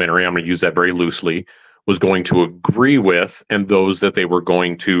documentary, I'm going to use that very loosely, was going to agree with, and those that they were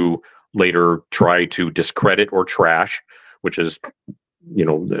going to later try to discredit or trash, which is,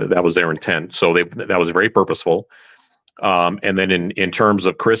 that was their intent. So that was very purposeful. And then in terms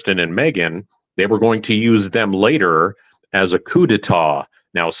of Kristen and Megan, they were going to use them later as a coup d'etat.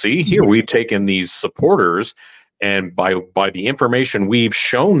 Now, see, here we've taken these supporters, and by the information we've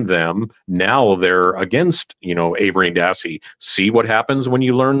shown them, now they're against, Avery and Dassey. See what happens when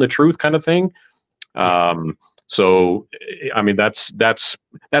you learn the truth, kind of thing. So, I mean, that's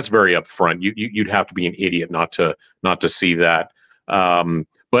very upfront. You'd have to be an idiot not to see that.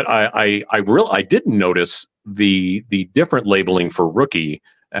 But I didn't notice the different labeling for Rookie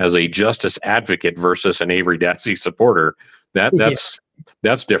as a justice advocate versus an Avery Dassey supporter. That's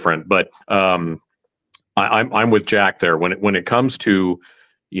different. But I'm with Jack there when it comes to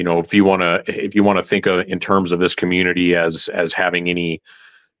you know, if you want to think of in terms of this community as having any,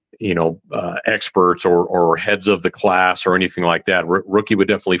 you know, experts or heads of the class or anything like that, Rookie would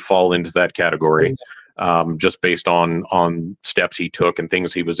definitely fall into that category. Just based on steps he took and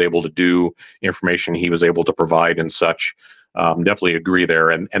things he was able to do, information he was able to provide and such. Definitely agree there.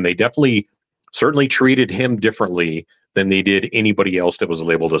 And they definitely certainly treated him differently than they did anybody else that was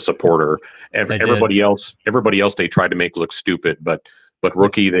able to support her. Everybody else they tried to make look stupid, but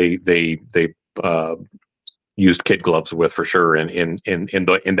Rookie they used kid gloves with, for sure, in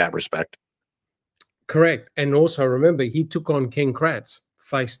that respect. Correct. And also remember, he took on Ken Kratz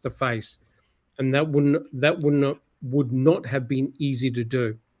face to face, and that would not have been easy to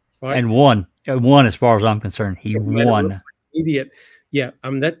do, right? And won as far as I'm concerned. He won. Idiot. Yeah.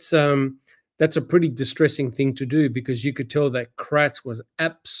 That's a pretty distressing thing to do, because you could tell that Kratz was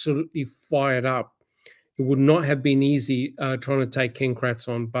absolutely fired up. It would not have been easy trying to take Ken Kratz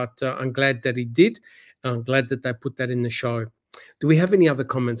on, but I'm glad that he did. I'm glad that they put that in the show. Do we have any other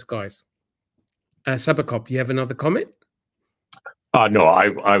comments, guys? Sabacop, you have another comment? No,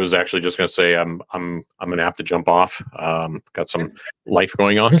 I was actually just going to say I'm going to have to jump off. Got some life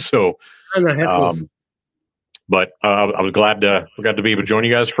going on, so. But I was glad to be able to join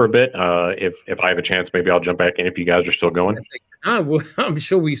you guys for a bit. If I have a chance, maybe I'll jump back in if you guys are still going. Well, I'm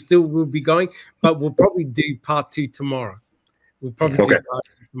sure we still will be going, but we'll probably do part 2 tomorrow. We'll probably do part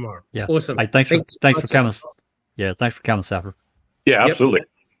 2 tomorrow. Yeah. Awesome. Hey, thanks for coming. Yeah, thanks for coming, Sapper. Yeah, absolutely.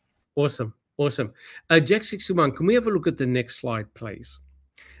 Awesome. Awesome. Jack 61, can we have a look at the next slide, please?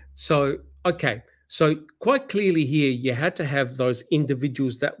 So, okay. So quite clearly here, you had to have those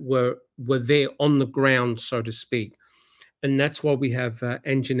individuals that were there on the ground, so to speak. And that's why we have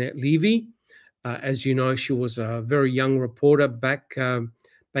Anjanette Levy. As you know, she was a very young reporter back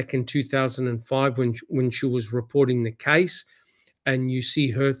in 2005 when she was reporting the case. And you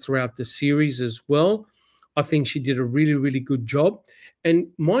see her throughout the series as well. I think she did a really, really good job. And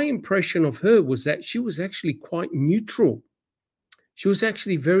my impression of her was that she was actually quite neutral. She was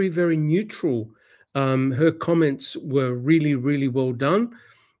actually very, very neutral. Her comments were really, really well done.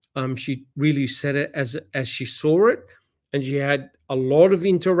 She really said it as she saw it. And she had a lot of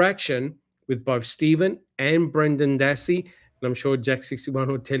interaction with both Stephen and Brendan Dassey. And I'm sure Jack 61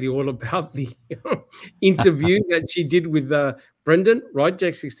 will tell you all about the interview that she did with Brendan, right,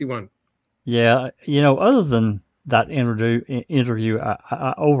 Jack 61? Yeah, you know, other than that interview,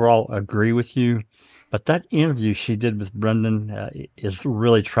 I overall agree with you. But that interview she did with Brendan is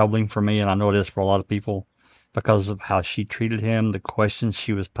really troubling for me, and I know it is for a lot of people, because of how she treated him, the questions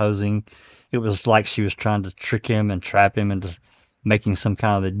she was posing. It was like she was trying to trick him and trap him into making some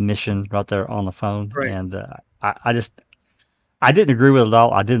kind of admission right there on the phone. Right. And I didn't agree with it at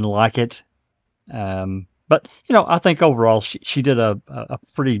all. I didn't like it. But, you know, I think overall she did a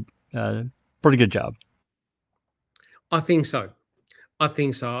pretty good job. I think so.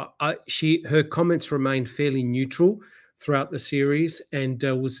 Her comments remained fairly neutral throughout the series, and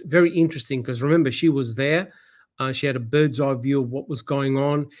was very interesting because remember, she was there. She had a bird's eye view of what was going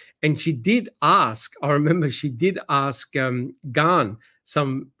on, and she did ask. I remember she did ask Garn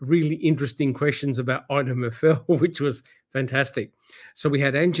some really interesting questions about Ida Merfell, which was fantastic. So we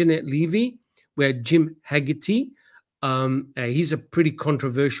had Anjanette Levy, we had Jim Haggerty. He's a pretty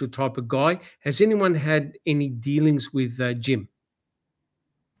controversial type of guy. Has anyone had any dealings with Jim?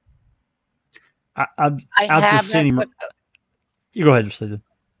 I've just seen him. You go ahead, Susan.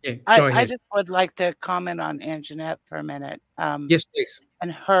 Yeah, go ahead. I just would like to comment on Anjanette for a minute. Yes, please.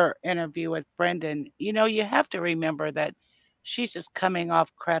 And her interview with Brendan. You know, you have to remember that she's just coming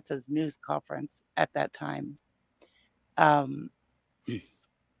off Kratz's news conference at that time.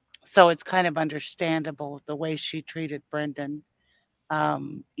 So it's kind of understandable the way she treated Brendan.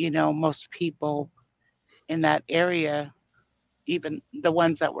 You know, most people in that area, even the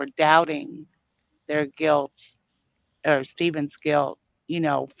ones that were doubting their guilt or Stephen's guilt, you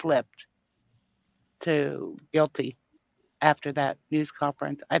know, flipped to guilty after that news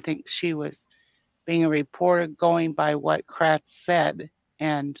conference. I think she was being a reporter going by what Kratz said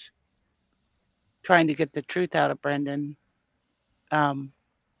and trying to get the truth out of Brendan.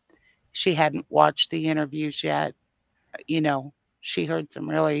 She hadn't watched the interviews yet. You know, she heard some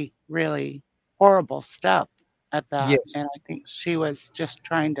really, really horrible stuff at that. Yes. And I think she was just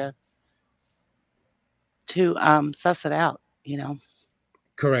trying to suss it out, you know.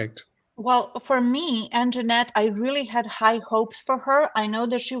 Correct. Well, for me, Anjanette, I really had high hopes for her. I know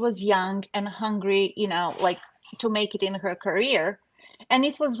that she was young and hungry, you know, like to make it in her career. And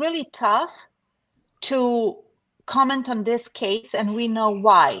it was really tough to comment on this case, and we know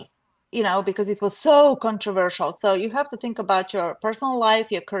why. you know, because it was so controversial. So you have to think about your personal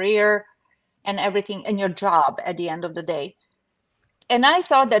life, your career, and everything, and your job at the end of the day. And I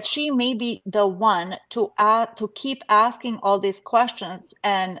thought that she may be the one to keep asking all these questions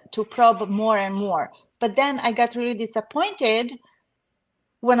and to probe more and more. But then I got really disappointed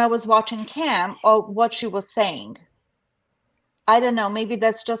when I was watching Cam or what she was saying. I don't know, maybe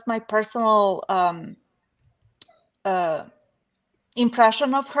that's just my personal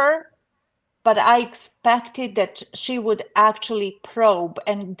impression of her, but I expected that she would actually probe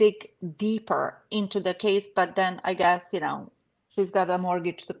and dig deeper into the case. But then I guess, you know, she's got a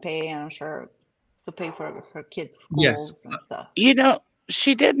mortgage to pay, and I'm sure to pay for her kids' schools and stuff. You know,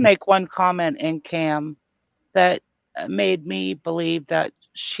 she did make one comment in Cam that made me believe that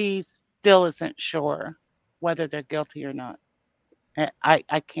she still isn't sure whether they're guilty or not.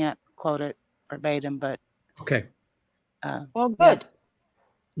 I can't quote it verbatim, but okay. Well, good.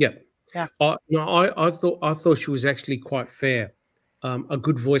 Yeah. Yeah. No, I thought she was actually quite fair. A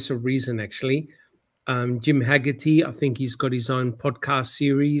good voice of reason, actually. Jim Haggerty, I think he's got his own podcast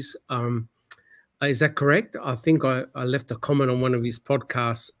series. Is that correct? I think I left a comment on one of his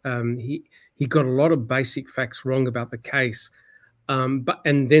podcasts. He got a lot of basic facts wrong about the case. And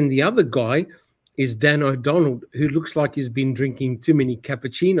then the other guy is Dan O'Donnell, who looks like he's been drinking too many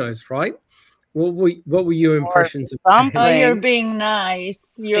cappuccinos, right? What were your impressions of something? Oh, you're being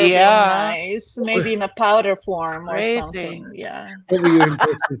nice. You're being nice. Maybe in a powder form or something. Yeah. What were your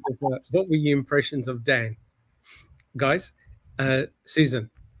impressions of what were your impressions of Dan, guys? Susan.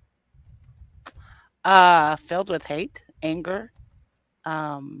 Filled with hate, anger,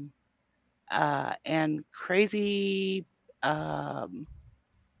 and crazy.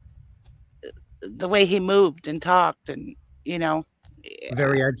 The way he moved and talked, and you know,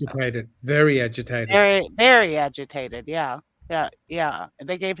 very agitated. Very agitated. Very agitated. Yeah.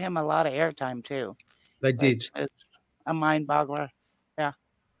 They gave him a lot of airtime too. They did. It's a mind boggler. Yeah.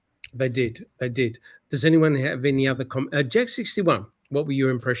 They did. Does anyone have any other comment? Jack 61. What were your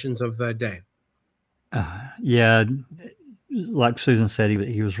impressions of Dan? Yeah, like Susan said,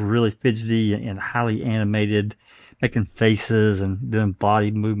 he was really fidgety and highly animated, making faces and doing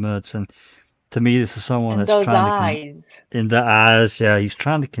body movements. And to me, this is someone and that's those trying eyes. In the eyes, yeah, he's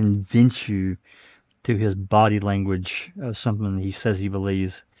trying to convince you to his body language of something he says he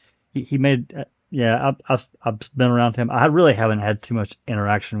believes. He made, I've been around him. I really haven't had too much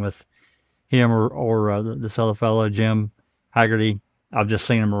interaction with him or this other fellow, Jim Haggerty. I've just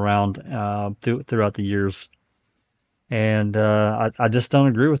seen him around throughout the years, and I just don't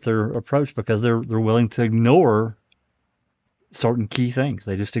agree with their approach because they're willing to ignore certain key things.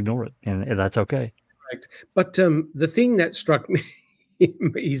 They just ignore it, and that's okay. Correct. But the thing that struck me,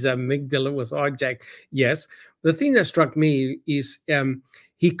 his amygdala was hijacked. Yes, the thing that struck me is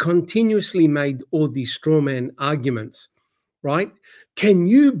he continuously made all these straw man arguments, right? Can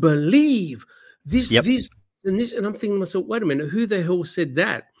you believe this, Yep. this, and this? And I'm thinking to myself, wait a minute, who the hell said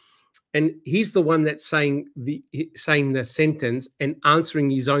that? And he's the one that's saying the sentence and answering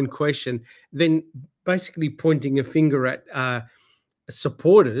his own question, then basically pointing a finger at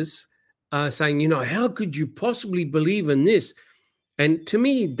supporters, saying, you know, how could you possibly believe in this? And to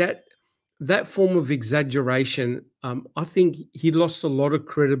me, that form of exaggeration, I think he lost a lot of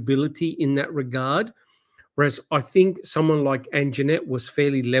credibility in that regard. Whereas I think someone like Anjanette was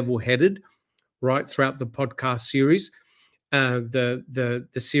fairly level-headed right throughout the podcast series, the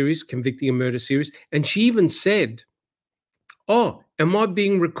series, Convicting a Murder series. And she even said, oh, am I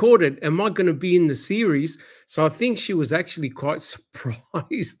being recorded? Am I going to be in the series? So I think she was actually quite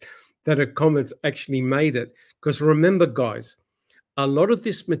surprised that her comments actually made it. Because remember, guys, a lot of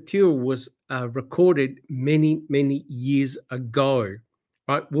this material was recorded many, many years ago.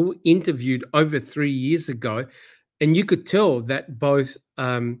 Right? We were interviewed over 3 years ago, and you could tell that both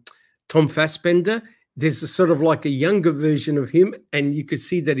Tom Fassbender, there's a sort of like a younger version of him, and you could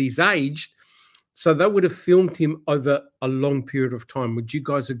see that he's aged. So they would have filmed him over a long period of time. Would you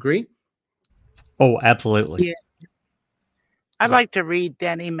guys agree? Oh, absolutely. Yeah. I'd like to read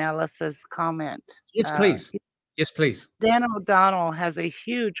Danny Mellis's comment. Yes, please. Yes, please. Dan O'Donnell has a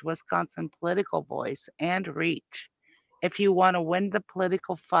huge Wisconsin political voice and reach. If you want to win the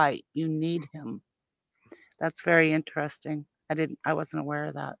political fight, you need him. That's very interesting. I wasn't aware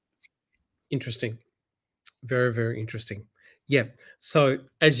of that. Interesting. Very, very interesting. Yeah. So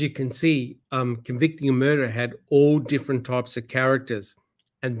as you can see, Convicting a Murder had all different types of characters.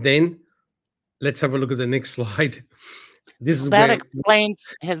 And then let's have a look at the next slide. This is that where explains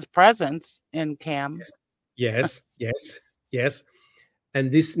his presence in Cam. Yes.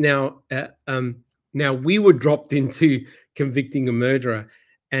 And this now, now we were dropped into Convicting a Murderer,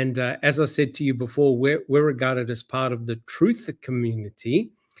 And as I said to you before, we're regarded as part of the truther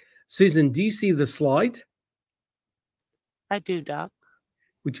community. Susan, do you see the slide? I do, Doc.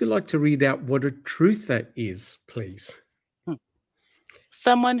 Would you like to read out what a truther is, please?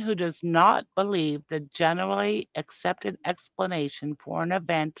 Someone who does not believe the generally accepted explanation for an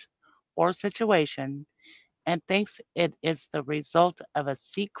event or situation and thinks it is the result of a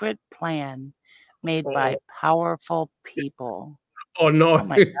secret plan made by powerful people. Oh, no. Oh,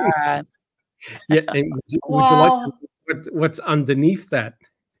 my God. Yeah, and would you like to know what's underneath that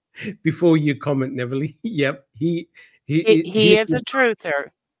before you comment, Neverly? Yep, he is a truther,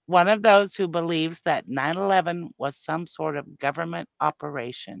 one of those who believes that 9/11 was some sort of government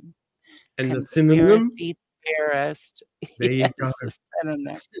operation. And the synonym? Conspiracy theorist. There you go. The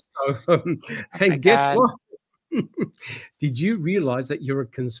synonym. So, and guess what? Did you realize that you're a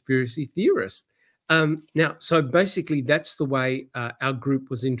conspiracy theorist? Now, so basically, that's the way our group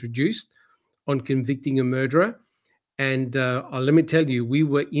was introduced on Convicting a Murderer. And let me tell you, we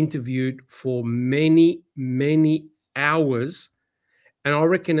were interviewed for many, many hours. And I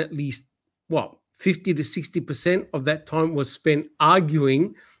reckon at least, 50 to 60% of that time was spent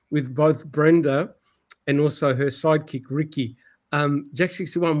arguing with both Brenda and also her sidekick, Ricky. Jack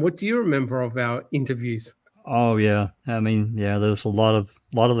 61, what do you remember of our interviews? Oh yeah, I mean, yeah, there's a lot of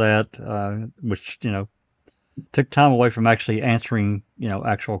that, which took time away from actually answering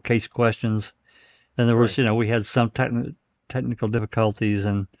actual case questions. Then there was we had some technical difficulties,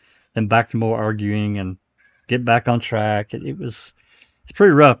 and then back to more arguing and get back on track. It's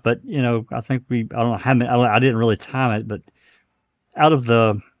pretty rough, but I think I don't know how many. I didn't really time it, but out of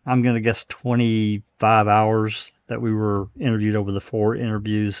the, I'm going to guess 25 hours that we were interviewed over the 4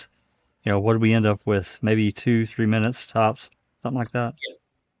 interviews, what did we end up with? Maybe 2-3 minutes tops, something like that. Yeah.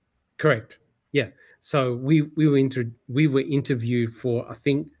 Correct. Yeah. So we were interviewed for, I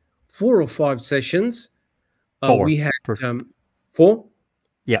think, 4 or 5 sessions. 4. We had 4.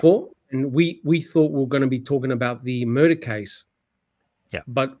 Yeah. 4, and we thought we were going to be talking about the murder case. Yeah.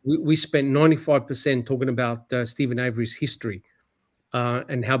 But we spent 95% talking about Stephen Avery's history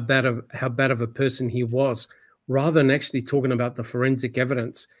and how bad of a person he was, rather than actually talking about the forensic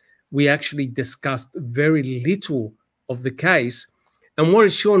evidence. We actually discussed very little of the case. And what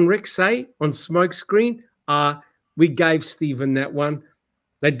does Sean Rex say on Smokescreen? We gave Stephen that one.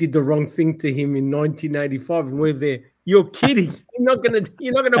 They did the wrong thing to him in 1985, and we're there. You're kidding. You're not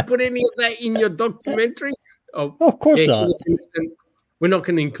gonna put any of that in your documentary? Oh, of course not. We're not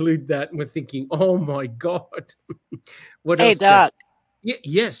going to include that. And we're thinking, oh my God. What else? Hey, Doc.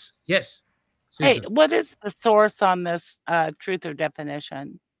 Yes. Susan. Hey, what is the source on this truther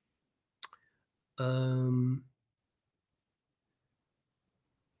definition? I'm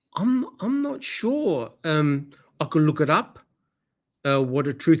not sure. I could look it up. What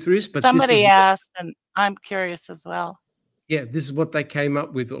a truther is, but somebody asked, and I'm curious as well. Yeah, this is what they came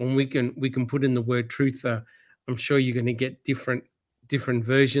up with, and we can put in the word truther. I'm sure you're going to get different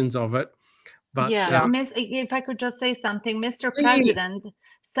versions of it. But yeah, if I could just say something, Mr. President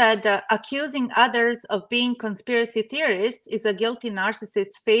said accusing others of being conspiracy theorists is a guilty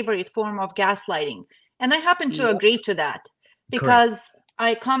narcissist's favorite form of gaslighting, and I happen to agree to that, because correct.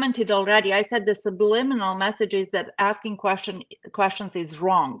 I commented already. I said the subliminal message is that asking questions is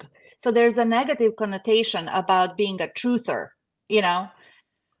wrong. So there's a negative connotation about being a truther,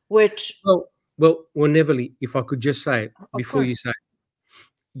 which. Well, Neverly, if I could just say it before you say it.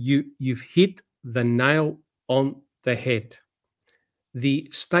 You've hit the nail on the head. The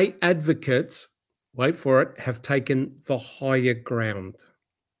state advocates, wait for it, have taken the higher ground.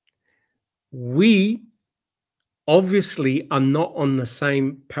 We obviously are not on the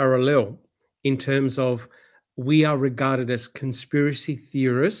same parallel in terms of we are regarded as conspiracy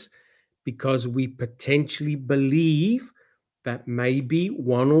theorists because we potentially believe that maybe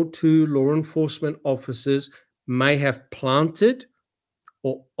 1 or 2 law enforcement officers may have planted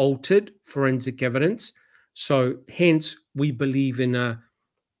or altered forensic evidence. So hence we believe in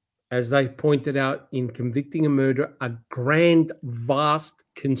as they pointed out in Convicting a Murder, a grand, vast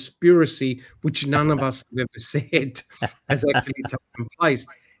conspiracy, which none of us have ever said has actually taken place.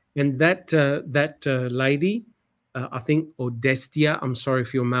 And that lady, I think, Odestia, I'm sorry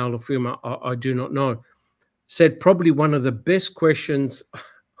if you're male or female, I do not know, said probably one of the best questions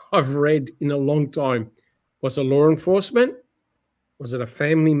I've read in a long time. Was it law enforcement? Was it a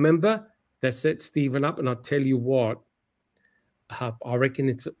family member that set Stephen up? And I'll tell you what, I reckon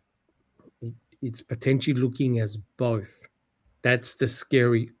it's potentially looking as both. That's the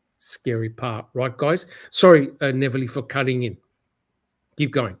scary part. Right, guys? Sorry, Neverly, for cutting in.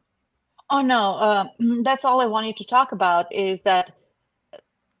 Keep going. Oh, no. That's all I wanted to talk about is that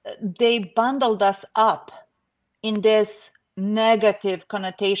they bundled us up in this negative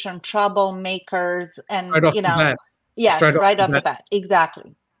connotation, troublemakers, and Right off the bat. yes, Straight right off off the bat,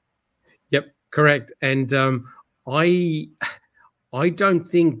 exactly. Yep, correct. And I don't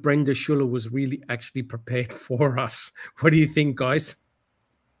think Brenda Schuller was really actually prepared for us. What do you think, guys?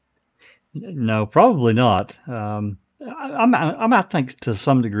 No, probably not. I think to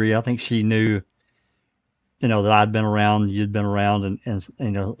some degree, I think she knew, that I'd been around, you'd been around, and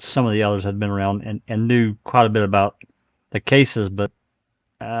some of the others had been around and knew quite a bit about the cases. But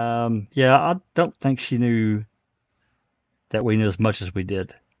yeah, I don't think she knew that we knew as much as we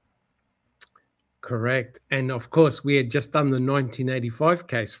did. Correct. And of course, we had just done the 1985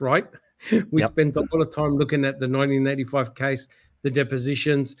 case, right? We spent a lot of time looking at the 1985 case, the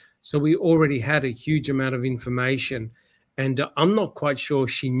depositions. So we already had a huge amount of information. And I'm not quite sure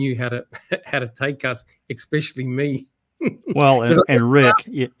she knew how to take us, especially me. Well, and Rick,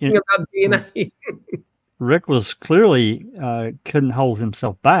 about DNA. Rick was clearly couldn't hold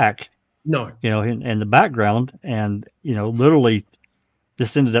himself back. No. In the background, and literally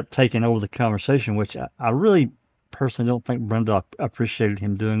just ended up taking over the conversation, which I really personally don't think Brenda appreciated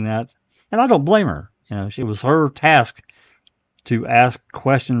him doing that, and I don't blame her. It was her task to ask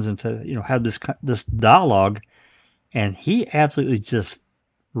questions and to have this dialogue, and he absolutely just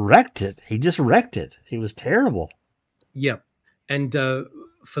wrecked it. He just wrecked it. It was terrible. Yep. And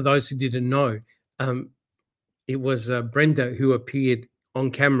for those who didn't know, it was Brenda who appeared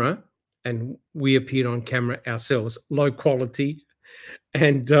on camera, and we appeared on camera ourselves, low quality.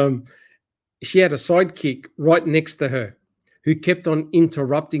 And she had a sidekick right next to her who kept on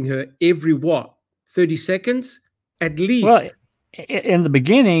interrupting her every 30 seconds at least. Well, in the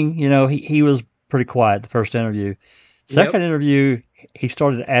beginning, he was pretty quiet the first interview. Second interview, he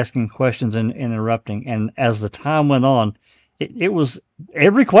started asking questions and interrupting. And as the time went on, it was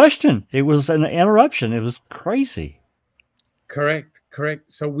every question. It was an interruption. It was crazy. Correct.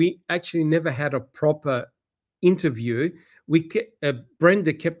 So we actually never had a proper interview.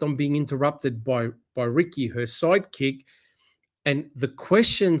 Brenda kept on being interrupted by Ricky, her sidekick, and the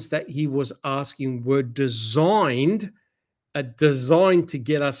questions that he was asking were designed to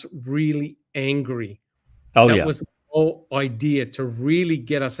get us really angry. That was the whole idea, to really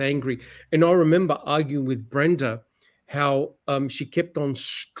get us angry. And I remember arguing with Brenda how she kept on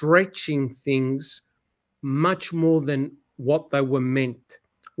stretching things much more than what they were meant.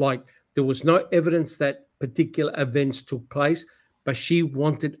 Like, there was no evidence that particular events took place, but she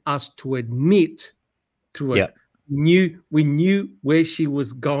wanted us to admit to it. We knew where she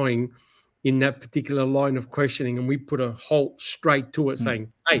was going in that particular line of questioning, and we put a halt straight to it,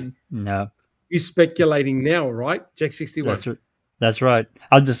 saying, "Hey, no, you're speculating now, right, Jack 61?" That's right.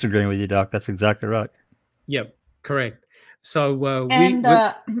 I'm just agreeing with you, Doc. That's exactly right. Yep, correct. So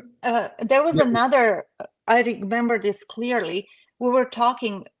there was another. I remember this clearly. We were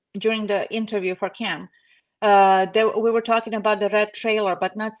talking during the interview for Cam. We were talking about the red trailer,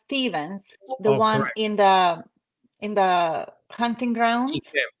 but not Stevens, the one correct. in the hunting grounds.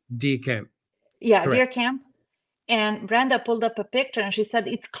 Deer camp. Yeah, correct. Deer camp. And Brenda pulled up a picture and she said,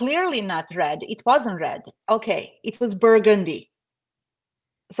 "It's clearly not red. It wasn't red. Okay, it was burgundy."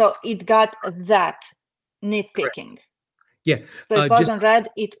 So it got that nitpicking. Correct. Yeah. So it wasn't red,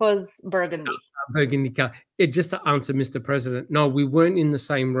 it was burgundy. Burgundy color. Just to answer, Mr. President, no, we weren't in the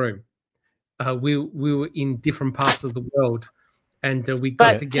same room. We were in different parts of the world, and we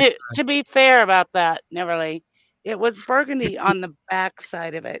got together. To be fair about that, Neverly, it was burgundy on the back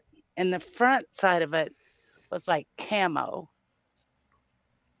side of it, and the front side of it was like camo.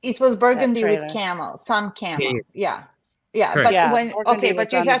 It was burgundy with camo, some camo. Yeah. But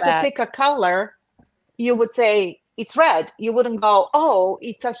but you had to pick a color. You would say it's red. You wouldn't go, "Oh,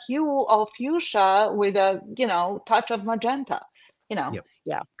 it's a hue of fuchsia with a touch of magenta." Yep.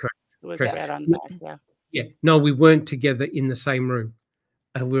 Yeah, correct. It was red on the back. Yeah. No, we weren't together in the same room.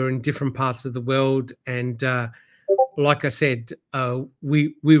 We were in different parts of the world, and like I said,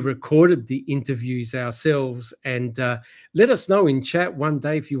 we recorded the interviews ourselves. And let us know in chat one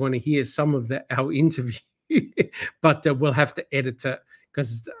day if you want to hear some of our interview. But we'll have to edit it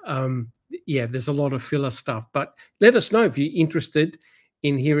because there's a lot of filler stuff. But let us know if you're interested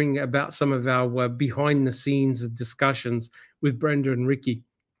in hearing about some of our behind the scenes discussions with Brenda and Ricky.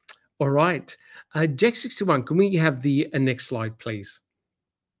 All right, Jack 61, can we have the next slide, please?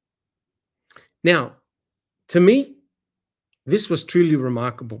 Now, to me, this was truly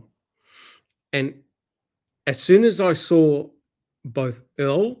remarkable. And as soon as I saw both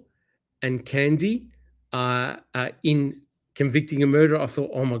Earl and Candy in Convicting a Murder, I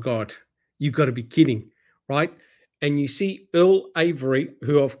thought, oh my God, you've got to be kidding, right? and you see Earl Avery,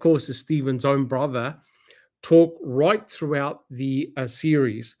 who of course is Stephen's own brother, talk right throughout the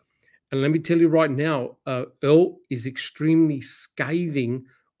series. And let me tell you right now, Earl is extremely scathing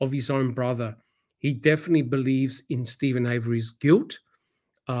of his own brother. He definitely believes in Stephen Avery's guilt.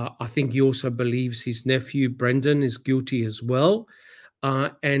 I think he also believes his nephew Brendan is guilty as well,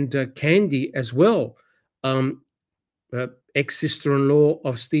 and Candy as well, ex-sister-in-law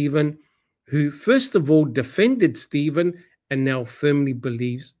of Stephen, who first of all defended Stephen and now firmly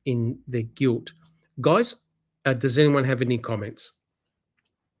believes in their guilt. Guys, does anyone have any comments?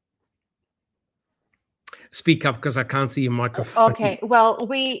 Speak up because I can't see your microphone. Okay, well,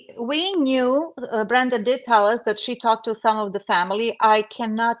 we knew, Brenda did tell us that she talked to some of the family. I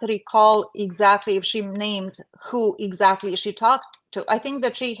cannot recall exactly if she named who exactly she talked to. I think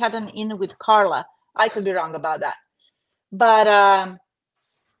that she had an in with Carla. I could be wrong about that. But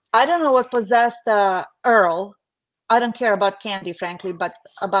I don't know what possessed Earl. I don't care about Candy, frankly, but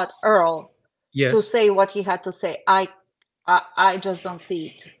about Earl to say what he had to say. I just don't see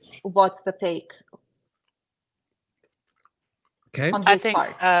it. What's the take? Okay. On I his think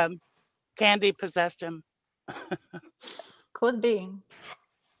part. Candy possessed him. Could be.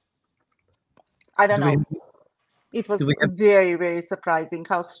 I don't know. It was very, very surprising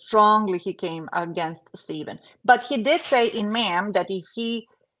how strongly he came against Stephen. But he did say in Ma'am that if he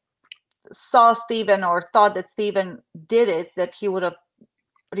saw Stephen or thought that Stephen did it, that he would have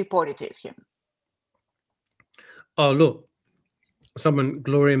reported him. Oh, look.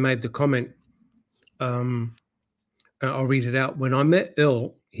 Gloria made the comment. I'll read it out. When I met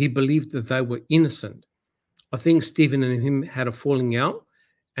Earl, he believed that they were innocent. I think Stephen and him had a falling out,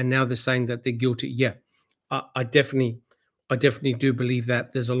 and now they're saying that they're guilty. Yeah, I definitely do believe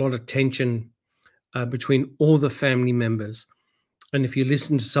that. There's a lot of tension between all the family members. And if you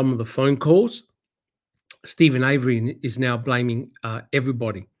listen to some of the phone calls, Stephen Avery is now blaming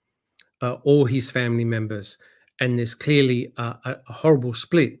everybody, all his family members. And there's clearly a horrible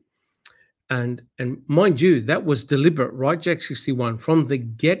split. And mind you, that was deliberate, right, Jack 61? From the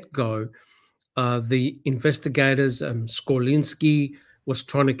get-go, the investigators, Skorlinski was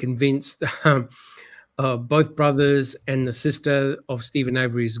trying to convince both brothers and the sister of Stephen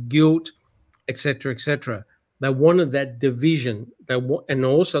Avery's guilt, etc., etc. They wanted that division, and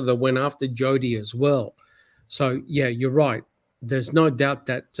also they went after Jody as well. So yeah, you're right. There's no doubt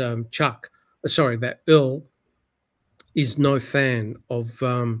that that Earl is no fan of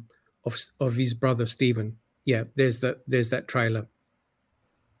his brother Stephen. Yeah, there's that trailer.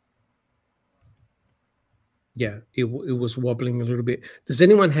 Yeah, it was wobbling a little bit. Does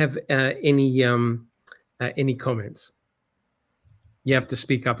anyone have any comments? You have to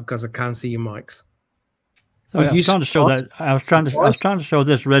speak up because I can't see your mics. So I was trying to show that. I was trying to show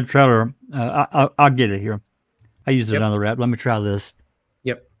this red trailer. I'll get it here. I used another app. Let me try this.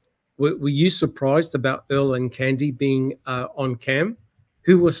 Yep. Were you surprised about Earl and Candy being on cam?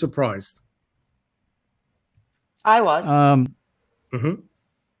 Who was surprised? I was.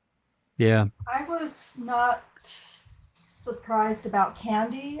 Yeah. I was not surprised about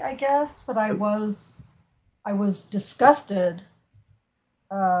Candy, I guess, but I was disgusted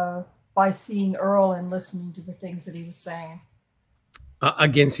by seeing Earl and listening to the things that he was saying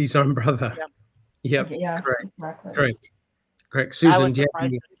against his own brother. Yep. Yep. Yeah. Correct. Exactly. Correct. Susan, I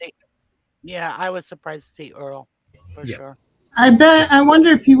was surprised to see Earl for sure. I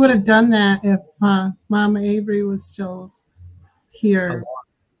wonder if he would have done that if Mama Avery was still here.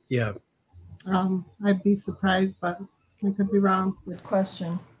 Yeah. I'd be surprised, but I could be wrong. Good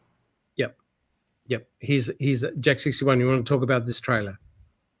question. Yep. He's Jack 61. You want to talk about this trailer?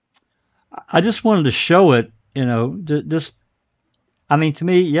 I just wanted to show it, just, I mean, to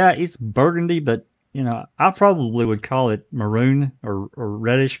me, yeah, it's burgundy, but, I probably would call it maroon or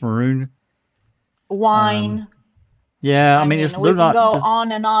reddish maroon. Wine. Yeah, I mean, we can go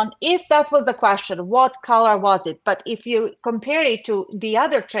on and on. If that was the question, what color was it? But if you compare it to the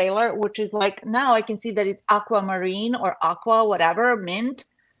other trailer, which is like, now I can see that it's aquamarine or aqua, whatever, mint,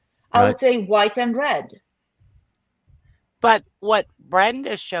 I would say white and red. But what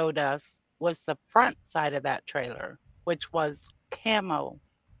Brenda showed us was the front side of that trailer, which was camo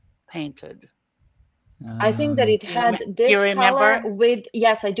painted. I think that it had this color with,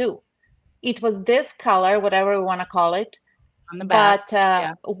 yes, I do. It was this color, whatever we want to call it, on the back,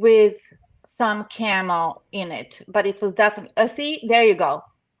 but with some camo in it. But it was definitely, see, there you go.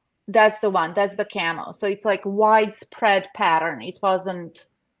 That's the one. That's the camo. So it's like widespread pattern. It wasn't.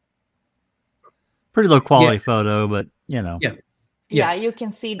 Pretty low quality photo, but, Yeah, you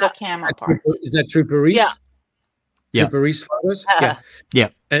can see the camo part. Is that true, Paris? Yeah. Yeah. Tipperese photos. Yeah. Yeah.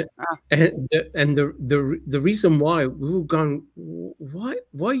 And the reason why we were going, why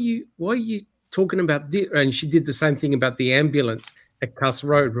are you talking about this? And she did the same thing about the ambulance at Cuss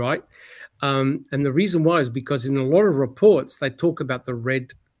Road, right? And the reason why is because in a lot of reports they talk about the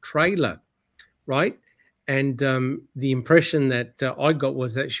red trailer, right? And the impression that I got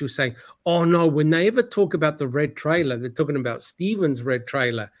was that she was saying, "Oh no, when they ever talk about the red trailer, they're talking about Stephen's red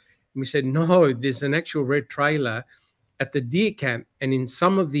trailer." And we said, "No, there's an actual red trailer at the deer camp." And in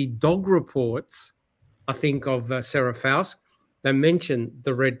some of the dog reports, I think of Sarah Faust, they mentioned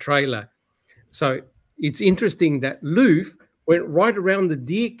the red trailer. So it's interesting that Loof went right around the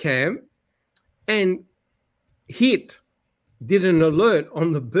deer camp and did an alert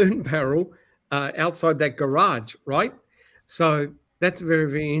on the burn barrel outside that garage, right? So that's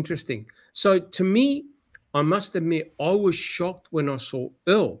very, very interesting. So to me, I must admit, I was shocked when I saw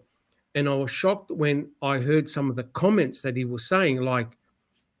Earl. And I was shocked when I heard some of the comments that he was saying, like,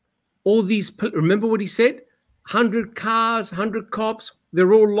 all these, remember what he said? 100 cars, 100 cops,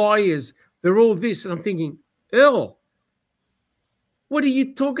 they're all liars. They're all this. And I'm thinking, Earl, what are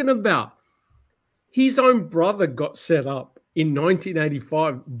you talking about? His own brother got set up in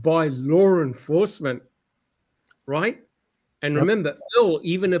 1985 by law enforcement, right? And remember, Earl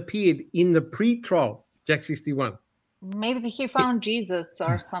even appeared in the pre-trial, Jack 61. Maybe he found Jesus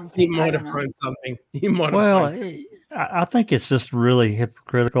or something. He might have found something. He might have found something. I think it's just really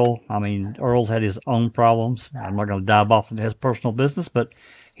hypocritical. I mean, Earl's had his own problems. I'm not going to dive off into his personal business, but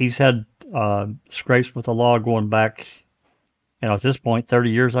he's had scrapes with the law going back, at this point,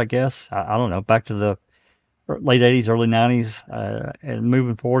 30 years, I guess. I don't know, back to the late 80s, early 90s, and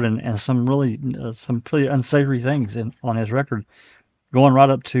moving forward, and some pretty unsavory things on his record, going right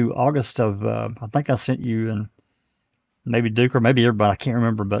up to August of, I think I sent you, and maybe Duke or maybe everybody, I can't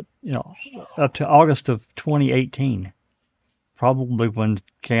remember, but up to August of 2018, probably when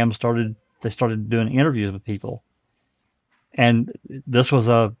Cam started doing interviews with people, and this was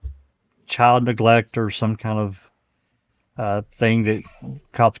a child neglect or some kind of thing that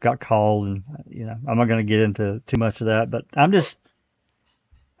cops got called, and I'm not going to get into too much of that, but I'm just,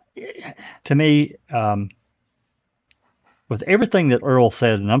 to me, with everything that Earl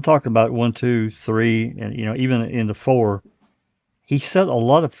said, and I'm talking about 1, 2, 3, and even into 4, he said a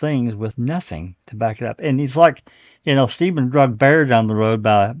lot of things with nothing to back it up. And he's like, Stephen drugged Bear down the road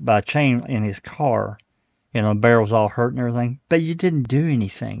by a chain in his car. Bear was all hurt and everything, but you didn't do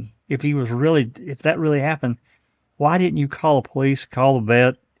anything. If that really happened, why didn't you call the police, call the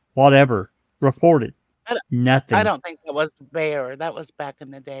vet, whatever, report it? Nothing. I don't think that was Bear. That was back in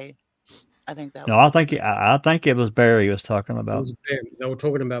the day. I think that. No, I think it was Bear he was talking about. It was Bear. They were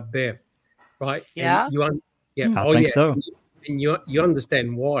talking about Bear, right? Yeah. And I think so. And you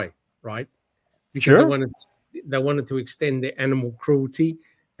understand why, right? Because sure. They wanted to extend the animal cruelty,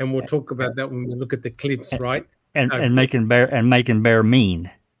 and we'll talk about that when we look at the clips, right? And making Bear mean.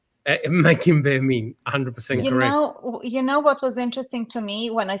 Making Bear mean, 100% correct. You know what was interesting to me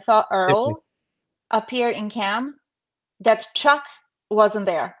when I saw Earl appear in Cam? That Chuck wasn't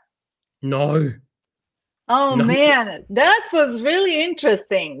there. No. Oh, no. Man, that was really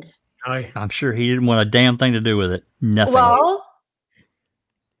interesting. I'm sure he didn't want a damn thing to do with it. Nothing. Well,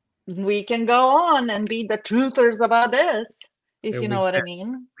 we can go on and be the truthers about this, if you know what I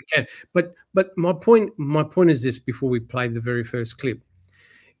mean. We can. But my point is this before we play the very first clip.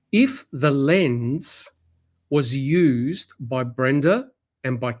 If the lens was used by Brenda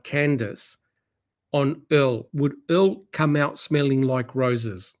and by Candace on Earl, would Earl come out smelling like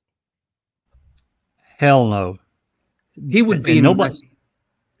roses? Hell no. He would be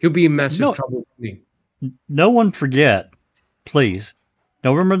he'll be in massive trouble. No one forget, please,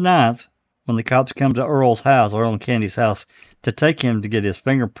 November 9th, when the cops come to Earl and Candy's house, to take him to get his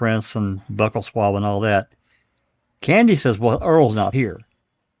fingerprints and buccal swab and all that. Candy says, well, Earl's not here.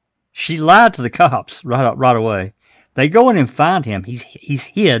 She lied to the cops right away. They go in and find him. He's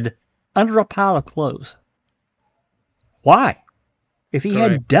hid under a pile of clothes. Why? If he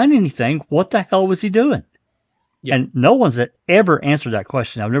hadn't done anything, what the hell was he doing? Yeah. And no one's ever answered that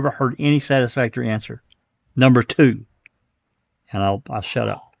question. I've never heard any satisfactory answer. Number 2, and I'll shut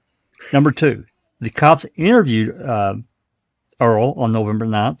up. Number 2, the cops interviewed Earl on November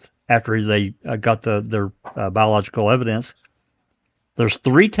 9th after they got their biological evidence. There's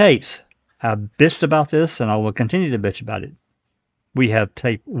 3 tapes. I bitched about this, and I will continue to bitch about it. We have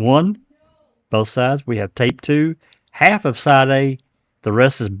tape 1, both sides. We have tape 2, half of side A. The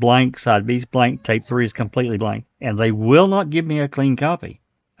rest is blank. Side B is blank. Tape 3 is completely blank. And they will not give me a clean copy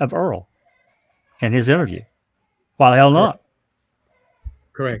of Earl and his interview. Why the hell not?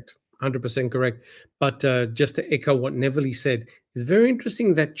 Correct. 100% correct. But just to echo what Neville said, it's very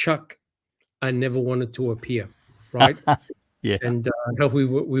interesting that Chuck never wanted to appear, right? Yeah. And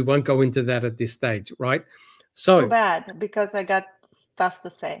we won't go into that at this stage, right? So Too bad, because I got stuff to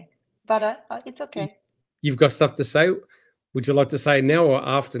say, but it's okay. You've got stuff to say. Would you like to say it now or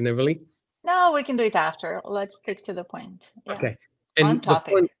after, Neville? No, we can do it after. Let's stick to the point. Yeah. Okay. On And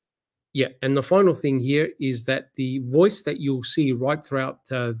topic. and the final thing here is that the voice that you'll see right throughout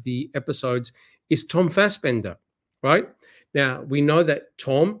the episodes is Tom Fassbender, right? Now, we know that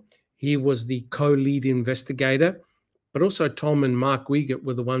Tom, he was the co-lead investigator, but also Tom and Mark Wiegert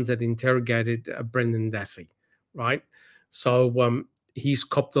were the ones that interrogated Brendan Dassey, right? So he's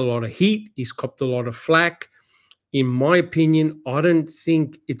copped a lot of heat. He's copped a lot of flack. In my opinion, I don't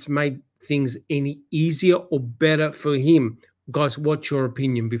think it's made things any easier or better for him. Guys, what's your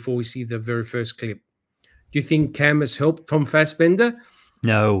opinion before we see the very first clip? Do you think Cam has helped Tom Fassbender?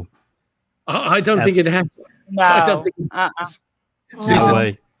 No. I don't think it has. No. I don't think it has. No Susan,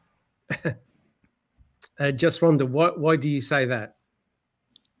 way. just wonder, why do you say that?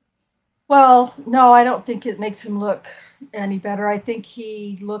 Well, no, I don't think it makes him look any better. I think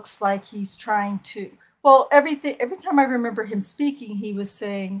he looks like he's trying to. Well, every time I remember him speaking, he was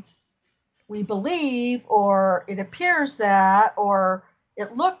saying, "We believe," or "It appears that," or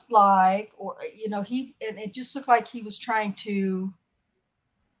 "It looked like," or and it just looked like he was trying to.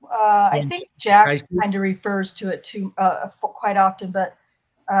 I think Jack kind of refers to it too quite often, but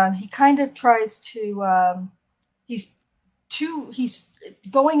he kind of tries to. He's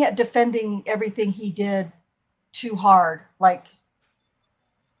going at defending everything he did too hard. Like,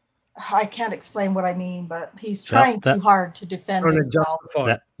 I can't explain what I mean, but he's trying too hard to defend himself.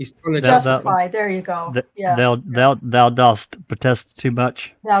 He's trying to justify. There you go. Yes, thou dost protest too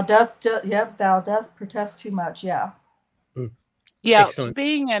much. Thou doth protest too much. Yeah. Yeah. Excellent.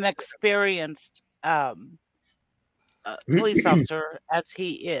 Being an experienced police officer, as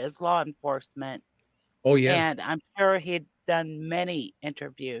he is, law enforcement. Oh yeah. And I'm sure he'd done many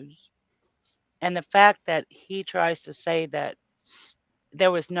interviews. And the fact that he tries to say that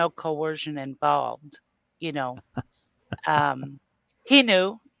there was no coercion involved, he knew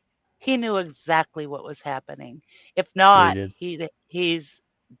exactly what was happening. If not, he's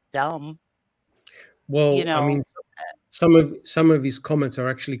dumb. Well, I mean, some of his comments are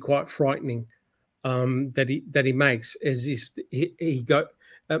actually quite frightening. That he makes, as if he go.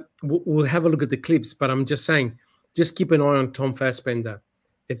 We'll have a look at the clips, but I'm just saying, just keep an eye on Tom Fassbender.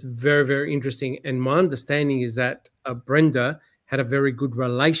 It's very, very interesting. And my understanding is that Brenda had a very good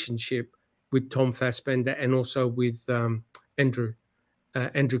relationship with Tom Fassbender and also with Andrew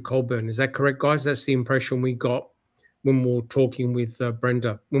Colburn. Is that correct, guys? That's the impression we got when we were talking with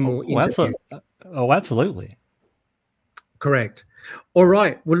Brenda. When we were interviewed. Absolutely. Correct. All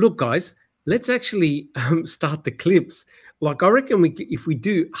right. Well, look, guys, let's actually start the clips. Like, I reckon if we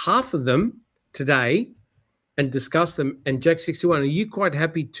do half of them today and discuss them, and Jack 61, are you quite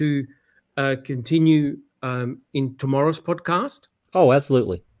happy to continue in tomorrow's podcast? Oh,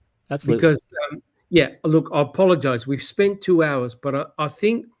 absolutely. Because, look, I apologize. We've spent 2 hours, but I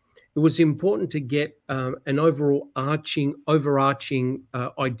think it was important to get an overarching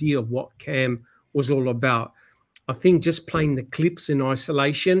idea of what Cam was all about. I think just playing the clips in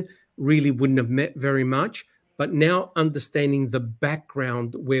isolation really wouldn't have meant very much. But now understanding the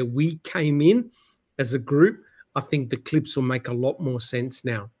background where we came in as a group, I think the clips will make a lot more sense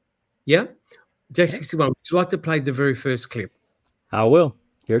now. Yeah? J61, would you like to play the very first clip? I will.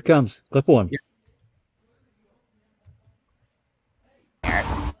 Here it comes. Clip one.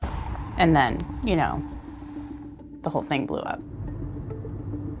 Yeah. And then, the whole thing blew up.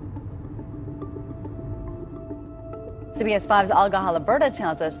 CBS 5's Olga Haliburta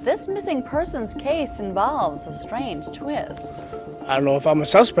tells us this missing persons case involves a strange twist. I don't know if I'm a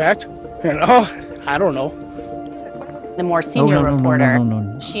suspect. I don't know. The more senior reporter,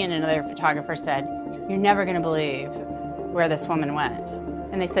 she and another photographer said, "You're never going to believe where this woman went."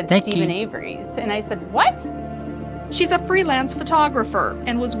 And they said, Stephen Avery's. And I said, "What?" She's a freelance photographer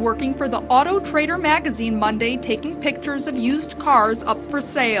and was working for the Auto Trader magazine Monday, taking pictures of used cars up for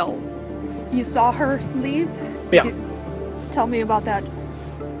sale. You saw her leave? Yeah. Tell me about that.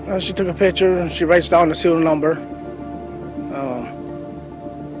 She took a picture and she writes down the serial number.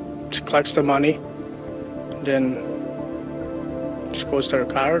 She collects the money. Then she goes to her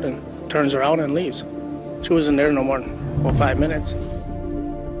car and turns around and leaves. She wasn't there no more than about 5 minutes.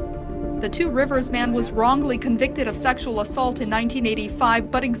 The Two Rivers man was wrongly convicted of sexual assault in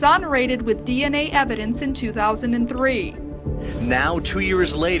 1985, but exonerated with DNA evidence in 2003. Now, 2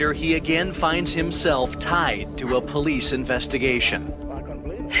 years later, he again finds himself tied to a police investigation.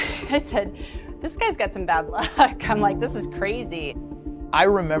 I said, this guy's got some bad luck. I'm like, this is crazy. I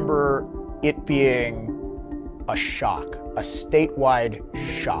remember it being a shock, a statewide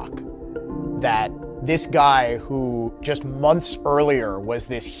shock, that this guy who just months earlier was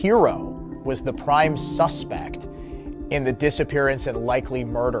this hero was the prime suspect in the disappearance and likely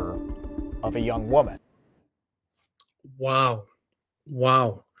murder of a young woman. Wow.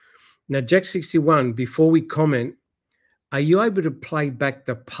 Wow. Now, Jack 61, before we comment, are you able to play back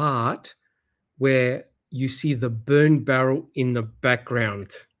the part where you see the burn barrel in the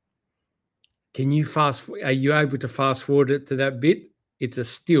background? Can you are you able to fast forward it to that bit? It's a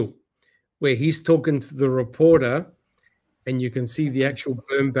still where he's talking to the reporter and you can see the actual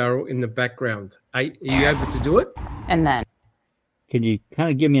burn barrel in the background. Are you able to do it? And then. Can you kind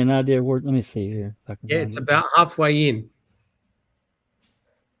of give me an idea where, let me see here. If I can Yeah, it's about halfway in.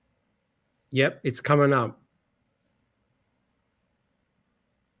 Yep, it's coming up.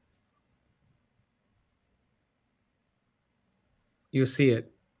 You'll see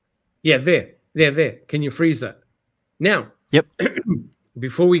it. Yeah, there. Can you freeze that? Now, yep.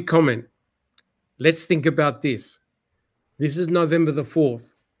 Before we comment, let's think about this. This is November the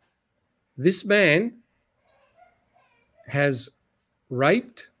 4th. This man has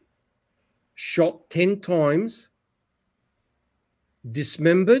raped, shot 10 times,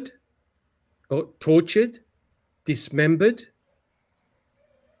 dismembered, or tortured, dismembered,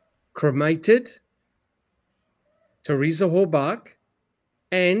 cremated Teresa Horbach,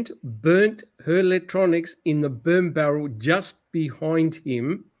 and burnt her electronics in the burn barrel just behind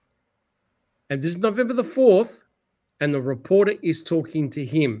him. And this is November the 4th, and the reporter is talking to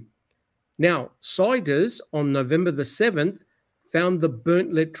him. Now, Siders on November the 7th found the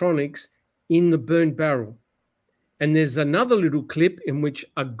burnt electronics in the burn barrel. And there's another little clip in which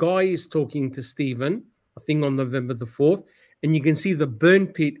a guy is talking to Stephen, I think on November the 4th, and you can see the burn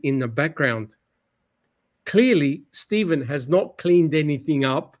pit in the background. Clearly, Stephen has not cleaned anything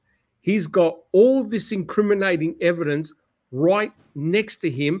up. He's got all this incriminating evidence right next to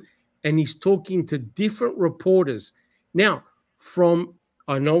him, and he's talking to different reporters. Now,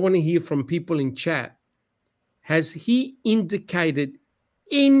 I want to hear from people in chat. Has he indicated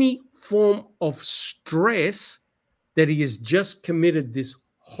any form of stress that he has just committed this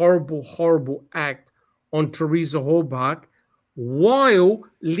horrible, horrible act on Teresa Horbach while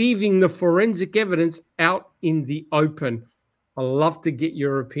leaving the forensic evidence out in the open? I'd love to get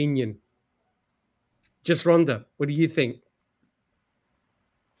your opinion. Just Rhonda, what do you think?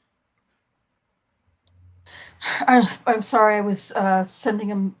 I'm sorry, I was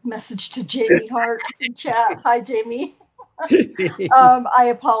sending a message to Jamie Hart in chat. Hi, Jamie. I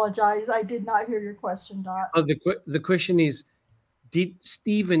apologize. I did not hear your question, Dot. Oh, the question is, did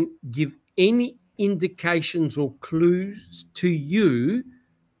Stephen give any indications or clues to you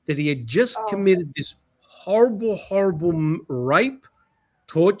that he had just committed this horrible, horrible rape,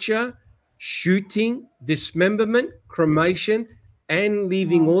 torture, shooting, dismemberment, cremation, and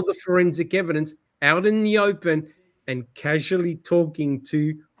leaving all the forensic evidence out in the open and casually talking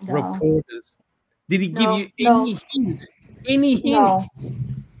to reporters? Did he give you any hint? Any hint?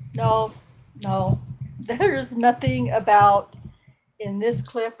 No. There's nothing about in this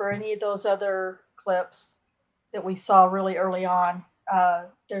clip or any of those other clips that we saw really early on.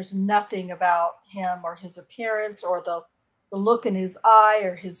 There's nothing about him or his appearance or the look in his eye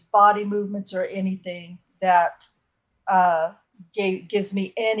or his body movements or anything that gives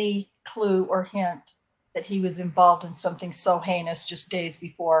me any clue or hint that he was involved in something so heinous just days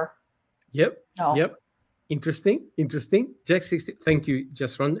before. Yep. Interesting. Jack 60. Thank you,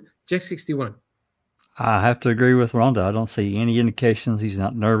 Just Rhonda. Jack 61. I have to agree with Rhonda. I don't see any indications. He's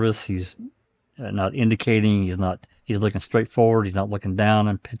not nervous. He's not indicating. He's looking straight forward. He's not looking down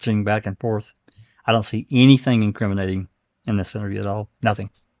and pitching back and forth. I don't see anything incriminating in this interview at all.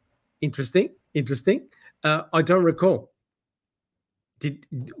 Nothing. Interesting. I don't recall.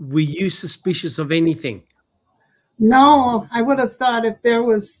 Were you suspicious of anything? No, I would have thought if there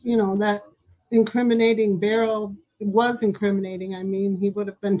was, that incriminating barrel was incriminating. I mean, he would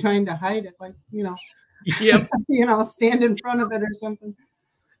have been trying to hide it, like, Yep. Stand in front of it or something.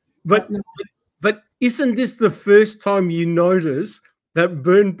 But isn't this the first time you notice that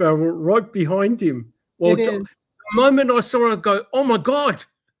burn barrel right behind him? Well, it is. The moment I saw it, I go, oh my God,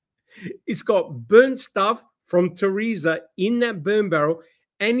 it's got burnt stuff from Teresa in that burn barrel,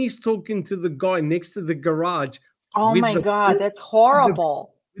 and he's talking to the guy next to the garage. Oh my God, that's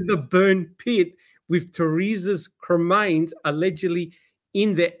horrible. The burn pit with Teresa's cremains allegedly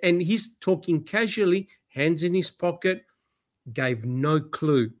in there, and he's talking casually, hands in his pocket, gave no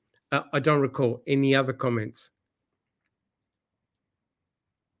clue. I don't recall any other comments.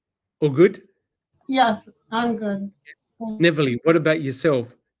 All good? Yes, I'm good. Neville, what about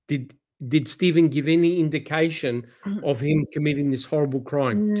yourself? Did Stephen give any indication of him committing this horrible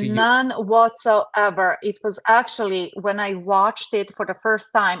crime to you? None whatsoever. It was actually when I watched it for the first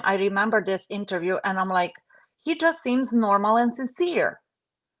time, I remember this interview and I'm like, he just seems normal and sincere.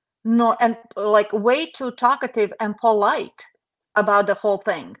 No, and like way too talkative and polite about the whole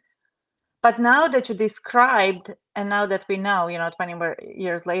thing. But now that you described, and now that we know, 20 more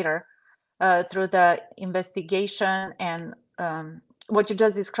years later, through the investigation and what you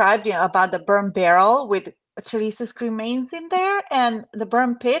just described, about the burn barrel with Teresa's remains in there and the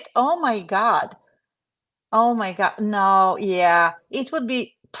burn pit. Oh my God. Oh my God. No, yeah, it would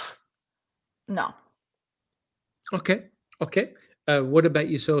be, no. Okay. What about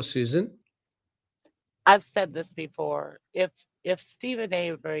yourself, Susan? I've said this before. If Stephen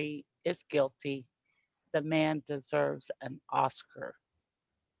Avery is guilty, the man deserves an Oscar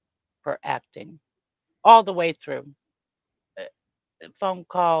for acting all the way through. Phone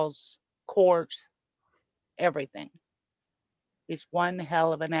calls, court, everything. He's one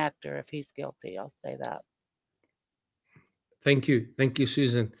hell of an actor if he's guilty. I'll say that. Thank you,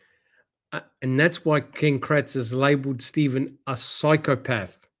 Susan. And that's why Ken Kratz has labeled Stephen a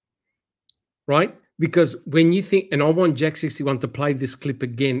psychopath, right? Because when you think, and I want Jack 61 to play this clip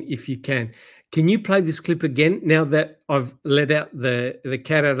again if you can. Can you play this clip again now that I've let out the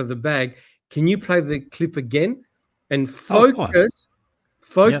cat out of the bag? Can you play the clip again and focus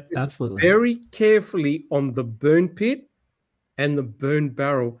Yep, absolutely. very carefully on the burn pit and the burn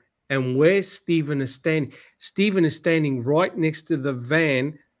barrel and where Stephen is standing. Stephen is standing right next to the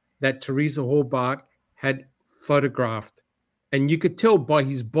van that Teresa Halbach had photographed. And you could tell by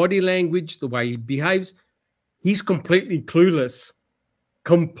his body language, the way he behaves, he's completely clueless.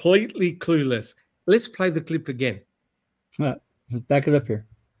 Completely clueless. Let's play the clip again. Back it up here.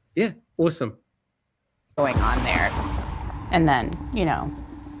 Yeah, awesome. Going on there. And then,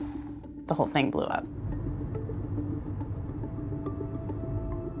 the whole thing blew up.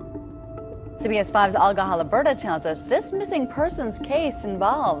 CBS 5's Olga Haliburta tells us this missing persons case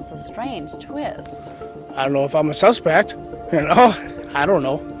involves a strange twist. I don't know if I'm a suspect. I don't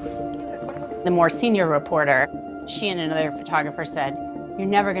know. The more senior reporter, she and another photographer said, "You're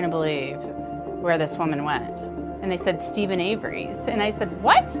never going to believe where this woman went." And they said, "Stephen Avery's." And I said,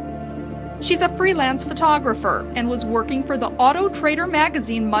 "What?" She's a freelance photographer and was working for the Auto Trader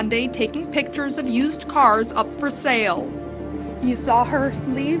magazine Monday, taking pictures of used cars up for sale. You saw her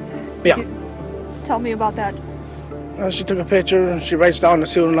leave? Yeah. Tell me about that. She took a picture. She writes down the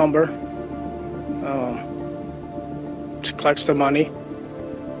serial number. She collects the money.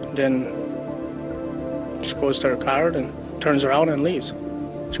 Then she goes to her car and turns around and leaves.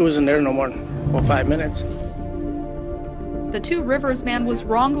 She wasn't there no more than about 5 minutes. The Two Rivers man was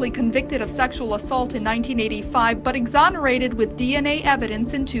wrongly convicted of sexual assault in 1985, but exonerated with DNA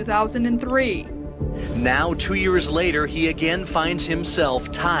evidence in 2003. Now, 2 years later, he again finds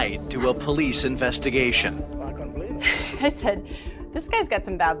himself tied to a police investigation. I said, "This guy's got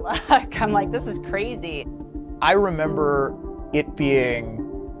some bad luck." I'm like, this is crazy. I remember it being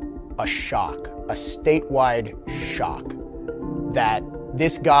a shock, a statewide shock, that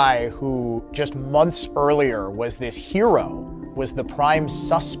this guy who just months earlier was this hero was the prime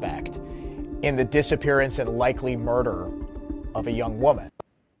suspect in the disappearance and likely murder of a young woman.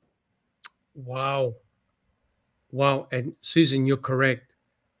 Wow. And Susan, you're correct.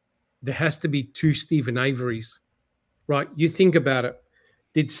 There has to be two Stephen Averys, right? You think about it.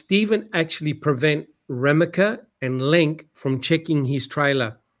 Did Stephen actually prevent Remeka and Lenk from checking his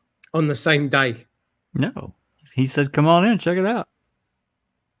trailer on the same day? No. He said, "Come on in, check it out."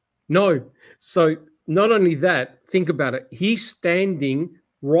 No. So not only that, think about it. He's standing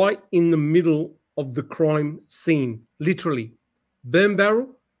right in the middle of the crime scene, literally. Burn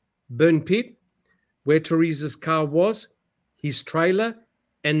barrel, burn pit, where Teresa's car was, his trailer,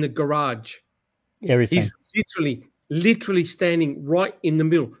 and the garage. Everything. He's literally standing right in the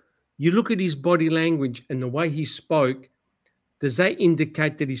middle. You look at his body language and the way he spoke, does that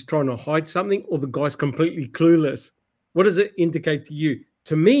indicate that he's trying to hide something or the guy's completely clueless? What does it indicate to you?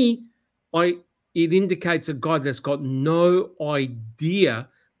 To me, it indicates a guy that's got no idea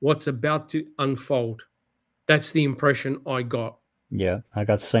what's about to unfold. That's the impression I got. Yeah, I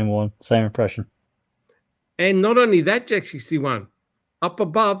got the same impression. And not only that, Jack 61, up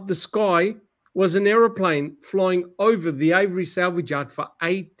above the sky was an aeroplane flying over the Avery salvage yard for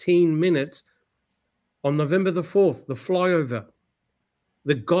 18 minutes on November the 4th, the flyover.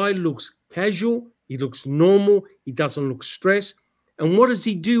 The guy looks casual. He looks normal. He doesn't look stressed. And what does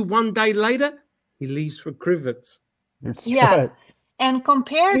he do one day later? He leaves for Crivets. Yeah. Right. And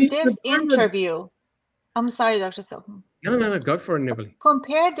compare this interview. I'm sorry, Dr. Silkman. No, go for it, Neville.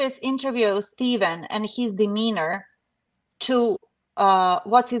 Compare this interview of Stephen and his demeanor to,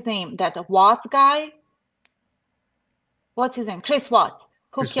 what's his name? That Watts guy? What's his name? Chris Watts,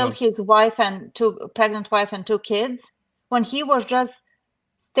 who killed his wife and pregnant wife and 2 kids, when he was just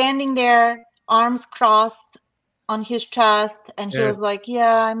standing there, arms crossed on his chest, and he was like,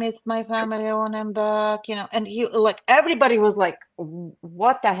 yeah, I miss my family, I want them back, you know, and he, like, everybody was like,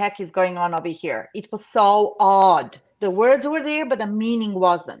 what the heck is going on over here? It was so odd. The words were there, but the meaning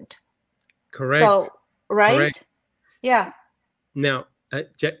wasn't. Correct. So, right? Correct. Yeah. Now,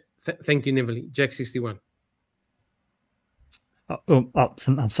 Jack, thank you, Neville. Jack 61.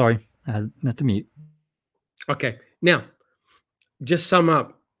 I'm sorry. I meant to mute. Okay. Now, just sum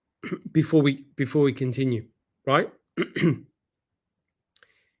up before we continue, right?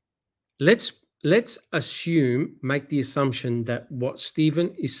 Let's assume, make the assumption that what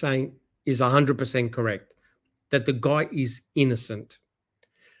Stephen is saying is 100% correct, that the guy is innocent.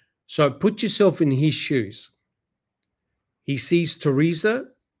 So put yourself in his shoes. He sees Teresa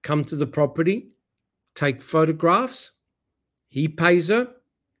come to the property, take photographs. He pays her.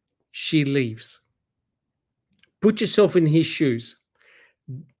 She leaves. Put yourself in his shoes.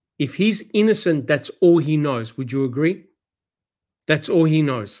 If he's innocent, that's all he knows. Would you agree? That's all he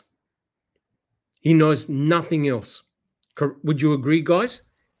knows. He knows nothing else. Would you agree, guys?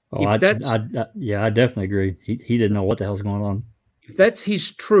 Oh, I definitely agree. He didn't know what the hell's going on. If that's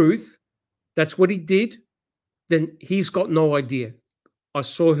his truth, that's what he did, then he's got no idea. I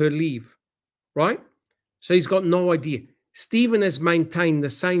saw her leave, right? So he's got no idea. Stephen has maintained the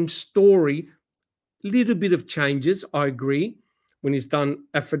same story, little bit of changes, I agree, when he's done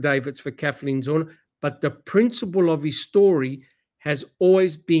affidavits for Kathleen Zorn, but the principle of his story has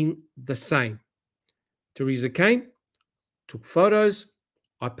always been the same. Teresa came, took photos,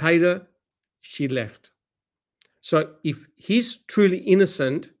 I paid her, she left. So if he's truly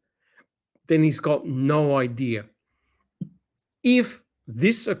innocent, then he's got no idea. If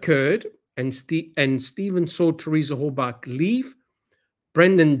this occurred and Stephen saw Teresa Hallbach leave,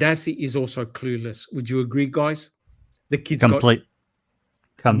 Brendan Dassey is also clueless. Would you agree, guys? The kid's completely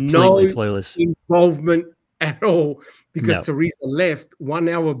no clueless involvement at all because Teresa left 1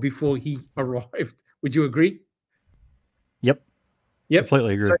 hour before he arrived. Would you agree? Yep.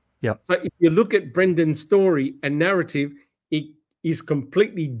 Completely agree. So if you look at Brendan's story and narrative, it is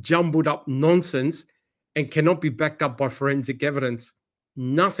completely jumbled up nonsense and cannot be backed up by forensic evidence.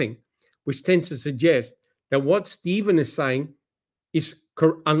 Nothing, which tends to suggest that what Stephen is saying is,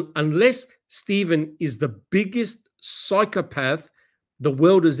 unless Stephen is the biggest psychopath the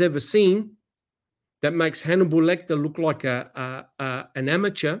world has ever seen, that makes Hannibal Lecter look like an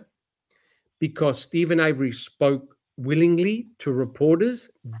amateur, because Stephen Avery spoke willingly to reporters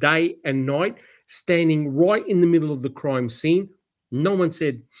day and night, standing right in the middle of the crime scene. No one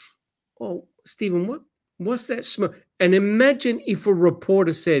said, oh, Stephen, what's that smell? And imagine if a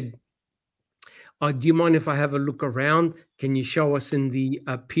reporter said, oh, do you mind if I have a look around? Can you show us in the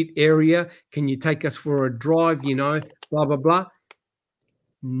pit area? Can you take us for a drive? You know, blah, blah, blah.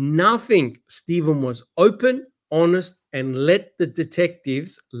 Nothing. Stephen was open, honest, and let the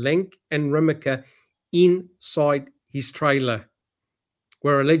detectives, Lenk and Remaker, inside his trailer,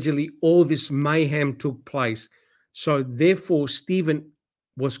 where allegedly all this mayhem took place. So therefore, Stephen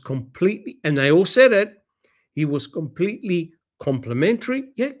was completely, and they all said it, he was completely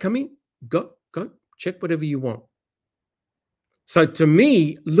complimentary. Yeah, come in, go, check whatever you want. So to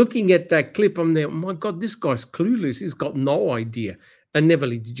me, looking at that clip, I'm there, oh my God, this guy's clueless. He's got no idea. And Neville,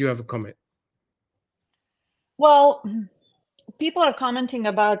 did you have a comment? Well, people are commenting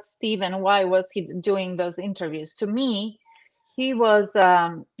about Stephen. Why was he doing those interviews? To me, he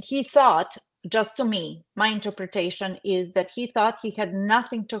thought, just to me, my interpretation is that he thought he had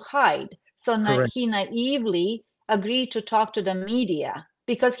nothing to hide. So he naively agreed to talk to the media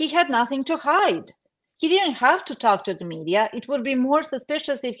because he had nothing to hide. He didn't have to talk to the media. It would be more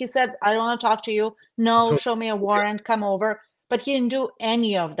suspicious if he said, I don't want to talk to you. No, show me a warrant, come over. But he didn't do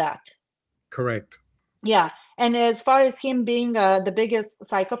any of that. Correct. Yeah. And as far as him being the biggest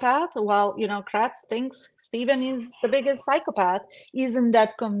psychopath, well, you know, Kratz thinks Stephen is the biggest psychopath. Isn't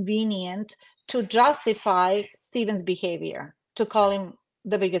that convenient to justify Stephen's behavior, to call him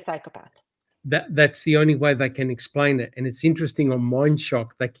the biggest psychopath? That's the only way they can explain it. And it's interesting on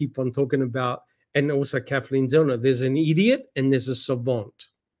Mindshock, they keep on talking about, and also Kathleen Zellner, there's an idiot and there's a savant.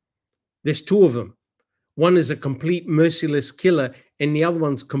 There's two of them. One is a complete merciless killer and the other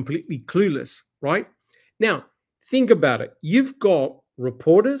one's completely clueless, right? Now, think about it. You've got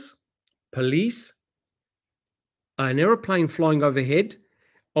reporters, police, an aeroplane flying overhead,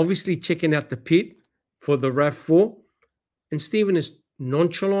 obviously checking out the pit for the RAV4, and Stephen is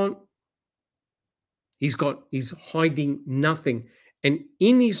nonchalant. He's hiding nothing. And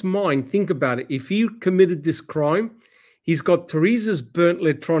in his mind, think about it, if he committed this crime, he's got Teresa's burnt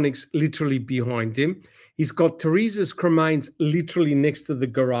electronics literally behind him. He's got Teresa's cremains literally next to the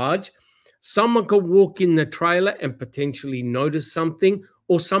garage. Someone could walk in the trailer and potentially notice something,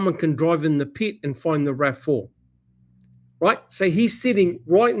 or someone can drive in the pit and find the RAV4. Right? So he's sitting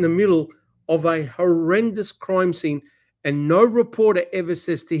right in the middle of a horrendous crime scene, and no reporter ever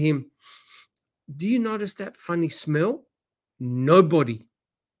says to him, do you notice that funny smell? Nobody.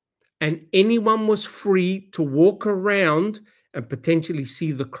 And anyone was free to walk around and potentially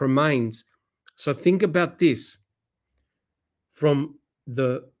see the cremains. So think about this. From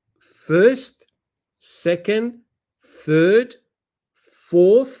the first, second, third,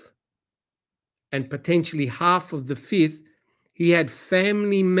 fourth, and potentially half of the fifth, he had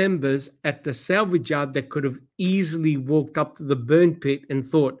family members at the salvage yard that could have easily walked up to the burn pit and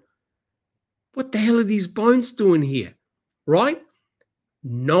thought, what the hell are these bones doing here? Right?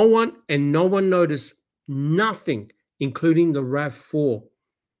 No one noticed nothing, including the RAV4.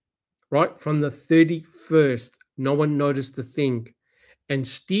 Right? From the 31st, no one noticed a thing. And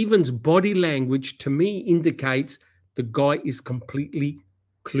Stephen's body language to me indicates the guy is completely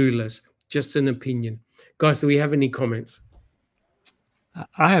clueless. Just an opinion. Guys, do we have any comments?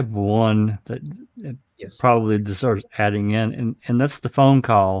 I have one that probably deserves adding in, and that's the phone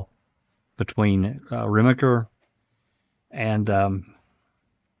call between Remaker and I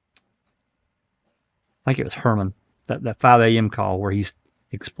think it was Herman, that 5 a.m. call where he's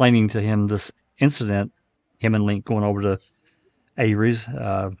explaining to him this incident, him and Link going over to Avery's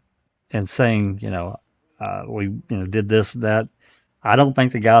and saying, we did this, that. I don't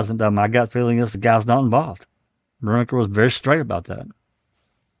think the guy's done. My gut feeling is the guy's not involved. Remaker was very straight about that.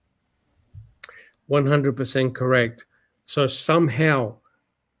 100% correct. So somehow,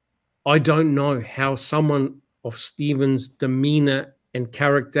 I don't know how someone of Stephen's demeanor and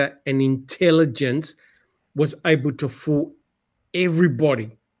character and intelligence was able to fool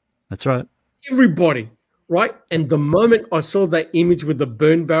everybody. That's right. Everybody, right? And the moment I saw that image with the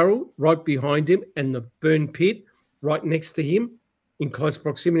burn barrel right behind him and the burn pit right next to him in close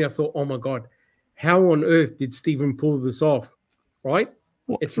proximity, I thought, oh my God, how on earth did Stephen pull this off, right?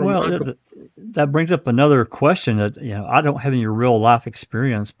 It's remarkable. That brings up another question that, I don't have any real life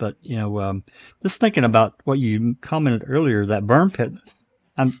experience, but, just thinking about what you commented earlier, that burn pit,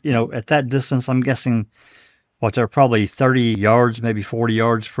 at that distance, I'm guessing, they're probably 30 yards, maybe 40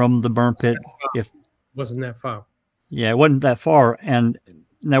 yards from the burn pit. Wasn't that far. Yeah, it wasn't that far. And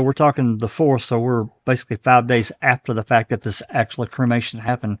now we're talking the 4th, so we're basically 5 days after the fact that this actual cremation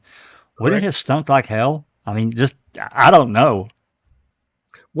happened. Wouldn't it have stunk like hell? I mean, I don't know.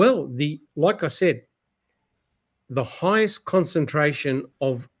 Well, like I said, the highest concentration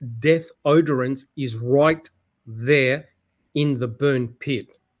of death odorants is right there in the burn pit.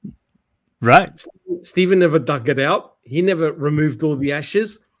 Right. Stephen never dug it out. He never removed all the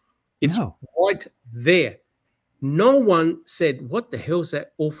ashes. It's right there. No one said, what the hell's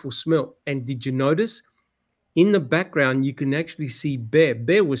that awful smell? And did you notice in the background, you can actually see Bear.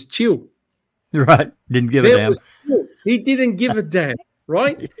 Bear was chill. Right. Didn't give a damn. He didn't give a damn.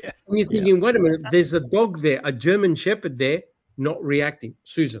 Right? Yeah. And you're thinking, wait a minute, there's a dog there, a German Shepherd there, not reacting.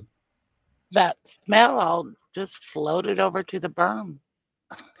 Susan. That smell all just floated over to the berm.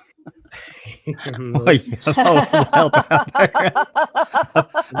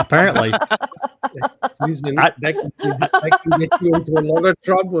 Apparently. Susan, that can get you into a lot of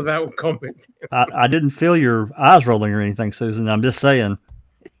trouble without comment. I didn't feel your eyes rolling or anything, Susan. I'm just saying.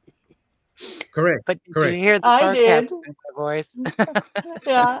 Correct. But did you hear the sarcasm in my voice?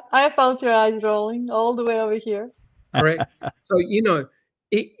 Yeah, I felt your eyes rolling all the way over here. Correct. So,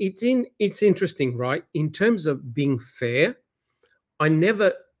 it's interesting, right? In terms of being fair, I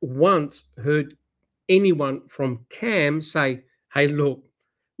never once heard anyone from CAM say, hey, look,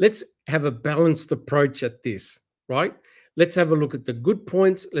 let's have a balanced approach at this, right? Let's have a look at the good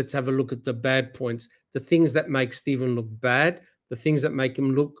points. Let's have a look at the bad points, the things that make Stephen look bad, the things that make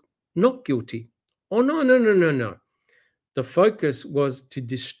him look not guilty. Oh, no. The focus was to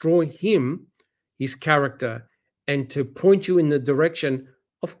destroy him, his character, and to point you in the direction,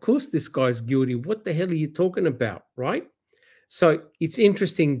 of course, this guy's guilty. What the hell are you talking about, right? So it's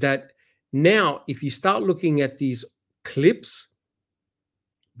interesting that now, if you start looking at these clips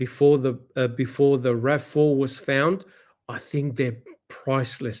before the RAV4 was found, I think they're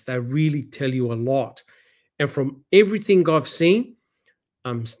priceless. They really tell you a lot. And from everything I've seen,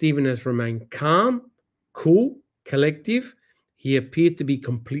 Stephen has remained calm, cool, collective, he appeared to be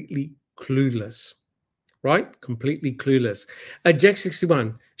completely clueless, right? Completely clueless. Jack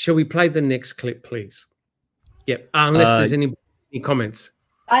 61, shall we play the next clip, please? Yep, unless there's any comments.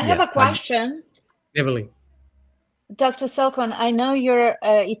 I have a question. Evelyn. Dr. Silkman, I know you're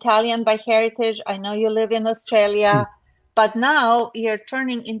Italian by heritage. I know you live in Australia, but now you're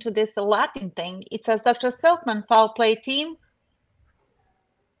turning into this Latin thing. It says, Dr. Silkman, foul play team,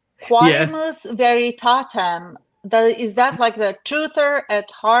 qualimus veritatem. Is that like the truther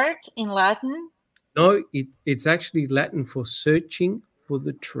at heart in Latin? No, it's actually Latin for searching for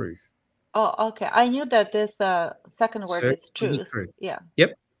the truth. Oh, okay. I knew that this second word is truth. Yeah.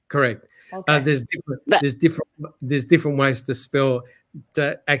 Yep, correct. Okay. There's different ways to spell,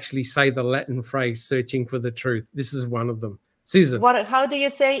 to actually say the Latin phrase "searching for the truth." This is one of them. Susan, How do you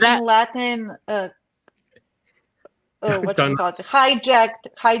say in Latin? What you call it? Hijacked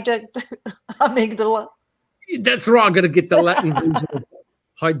amygdala. That's right. I'm gonna get the Latin version of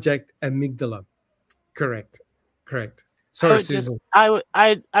hijacked amygdala. Correct. Sorry, Susan.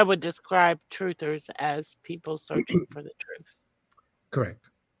 I would describe truthers as people searching for the truth. Correct.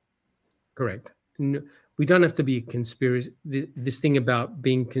 No, we don't have to be a conspiracy. This thing about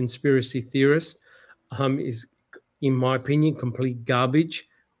being conspiracy theorists is, in my opinion, complete garbage,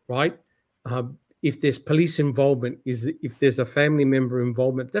 right? If there's police involvement, if there's a family member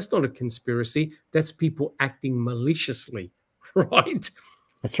involvement, that's not a conspiracy. That's people acting maliciously, right?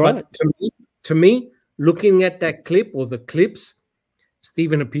 That's right. But to me, looking at that clip or the clips,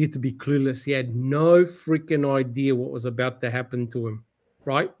 Stephen appeared to be clueless. He had no freaking idea what was about to happen to him,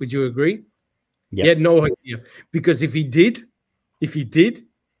 right? Would you agree? Yep. He had no idea, because if he did,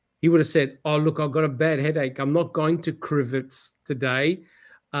 he would have said, "Oh, look, I've got a bad headache. I'm not going to Crivets today.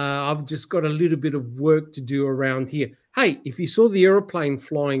 I've just got a little bit of work to do around here." Hey, if he saw the aeroplane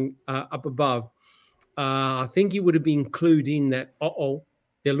flying up above, I think he would have been clued in that,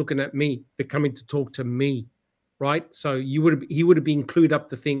 they're looking at me. They're coming to talk to me, right? So he would have been clued up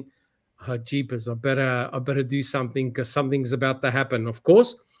to think, "Oh, jeepers, I better do something, because something's about to happen." Of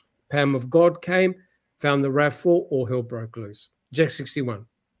course, Pam of God came, found the RAV4, or hell broke loose. Jack 61.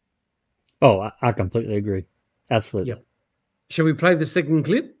 Oh, I completely agree. Absolutely. Yep. Shall we play the second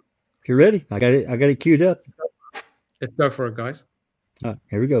clip? If you're ready, I got it queued up. Let's go for it, guys. All right,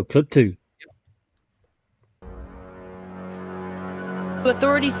 here we go. Clip 2.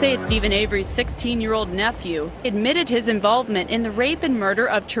 Authorities say Stephen Avery's 16-year-old nephew admitted his involvement in the rape and murder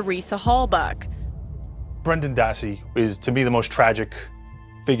of Teresa Hallbuck. Brendan Dassey is, to me, the most tragic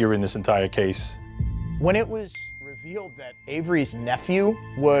figure in this entire case. When it was revealed that Avery's nephew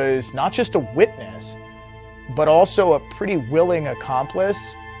was not just a witness, but also a pretty willing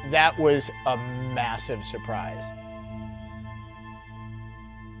accomplice, that was a massive surprise.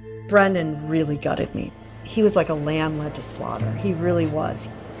 Brendan really gutted me. He was like a lamb led to slaughter. He really was.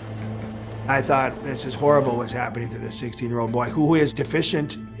 I thought, this is horrible what's happening to this 16-year-old boy who is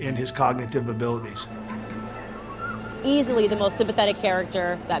deficient in his cognitive abilities. Easily the most sympathetic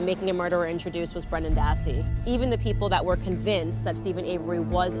character that Making a Murderer introduced was Brendan Dassey. Even the people that were convinced that Stephen Avery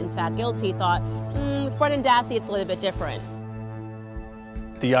was in fact guilty thought, with Brendan Dassey it's a little bit different.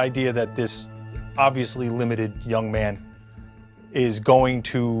 The idea that this obviously limited young man is going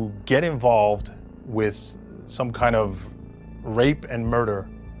to get involved with some kind of rape and murder,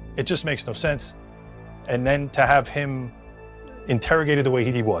 it just makes no sense. And then to have him interrogated the way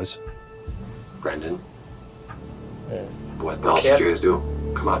he was. Brendan? What else did you guys do?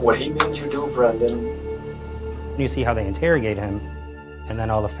 Come on. What he made you do, Brendan. You see how they interrogate him, and then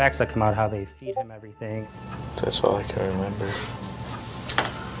all the facts that come out, how they feed him everything. That's all I can remember.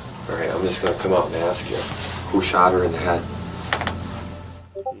 All right, I'm just gonna come out and ask you, who shot her in the head?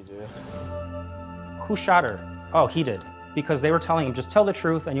 You did. Who shot her? Oh, he did. Because they were telling him, just tell the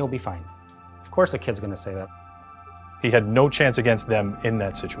truth and you'll be fine. Of course a kid's gonna say that. He had no chance against them in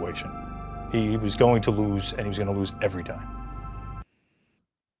that situation. He was going to lose, and he was going to lose every time.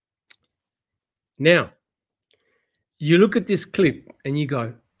 Now, you look at this clip and you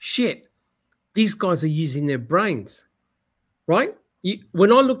go, shit, these guys are using their brains, right?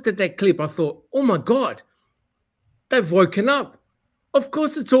 When I looked at that clip, I thought, oh my God, they've woken up. Of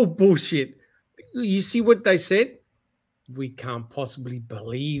course it's all bullshit. You see what they said? We can't possibly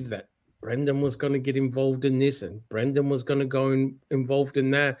believe that Brendan was going to get involved in this and Brendan was going to go involved in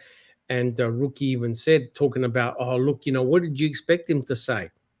that. And Rookie even said, talking about, oh, look, what did you expect him to say,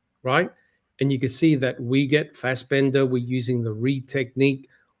 right? And you can see that we get Fassbender, we're using the read technique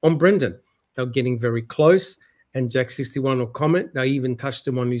on Brendan. They're getting very close, and Jack 61 will comment, they even touched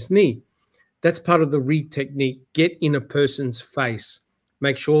him on his knee. That's part of the read technique. Get in a person's face.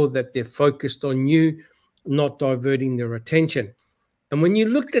 Make sure that they're focused on you. not diverting their attention. And when you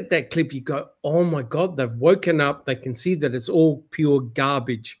looked at that clip, you go, oh my God, they've woken up. They can see that it's all pure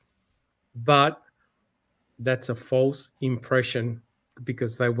garbage. But that's a false impression,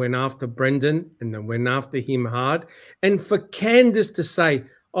 because they went after Brendan and they went after him hard. And for Candace to say,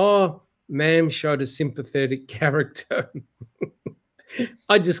 oh, ma'am showed a sympathetic character.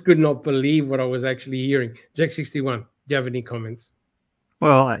 I just could not believe what I was actually hearing. Jack 61, do you have any comments?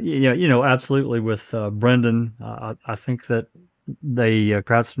 Well, yeah, absolutely. With Brendan, I think that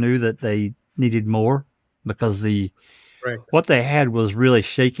Krauts knew that they needed more, because what they had was really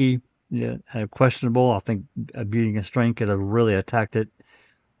shaky, questionable. I think Beauty and Strength could have really attacked it,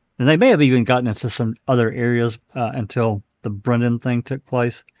 and they may have even gotten into some other areas until the Brendan thing took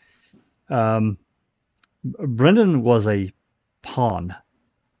place. Brendan was a pawn.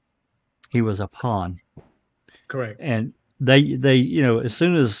 He was a pawn. Correct. And they as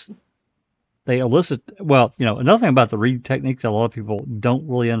soon as they elicit, another thing about the read technique that a lot of people don't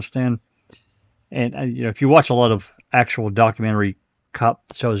really understand, and if you watch a lot of actual documentary cop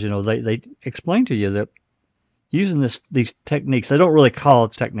shows, they explain to you that using these techniques, they don't really call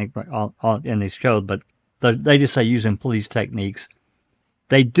it technique in these shows, but they just say using police techniques.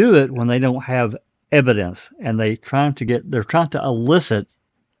 They do it when they don't have evidence, and they're trying to elicit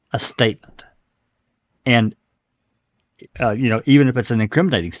a statement, and even if it's an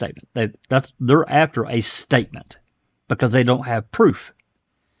incriminating statement, they're after a statement because they don't have proof.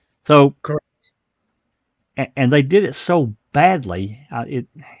 So, correct. And they did it so badly.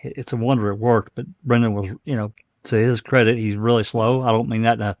 It's a wonder it worked. But Brendan was, to his credit, he's really slow. I don't mean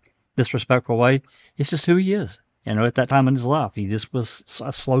that in a disrespectful way. It's just who he is. At that time in his life, he just was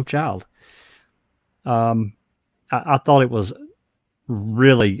a slow child. I thought it was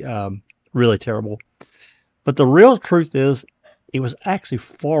really, really terrible. But the real truth is, it was actually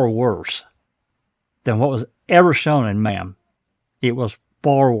far worse than what was ever shown in Ma'am. It was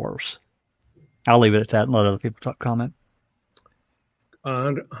far worse. I'll leave it at that and let other people comment.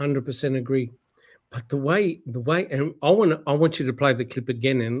 100% agree. But the way, and I want you to play the clip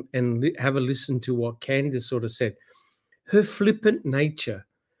again and have a listen to what Candace sort of said. Her flippant nature,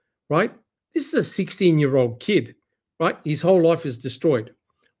 right? This is a 16-year-old kid, right? His whole life is destroyed,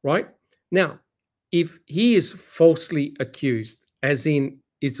 right? Now, if he is falsely accused, as in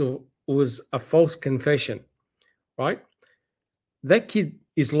it was a false confession, right? That kid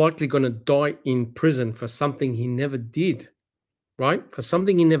is likely going to die in prison for something he never did, right? For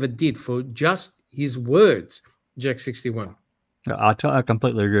something he never did, for just his words, Jack 61. I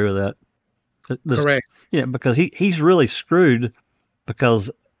completely agree with that. Correct. Yeah, because he's really screwed,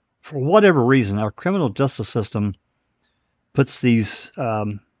 because for whatever reason, our criminal justice system puts these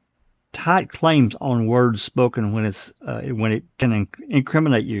tight claims on words spoken when it can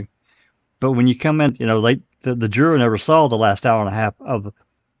incriminate you. But when you come in, the juror never saw the last hour and a half of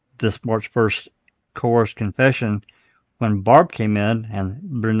this March 1st coerced confession when Barb came in and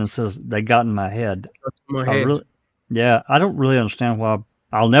Brendan says, they got in my head. I don't really understand why.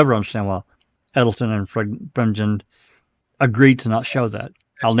 I'll never understand why Edelson and Brendan agreed to not show that.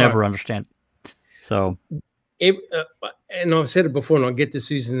 I'll never understand it. So, and I've said it before, and I'll get to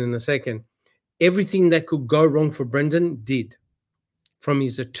Susan in a second. Everything that could go wrong for Brendan did, from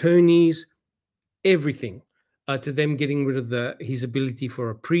his attorneys, everything, to them getting rid of his ability for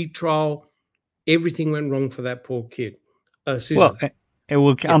a pre-trial. Everything went wrong for that poor kid. Susan.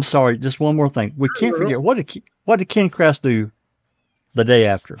 Well, I'm sorry. Just one more thing. We can't forget, what did Ken Krause do the day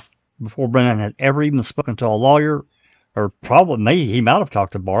after, before Brendan had ever even spoken to a lawyer, or probably maybe he might have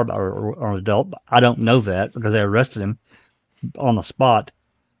talked to Barb or an adult. But I don't know that because they arrested him on the spot.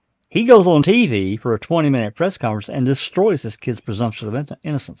 He goes on TV for a 20-minute press conference and destroys this kid's presumption of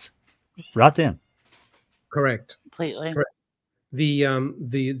innocence right then. Correct. Completely. Correct.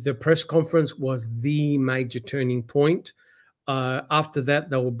 The press conference was the major turning point. After that,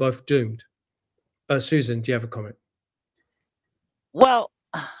 they were both doomed. Susan, do you have a comment? Well,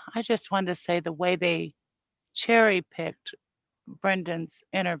 I just wanted to say the way they cherry-picked Brendan's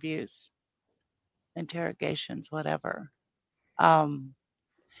interviews, interrogations, whatever. To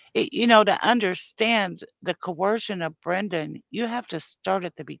understand the coercion of Brendan, you have to start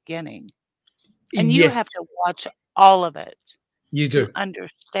at the beginning. And you have to watch all of it. You do. To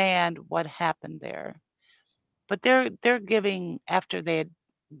understand what happened there. But they're giving, after they had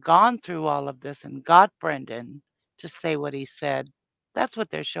gone through all of this and got Brendan to say what he said, that's what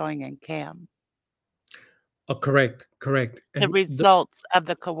they're showing in Cam. Oh, correct. The results of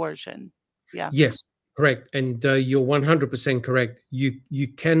the coercion. Yeah. Yes, correct. And you're 100% correct. You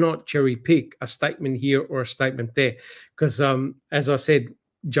cannot cherry pick a statement here or a statement there, because as I said,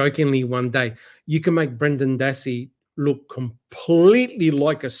 jokingly one day, you can make Brendan Dassey look completely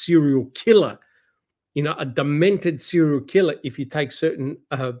like a serial killer, you know, a demented serial killer, if you take certain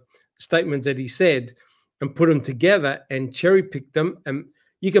statements that he said and put them together and cherry pick them, and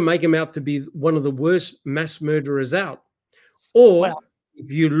you can make him out to be one of the worst mass murderers out. Or Well,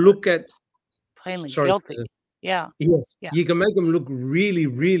 if you look at plainly sorry, guilty. Susan. Yeah. Yes, Yeah. you can make them look really,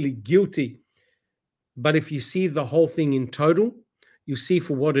 really guilty. But if you see the whole thing in total, you see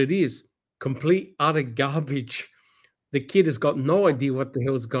for what it is, complete, utter garbage. The kid has got no idea what the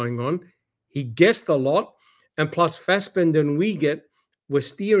hell's going on. He guessed a lot. And plus Fassbender and Wiegert were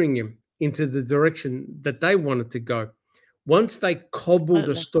steering him into the direction that they wanted to go. Once they cobbled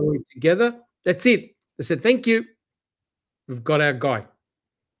a story together, that's it. They said, thank you. We've got our guy.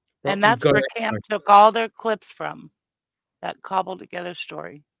 Right? And that's where Cam took all their clips from, that cobbled together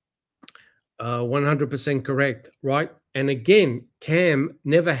story. 100% correct, right? And again, Cam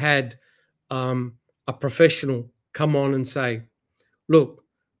never had a professional come on and say, look,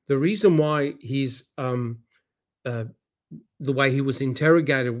 the reason why he's the way he was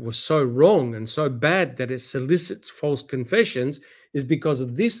interrogated was so wrong and so bad that it solicits false confessions is because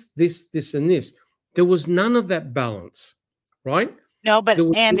of this, and this. There was none of that balance, right? No, but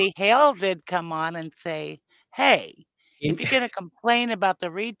Andy Hale did come on and say, hey, if you're going to complain about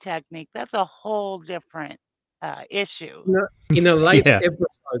the read technique, that's a whole different issue. In a later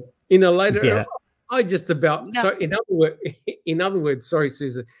episode, I just about so in other words, sorry,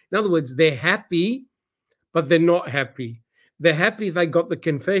 Susan. In other words, they're happy, but they're not happy. They're happy they got the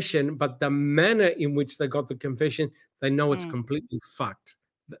confession, but the manner in which they got the confession, they know it's completely fucked.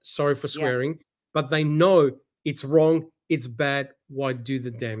 Sorry for swearing, but they know it's wrong, it's bad. Why do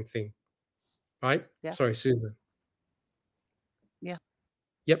the damn thing? Right? Yeah. Sorry, Susan. Yeah.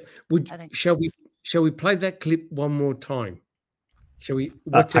 Yep. Shall we play that clip one more time? Shall we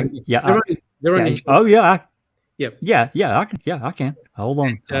watch it? Oh yeah. Yep. Yeah, I can. Hold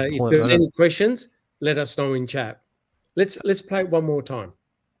on. If there's any questions, let us know in chat. Let's play it one more time.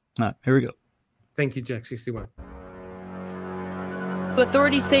 All right, here we go. Thank you, Jack61.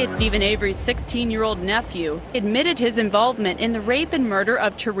 Authorities say Stephen Avery's 16-year-old nephew admitted his involvement in the rape and murder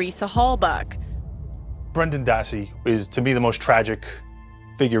of Teresa Hallbuck. Brendan Dassey is, to me, the most tragic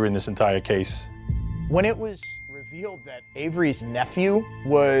figure in this entire case. When it was revealed that Avery's nephew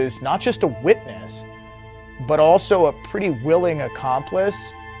was not just a witness, but also a pretty willing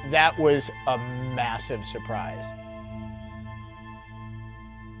accomplice, that was a massive surprise.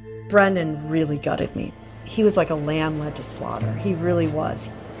 Brendan really gutted me. He was like a lamb led to slaughter. He really was.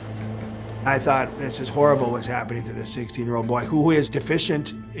 I thought, this is horrible what's happening to this 16-year-old boy who is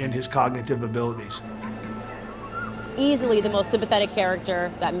deficient in his cognitive abilities. Easily the most sympathetic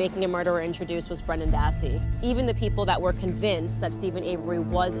character that Making a Murderer introduced was Brendan Dassey. Even the people that were convinced that Stephen Avery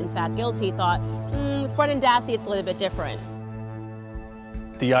was in fact guilty thought, with Brendan Dassey it's a little bit different.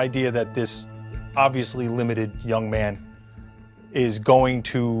 The idea that this obviously limited young man is going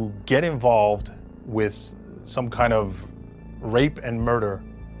to get involved with some kind of rape and murder,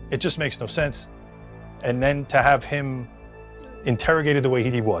 it just makes no sense. And then to have him interrogated the way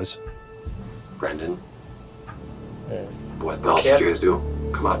he was. Brendan? What else did you guys do?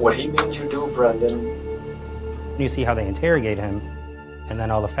 Come on. What he made you do, Brendan. You see how they interrogate him, and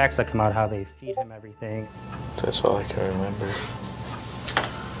then all the facts that come out, how they feed him everything. That's all I can remember.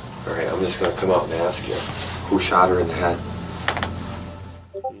 All right, I'm just going to come out and ask you, who shot her in the head?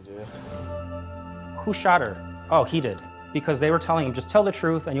 You did. Who shot her? Oh, he did. Because they were telling him, just tell the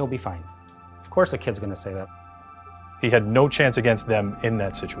truth and you'll be fine. Of course a kid's going to say that. He had no chance against them in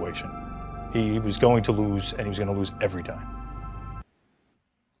that situation. He was going to lose, and he was going to lose every time.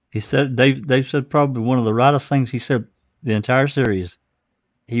 He said, Dave said probably one of the rightest things he said the entire series.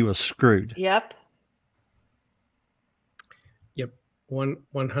 He was screwed. Yep. Yep,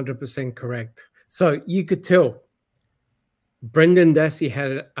 100% correct. So you could tell Brendan Dassey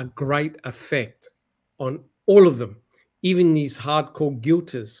had a great effect on all of them, even these hardcore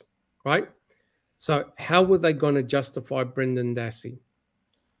guilters, right? So how were they going to justify Brendan Dassey?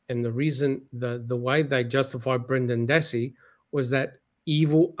 And the reason, the way they justified Brendan Dassey was that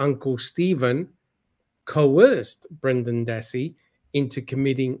evil Uncle Stephen coerced Brendan Dassey into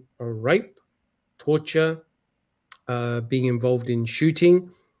committing a rape, torture, being involved in shooting.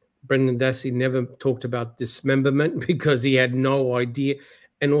 Brendan Dassey never talked about dismemberment because he had no idea,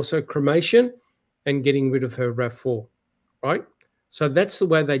 and also cremation and getting rid of her RAV4, right? So that's the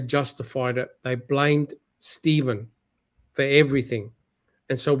way they justified it. They blamed Stephen for everything.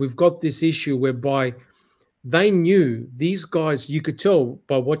 And so we've got this issue whereby they knew, these guys, you could tell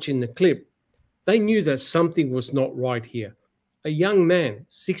by watching the clip, they knew that something was not right here. a young man,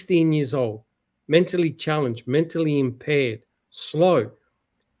 16 years old, mentally challenged, mentally impaired, slow,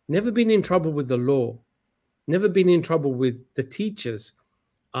 never been in trouble with the law, never been in trouble with the teachers.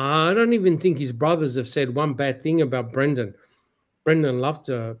 I don't even think his brothers have said one bad thing about Brendan. Brendan loved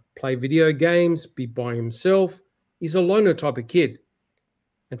to play video games, be by himself. He's a loner type of kid.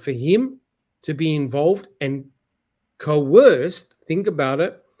 And for him to be involved and coerced, think about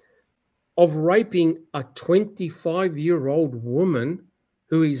it, of raping a 25-year-old woman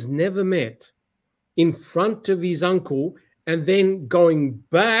who he's never met in front of his uncle, and then going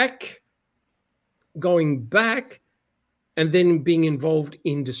back, and then being involved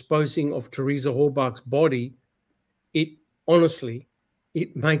in disposing of Teresa Halbach's body, honestly,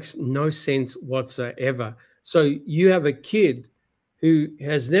 it makes no sense whatsoever. So you have a kid who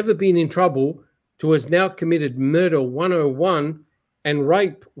has never been in trouble, who has now committed murder 101 and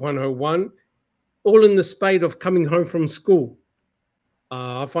rape 101, all in the spate of coming home from school.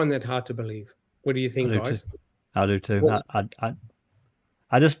 I find that hard to believe. What do you think, guys? I do too.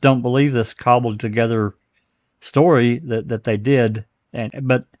 I just don't believe this cobbled together story that they did.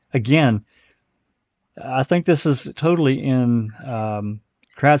 But again, I think this is totally in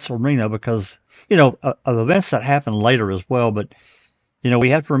Kratz's arena because, of events that happened later as well. But, we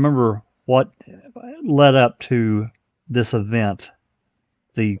have to remember what led up to this event.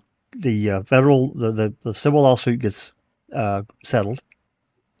 The federal, the civil lawsuit gets settled.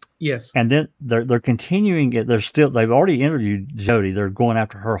 Yes. And then they're continuing it. They've already interviewed Jody. They're going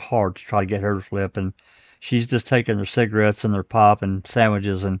after her hard to try to get her to flip. And she's just taking their cigarettes and their pop and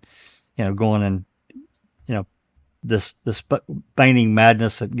sandwiches and, going and, this feigning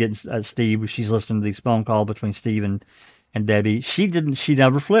madness that gets at Steve. She's listening to these phone calls between Steve and Debbie. She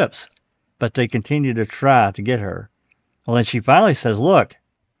never flips, but they continue to try to get her. Well, then she finally says, look,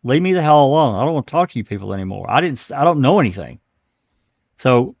 leave me the hell alone. I don't want to talk to you people anymore. I don't know anything.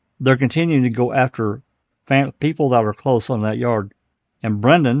 So they're continuing to go after people that are close on that yard. And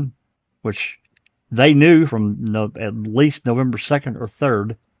Brendan, which they knew from at least November 2nd or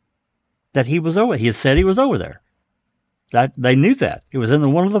 3rd, that he was over. He had said he was over there. That they knew that. It was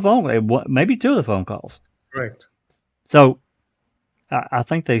in one of the phone, maybe two of the phone calls. Correct. So I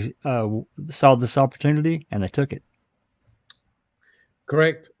think they saw this opportunity and they took it.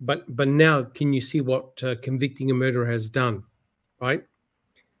 Correct. But now can you see what Convicting a Murderer has done, right?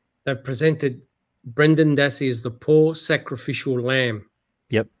 They've presented Brendan Dassey as the poor sacrificial lamb.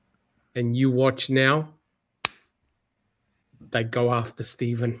 Yep. And you watch now, they go after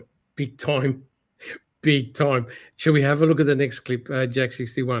Stephen big time. Big time. Shall we have a look at the next clip, Jack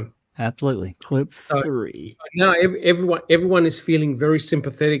 61? Absolutely. Clip 3. So now everyone is feeling very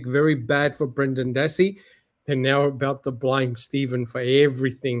sympathetic, very bad for Brendan Dassey. They're now about to blame Stephen for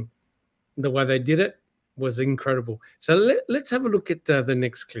everything. The way they did it was incredible. So let's have a look at the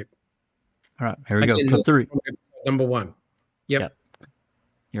next clip. All right, here we go. Clip 3. Number 1. Yep.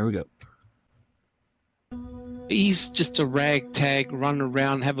 Here we go. He's just a ragtag, run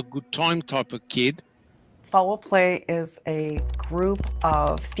around, have a good time type of kid. Foul Play is a group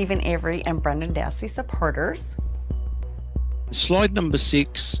of Stephen Avery and Brendan Dassey supporters. Slide number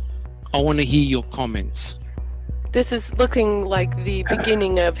 6, I want to hear your comments. This is looking like the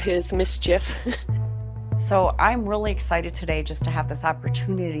beginning of his mischief. So I'm really excited today just to have this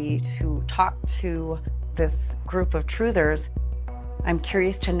opportunity to talk to this group of truthers. I'm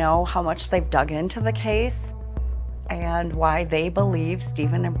curious to know how much they've dug into the case and why they believe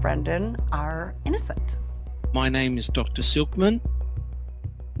Stephen and Brendan are innocent. My name is Dr. Silkman.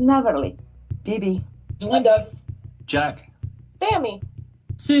 Neverly. Bibi. Linda. Jack. Sammy.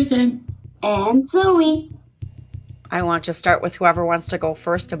 Susan. And Zoe. I want to start with whoever wants to go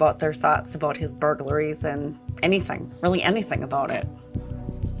first about their thoughts about his burglaries and anything, really anything about it.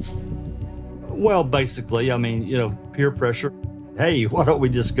 Well, basically, I mean, peer pressure. Hey, why don't we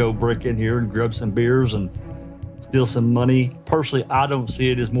just go break in here and grab some beers and steal some money? Personally, I don't see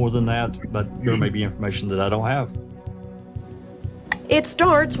it as more than that, but there may be information that I don't have. It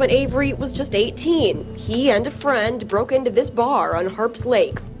starts when Avery was just 18. He and a friend broke into this bar on Harps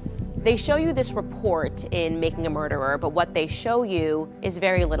Lake. They show you this report in Making a Murderer, but what they show you is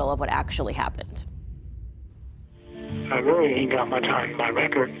very little of what actually happened. I really ain't got much on my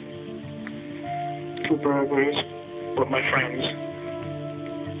record. 2 burglaries with my friends.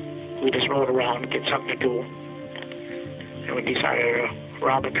 We just rode around to get something to do. And we decided to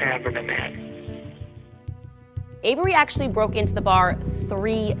rob a tavern and that. Avery actually broke into the bar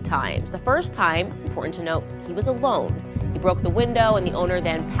 3 times. The first time, important to note, he was alone. He broke the window and the owner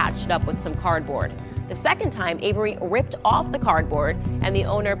then patched it up with some cardboard. The second time, Avery ripped off the cardboard and the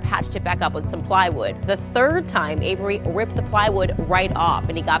owner patched it back up with some plywood. The third time, Avery ripped the plywood right off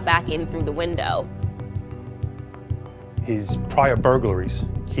and he got back in through the window. His prior burglaries,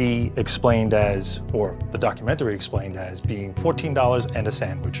 he explained as, or the documentary explained as, being $14 and a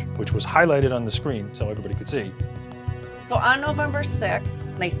sandwich, which was highlighted on the screen so everybody could see. So on November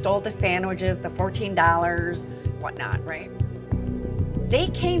 6th, they stole the sandwiches, the $14, whatnot, right? They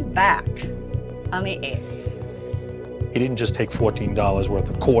came back on the 8th. He didn't just take $14 worth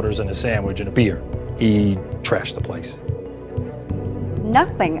of quarters and a sandwich and a beer. He trashed the place.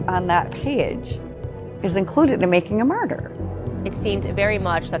 Nothing on that page is included in making a murder. It seemed very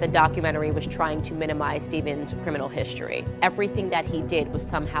much that the documentary was trying to minimize Stephen's criminal history. Everything that he did was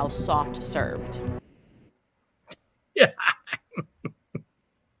somehow soft served. Yeah.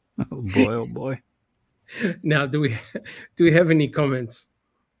 Oh boy, oh boy. Now, do we have any comments?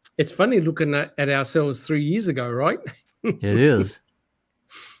 It's funny looking at ourselves 3 years ago, right? It is.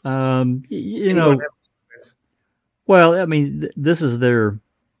 You know, well, I mean, this is their,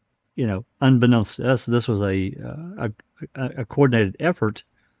 you know, unbeknownst to us, this was a coordinated effort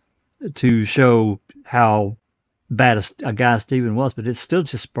to show how bad a guy Stephen was, but it's still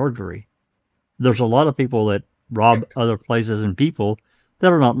just burglary. There's a lot of people that rob other places and people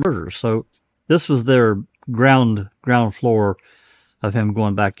that are not murderers. So this was their ground floor of him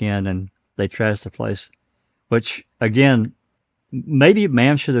going back in, and they trashed the place, which again, maybe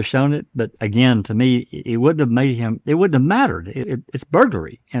Ma'am should have shown it, but again, to me, it wouldn't have made him, it wouldn't have mattered. It's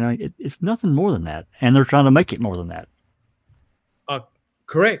burglary, and it's nothing more than that, and they're trying to make it more than that.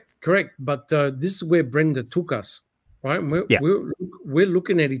 Correct. But this is where Brenda took us, right? We're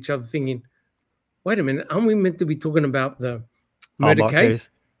looking at each other thinking, wait a minute, aren't we meant to be talking about the murder case?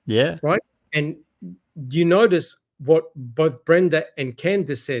 Yeah. Right? And you notice what both Brenda and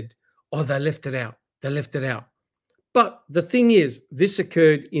Candace said, oh, they left it out. But the thing is, this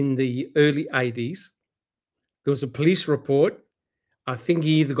occurred in the early 80s. There was a police report. I think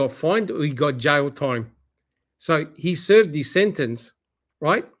he either got fined or he got jail time. So he served his sentence,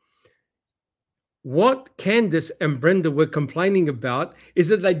 right? What Candace and Brenda were complaining about is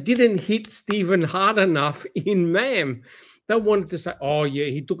that they didn't hit Stephen hard enough in Ma'am. They wanted to say, oh, yeah,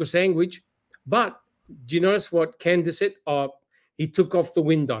 he took a sandwich. But do you notice what Candace said? Oh, he took off the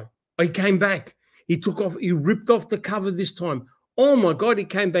window. Oh, he came back. He ripped off the cover this time. Oh my God, he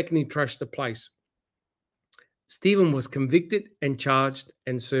came back and he trashed the place. Stephen was convicted and charged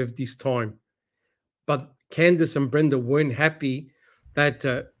and served his time. But Candace and Brenda weren't happy that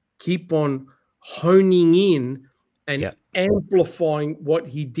keep on honing in and amplifying what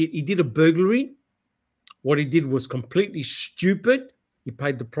he did. He did a burglary. What he did was completely stupid. He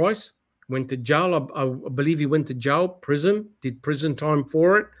paid the price, went to jail. I believe he went to jail, prison, did prison time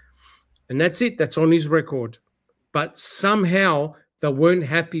for it. And that's it. That's on his record. But somehow they weren't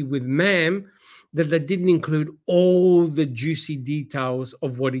happy with Ma'am that they didn't include all the juicy details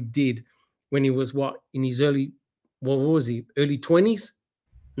of what he did when he was in his early 20s?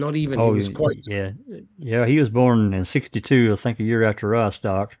 Not even. Oh, he was quite yeah. He was born in '62, I think, a year after us,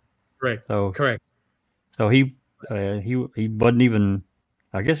 Doc. Correct. So correct. So he wasn't even.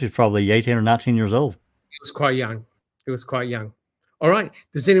 I guess he was probably 18 or 19 years old. He was quite young. All right.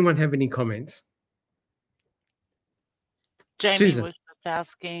 Does anyone have any comments? Jamie Susan. was just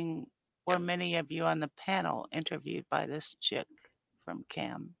asking, were many of you on the panel interviewed by this chick from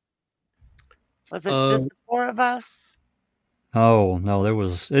Cam? Was it just the four of us? Oh, no, there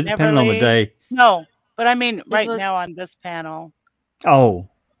was. It depended on the day. No, but I mean, right now on this panel. Oh.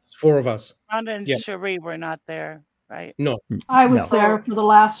 It's four of us. Rhonda and Cherie were not there, right? No. I was there for the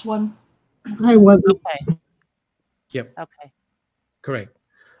last one. I wasn't. Okay. Yep. Okay. Correct.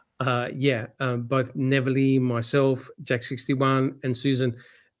 Both Neverly, myself, Jack61, and Susan,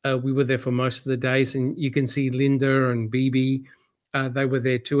 we were there for most of the days, and you can see Linda and BB, they were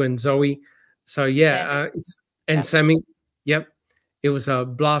there too, and Zoe. So and Sammy. Yep, it was a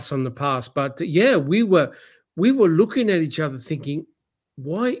blast from the past. But we were looking at each other thinking,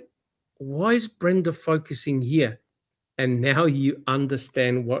 why is Brenda focusing here? And now you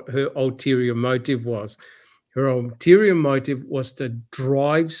understand what her ulterior motive was. Her ulterior motive was to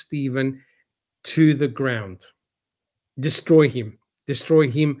drive Stephen to the ground, destroy him,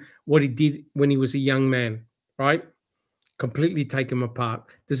 what he did when he was a young man, right? Completely take him apart.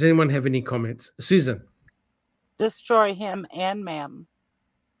 Does anyone have any comments? Susan? Destroy him and Ma'am.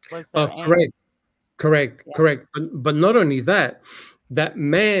 Correct. But not only that, that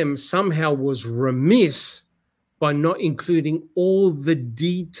Ma'am somehow was remiss by not including all the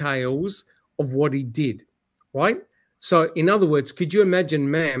details of what he did. Right? So, in other words, could you imagine,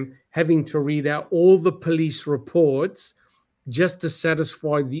 ma'am, having to read out all the police reports just to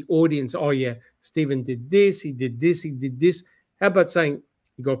satisfy the audience? Oh, yeah, Stephen did this, he did this, he did this. How about saying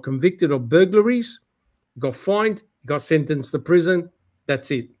he got convicted of burglaries, he got fined, he got sentenced to prison?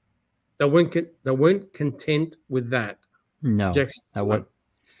 That's it. They weren't content with that. No. Jackson, That what?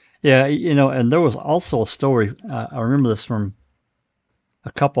 Yeah, you know, and there was also a story. I remember this from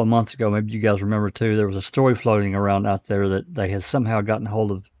a couple of months ago. Maybe you guys remember too. There was a story floating around out there that they had somehow gotten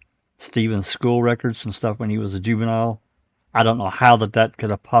hold of Stephen's school records and stuff when he was a juvenile. I don't know how that could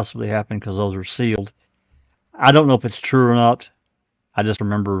have possibly happened because those are sealed. I don't know if it's true or not. I just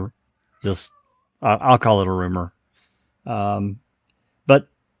remember this. I'll call it a rumor. But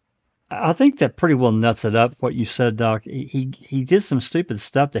I think that pretty well nuts it up. What you said, Doc. He did some stupid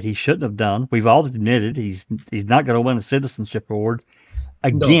stuff that he shouldn't have done. We've all admitted he's not going to win a citizenship award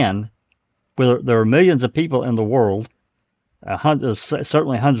again. No. There are millions of people in the world,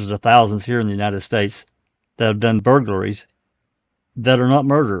 certainly hundreds of thousands here in the United States, that have done burglaries that are not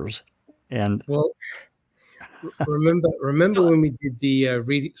murderers. And well, remember when we did the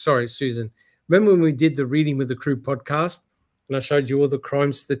reading? Sorry, Susan. Remember when we did the Reading with the Crew podcast? And I showed you all the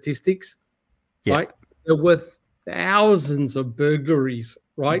crime statistics, right? There were thousands of burglaries,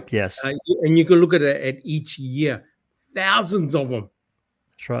 right? Yes. And you can look at it at each year, thousands of them.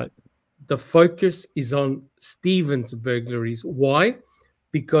 That's right. The focus is on Stephen's burglaries. Why?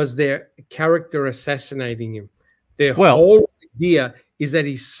 Because they're character assassinating him. Their whole idea is that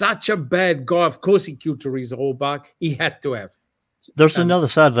he's such a bad guy. Of course he killed Teresa Halbach. He had to have. There's another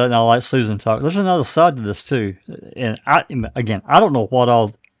side to that, and I'll let Susan talk. There's another side to this, too. And I don't know what all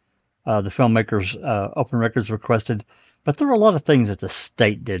the filmmakers' open records requested, but there were a lot of things that the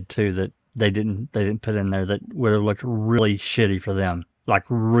state did, too, that they didn't put in there that would have looked really shitty for them. Like,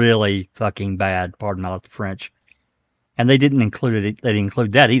 really fucking bad, pardon my French. And they didn't include it. They didn't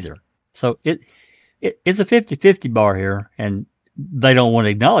include that either. So it's a 50-50 bar here, and they don't want to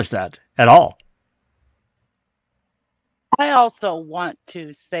acknowledge that at all. I also want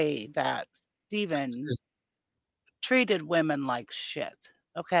to say that Stephen treated women like shit.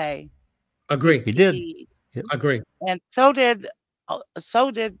 Okay. Agree. He did. Agree. And so did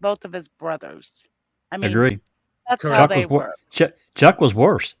both of his brothers. I mean, agree. That's how they were. Chuck was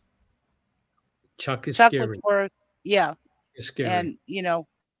worse. Chuck is Chuck scary. was worse. Yeah. It's scary. And you know,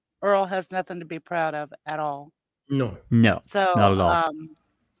 Earl has nothing to be proud of at all. No. So not at all.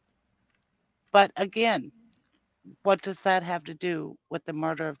 But again, what does that have to do with the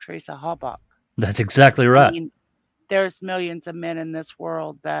murder of Teresa Halbach? That's exactly right. I mean, there's millions of men in this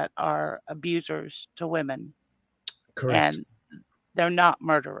world that are abusers to women. Correct. And they're not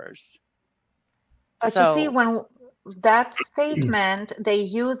murderers. But you see, when that statement, they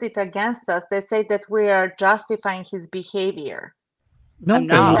use it against us. They say that we are justifying his behavior. No,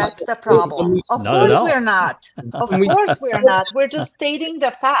 that's the problem. Of course we're not. Of course we're not. We're just stating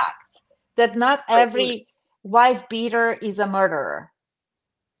the facts that not every wife beater is a murderer.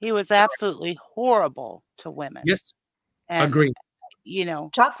 He was absolutely horrible to women. Yes, and, agree. You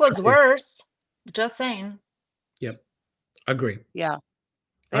know, Chuck was worse. Just saying. Yep, agree. Yeah,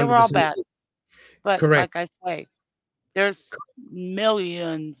 they were all bad. But correct. Like I say, there's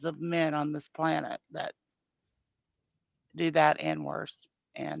millions of men on this planet that do that and worse,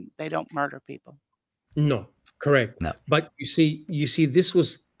 and they don't murder people. No, correct. No. But you see, this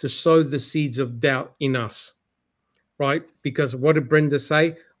was to sow the seeds of doubt in us, right? Because what did Brenda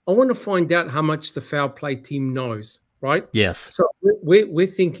say? I want to find out how much the foul play team knows, right? Yes. So we're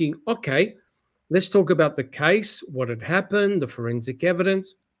thinking, okay, let's talk about the case, what had happened, the forensic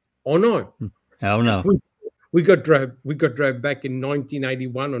evidence. Oh no. Oh no. We got dragged back in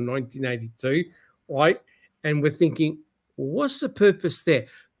 1981 or 1982, right? And we're thinking, what's the purpose there?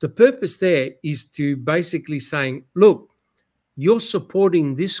 The purpose there is to basically saying, look, you're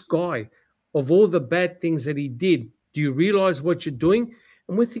supporting this guy of all the bad things that he did. Do you realize what you're doing?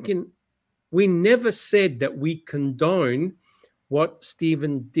 And we're thinking, we never said that we condone what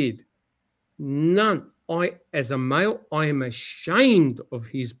Stephen did. None. As a male, I am ashamed of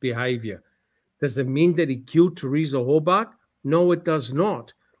his behavior. Does it mean that he killed Teresa Halbach? No, it does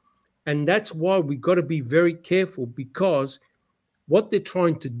not. And that's why we got to be very careful, because what they're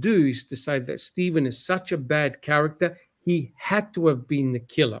trying to do is to say that Stephen is such a bad character, he had to have been the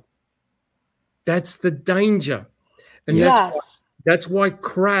killer. That's the danger. And that's why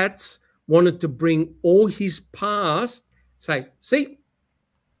Kratz wanted to bring all his past, say, see,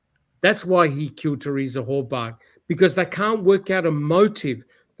 that's why he killed Teresa Halbach, because they can't work out a motive.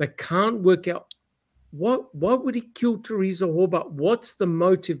 They can't work out why would he kill Teresa Halbach? What's the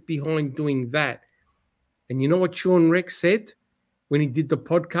motive behind doing that? And you know what Sean Rex said when he did the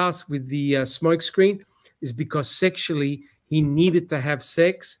podcast with the smoke screen? Is because sexually he needed to have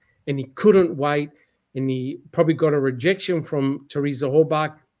sex and he couldn't wait. And he probably got a rejection from Teresa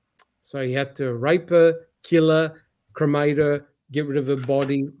Halbach. So he had to rape her, kill her, cremate her, get rid of her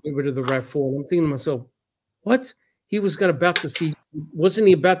body, get rid of the RAV4. And I'm thinking to myself, what? He was wasn't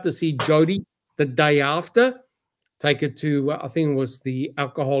he about to see Jody the day after? Take her to, I think it was the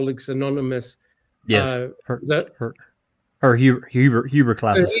Alcoholics Anonymous. Yes, her Huber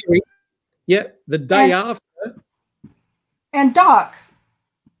classes. Yeah, the day after. And Doc,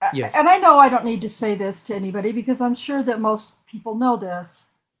 yes. And I know I don't need to say this to anybody because I'm sure that most people know this.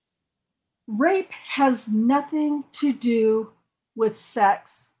 Rape has nothing to do with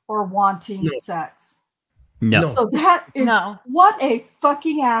sex or wanting sex. No. So that is what a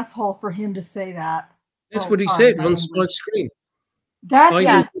fucking asshole for him to say that. That's what he said on smoke screen. That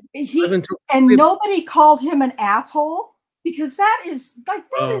and nobody called him an asshole because that is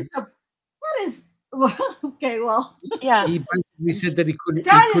okay. Well, yeah. He basically said that he couldn't.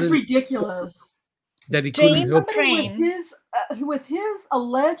 That is ridiculous. That he couldn't help with his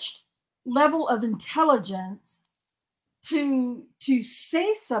alleged level of intelligence to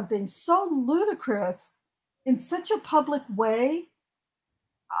say something so ludicrous in such a public way.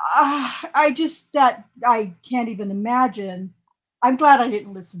 I can't even imagine. I'm glad I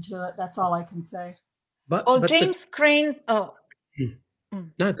didn't listen to it. That's all I can say. But James Crane. Oh,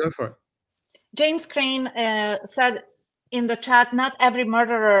 no, go for it. James Crane said in the chat, "Not every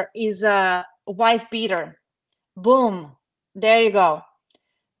murderer is a wife beater." Boom, there you go.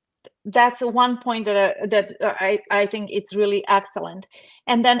 That's one point that I think it's really excellent.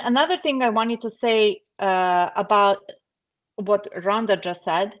 And then another thing I wanted to say about what Rhonda just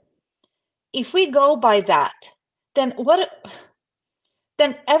said. If we go by that, then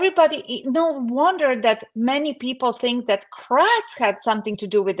everybody, no wonder that many people think that Kratz had something to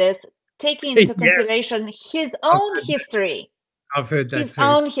do with this, taking into consideration his own history. I've heard that his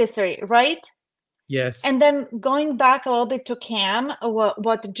own history, right? Yes. And then going back a little bit to Cam,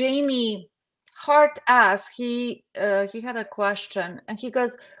 what Jamie Hart asked, he had a question, and he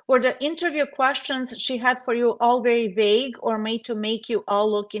goes, "Were the interview questions she had for you all very vague or made to make you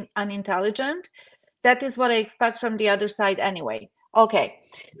all look unintelligent? That is what I expect from the other side anyway." Okay,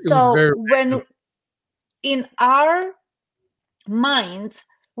 so when in our minds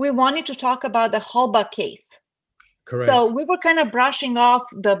we wanted to talk about the Halbach case. Correct. So we were kind of brushing off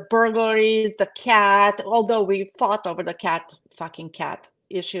the burglaries, the cat, although we fought over the fucking cat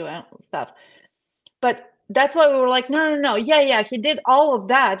issue and stuff. But that's why we were like, no. Yeah, he did all of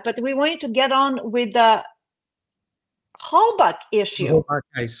that. But we wanted to get on with the Halbach issue. The Halbach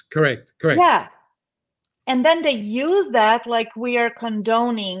case. Correct. Yeah. And then they use that like we are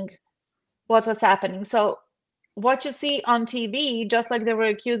condoning what was happening. So what you see on TV, just like they were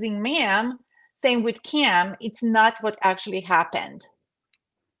accusing Ma'am, same with Cam, it's not what actually happened.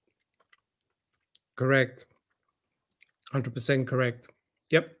 Correct. 100% correct.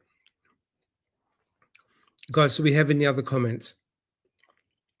 Yep. Guys, do we have any other comments?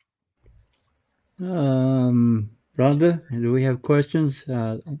 Rhonda, do we have questions?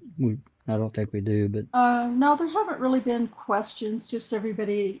 I don't think we do, but no, there haven't really been questions. Just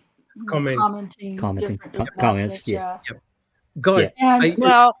everybody commenting different comments. Yeah. Yep. Guys,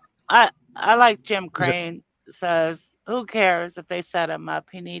 well, I like Jim Crane says, "Who cares if they set him up?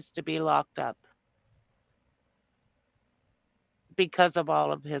 He needs to be locked up because of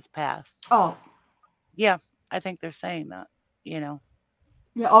all of his past." Oh, yeah. I think they're saying that, Yeah.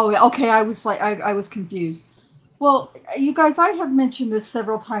 Oh, okay. I was like, I was confused. Well, you guys, I have mentioned this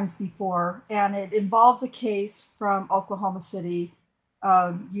several times before, and it involves a case from Oklahoma City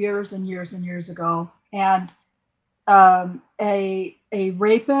years and years and years ago. And a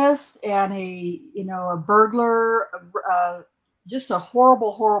rapist and a burglar, just a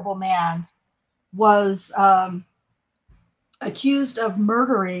horrible man was accused of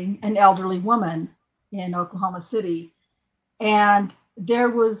murdering an elderly woman in Oklahoma City. And there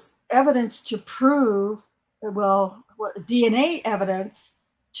was evidence to prove, DNA evidence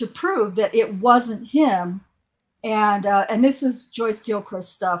to prove that it wasn't him. And this is Joyce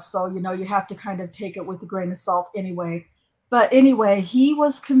Gilchrist stuff, so you have to kind of take it with a grain of salt anyway. But anyway, he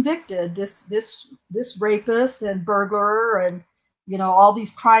was convicted. This rapist and burglar and all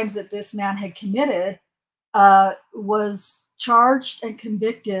these crimes that this man had committed was charged and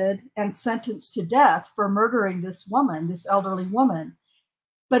convicted and sentenced to death for murdering this woman, this elderly woman.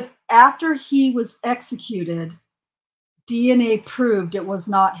 But after he was executed, DNA proved it was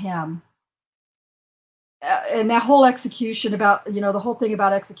not him. and that whole execution about, the whole thing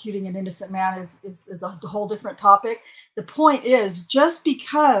about executing an innocent man is a whole different topic. The point is, just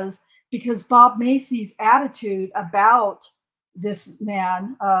because Bob Macy's attitude about this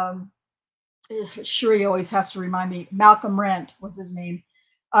man, Shuri always has to remind me, Malcolm Rent was his name.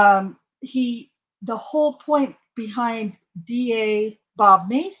 The whole point behind DA Bob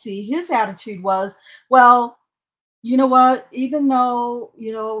Macy, his attitude was, well, you know what, even though,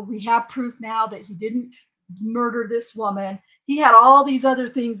 we have proof now that he didn't murder this woman, he had all these other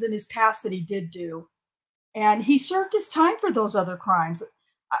things in his past that he did do. And he served his time for those other crimes.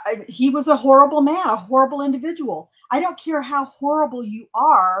 He was a horrible man, a horrible individual. I don't care how horrible you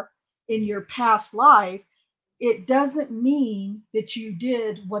are in your past life. It doesn't mean that you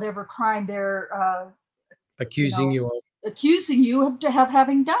did whatever crime they're accusing you of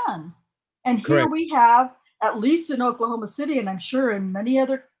having done. And Correct. Here we have, at least in Oklahoma City, and I'm sure in many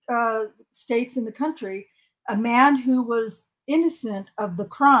other states in the country, a man who was innocent of the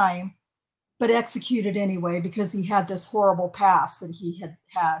crime, but executed anyway because he had this horrible past that he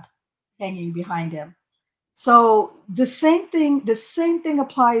had hanging behind him. So the same thing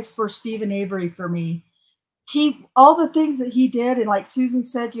applies for Stephen Avery for me. All the things that he did, and like Susan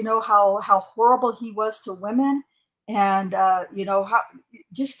said, how horrible he was to women, and how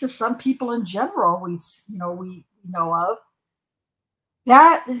just to some people in general we know of.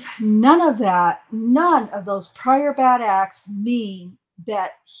 That none of those prior bad acts mean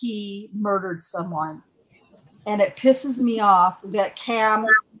that he murdered someone. And it pisses me off that Cam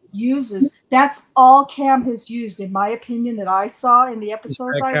uses, that's all Cam has used, in my opinion, that I saw in the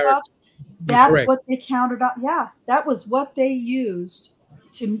episodes I watched. That's Correct. what they counted on. Yeah, that was what they used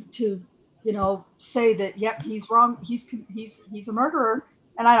to say that, yep, he's wrong. He's a murderer.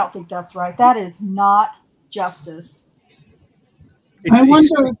 And I don't think that's right. That is not justice. I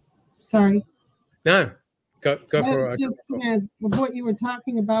wonder, sorry. No, go for it. Just as what you were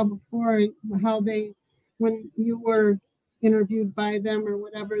talking about before, how when you were interviewed by them or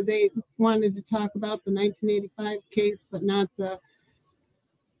whatever, they wanted to talk about the 1985 case, but not the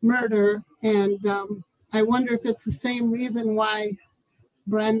murder. And I wonder if it's the same reason why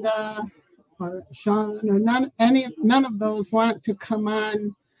Brenda or Sean or none of those want to come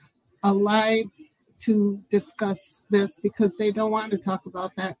on alive to discuss this, because they don't want to talk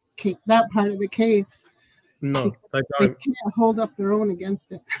about that case, that part of the case. No, they can't hold up their own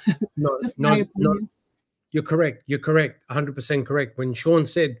against it. No, no. You're correct. You're correct. 100% correct. When Sean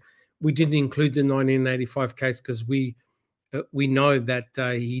said we didn't include the 1985 case because we know that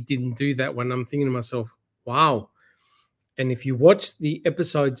he didn't do that one, I'm thinking to myself, wow. And if you watch the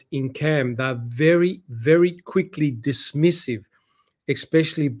episodes in Cam, they're very, very quickly dismissive,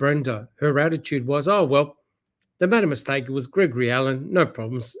 especially Brenda. Her attitude was, oh, well, they made a mistake. It was Gregory Allen. No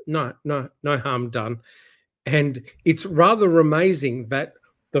problems. No harm done. And it's rather amazing that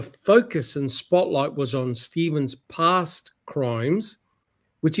the focus and spotlight was on Stephen's past crimes,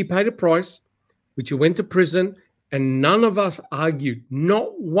 which he paid a price, which he went to prison, and none of us argued.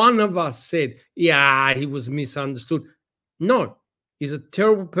 Not one of us said, yeah, he was misunderstood. No, he's a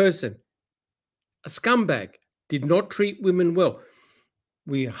terrible person, a scumbag, did not treat women well.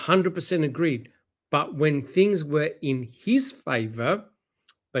 We 100% agreed. But when things were in his favor,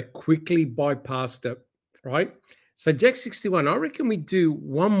 they quickly bypassed it, right? So Jack 61, I reckon we do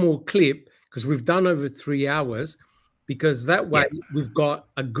one more clip because we've done over 3 hours, because that way we've got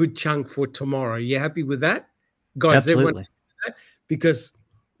a good chunk for tomorrow. You happy with that? Guys, absolutely. Everyone, because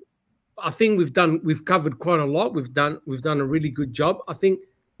I think we've covered quite a lot. We've done a really good job. I think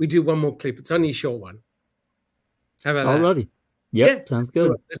we do one more clip. It's only a short one. How about that? Alrighty. Yep, sounds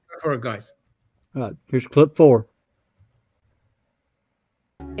good. Let's go for it, guys. All right, here's clip 4.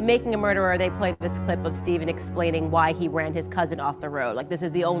 In Making a Murderer, they play this clip of Stephen explaining why he ran his cousin off the road. Like, this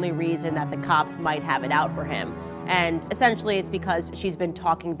is the only reason that the cops might have it out for him. And essentially it's because she's been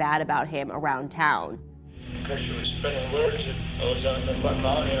talking bad about him around town. Because she was spreading words that I was on the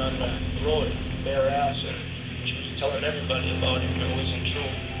mountain on the road, bare ass, and she was telling everybody about him, and it wasn't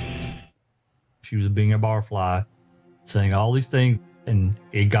true. She was being a barfly, saying all these things, and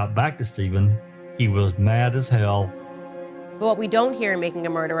it got back to Stephen. He was mad as hell. But what we don't hear in Making a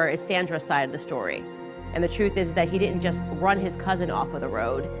Murderer is Sandra's side of the story. And the truth is that he didn't just run his cousin off of the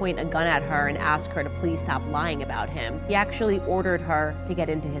road, point a gun at her, and ask her to please stop lying about him. He actually ordered her to get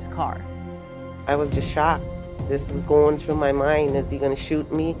into his car. I was just shocked. This was going through my mind. Is he going to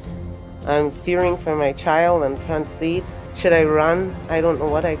shoot me? I'm fearing for my child on the front seat. Should I run? I don't know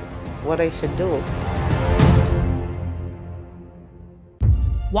what I should do.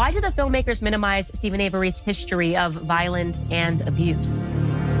 Why do the filmmakers minimize Stephen Avery's history of violence and abuse?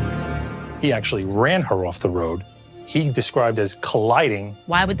 He actually ran her off the road. He described as colliding.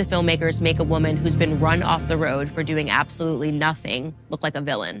 Why would the filmmakers make a woman who's been run off the road for doing absolutely nothing look like a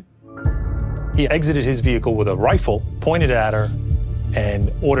villain? He exited his vehicle with a rifle, pointed at her,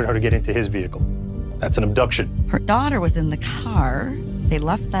 and ordered her to get into his vehicle. That's an abduction. Her daughter was in the car. They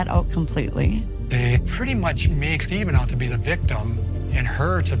left that out completely. They pretty much make Stephen out to be the victim and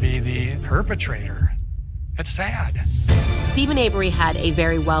her to be the perpetrator. It's sad. Stephen Avery had a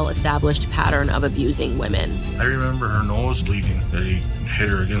very well-established pattern of abusing women. I remember her nose bleeding, that he hit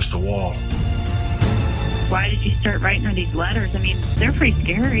her against the wall. Why did you start writing her these letters? I mean, they're pretty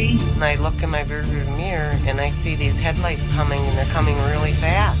scary. And I look in my rearview mirror and I see these headlights coming, and they're coming really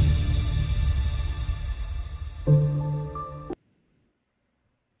fast.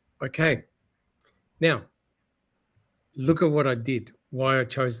 Okay. Now, look at what I did, why I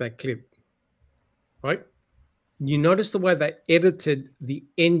chose that clip, right? You notice the way they edited the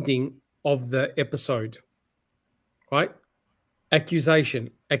ending of the episode, right?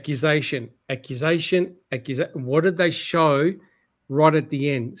 Accusation, accusation, accusation, accusation. What did they show right at the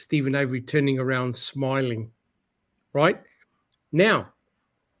end? Stephen Avery turning around, smiling, right? Now,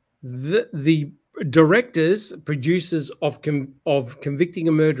 the directors, producers of Convicting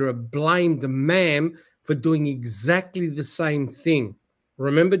a Murderer blamed the ma'am for doing exactly the same thing.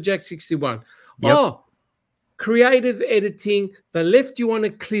 Remember Jack 61? Yep. Oh, creative editing. They left you on a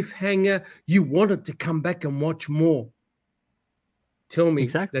cliffhanger. You wanted to come back and watch more. Tell me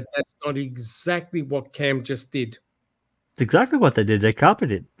that that's not exactly what Cam just did. It's exactly what they did. They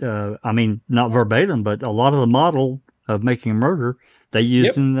copied it. I mean, not verbatim, but a lot of the model of making a murder they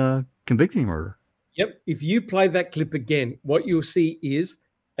used in Convicting Murder. Yep. If you play that clip again, what you'll see is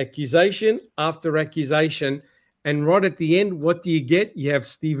accusation after accusation. And right at the end, what do you get? You have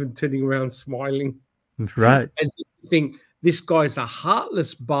Stephen turning around smiling. Right. As if you think, this guy's a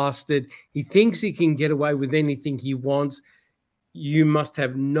heartless bastard. He thinks he can get away with anything he wants. You must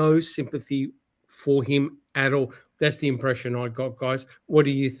have no sympathy for him at all. That's the impression I got, guys. What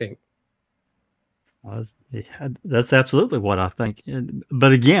do you think? That's absolutely what I think.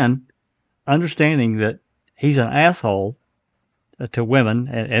 But again, understanding that he's an asshole to women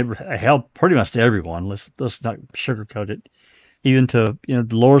and hell, pretty much to everyone. Let's not sugarcoat it. Even to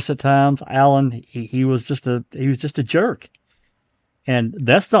Dolores at times. Alan, he was just a jerk, and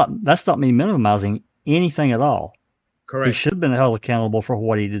that's not me minimizing anything at all. Correct. He should have been held accountable for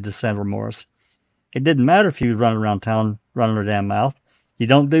what he did to Sandra Morris. It didn't matter if he was running around town running her damn mouth. You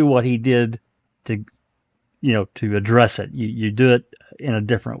don't do what he did to address it. You do it in a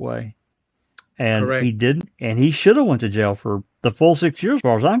different way. And Correct. He didn't, and he should have went to jail for the full 6 years, as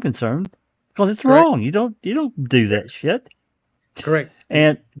far as I'm concerned, because it's wrong. You don't do that shit. Correct.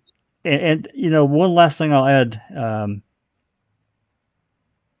 And one last thing I'll add.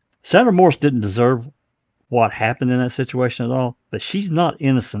 Sandra Morris didn't deserve what happened in that situation at all, but she's not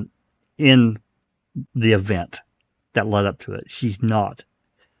innocent in the event that led up to it. She's not.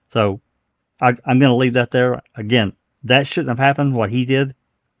 So I'm going to leave that there. Again, that shouldn't have happened, what he did,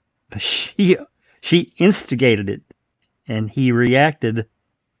 but she instigated it, and he reacted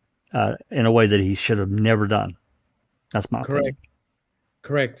in a way that he should have never done. That's my opinion.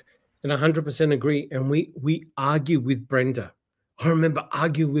 Correct. And 100% agree. And we argue with Brenda. I remember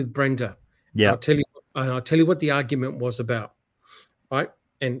arguing with Brenda. Yeah. I'll tell you what the argument was about, right?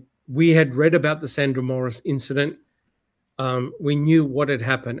 And we had read about the Sandra Morris incident. We knew what had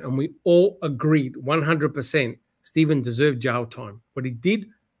happened, and we all agreed 100% Stephen deserved jail time. What he did,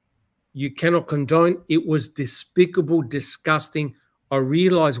 you cannot condone. It was despicable, disgusting. I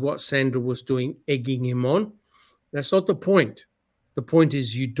realized what Sandra was doing, egging him on. That's not the point. The point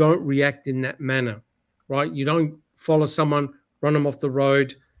is you don't react in that manner, right? You don't follow someone, run them off the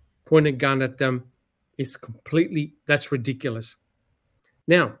road, point a gun at them. That's ridiculous.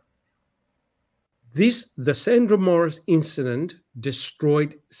 Now, the Sandra Morris incident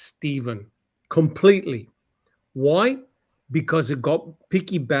destroyed Stephen completely. Why? Because it got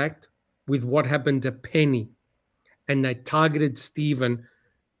piggybacked with what happened to Penny, and they targeted Stephen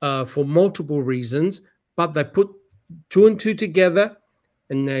for multiple reasons, but they put two and two together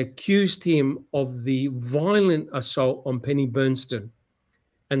and they accused him of the violent assault on Penny Bernstein.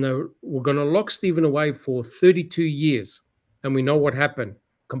 And they were going to lock Stephen away for 32 years. And we know what happened.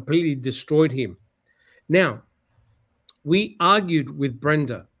 Completely destroyed him. Now, we argued with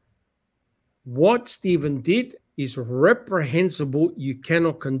Brenda. What Stephen did is reprehensible. You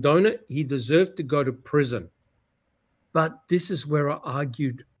cannot condone it. He deserved to go to prison. But this is where I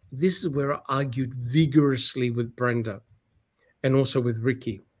argued. This is where I argued vigorously with Brenda and also with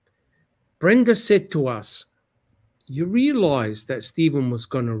Ricky. Brenda said to us, you realize that Stephen was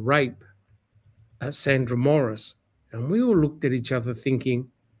going to rape Sandra Morris. And we all looked at each other thinking,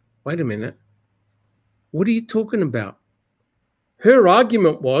 wait a minute, what are you talking about? Her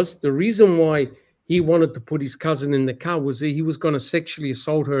argument was the reason why he wanted to put his cousin in the car was that he was going to sexually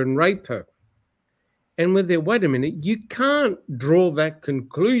assault her and rape her. And we're there, wait a minute, you can't draw that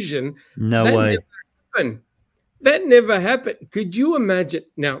conclusion. No That way. never happened. That never happened. Could you imagine?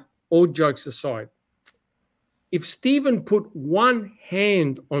 Now, all jokes aside, if Stephen put one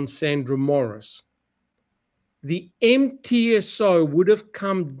hand on Sandra Morris, the MTSO would have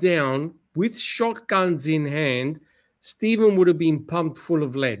come down with shotguns in hand. Stephen would have been pumped full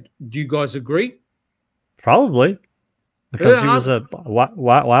of lead. Do you guys agree? Probably. Because he was a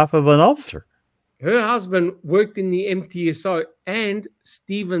wife of an officer. Her husband worked in the MTSO and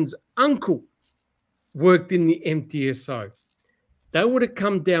Stephen's uncle worked in the MTSO. They would have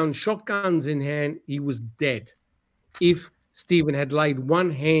come down, shotguns in hand. He was dead if Stephen had laid one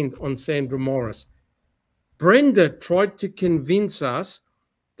hand on Sandra Morris. Brenda tried to convince us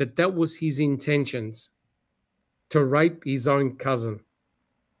that that was his intentions, to rape his own cousin.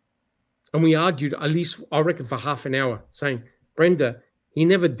 And we argued, at least, I reckon, for half an hour, saying, Brenda, he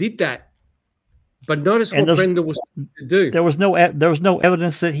never did that. But notice what Brenda was trying to do. There was no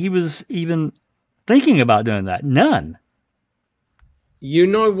evidence that he was even thinking about doing that. None. You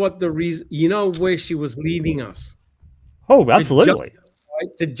know what the reason? You know where she was leading us. Oh, absolutely.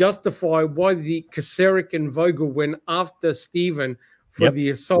 To justify why the Kaseric and Vogel went after Stephen for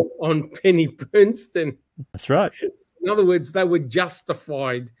the assault on Penny Bernstein. That's right. In other words, they were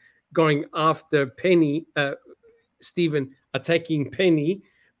justified going after Penny, Stephen attacking Penny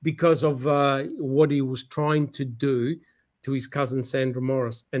because of what he was trying to do to his cousin Sandra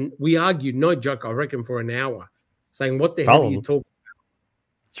Morris. And we argued, no joke, I reckon, for an hour, saying, what the hell are you talking about?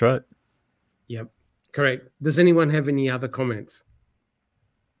 That's right. Yep, correct. Does anyone have any other comments?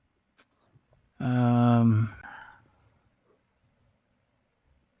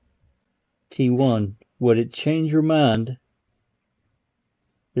 T1, would it change your mind?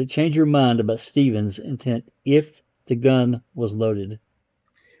 Would it change your mind about Stephen's intent if the gun was loaded?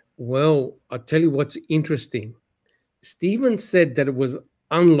 Well, I'll tell you what's interesting. Stephen said that it was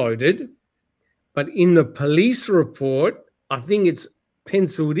unloaded, but in the police report, I think it's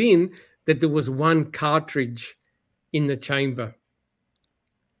penciled in that there was one cartridge in the chamber.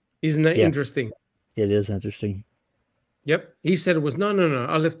 Isn't that interesting? It is interesting. Yep. He said it was, no,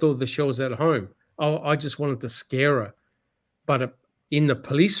 I left all the shells at home. Oh, I just wanted to scare her. But in the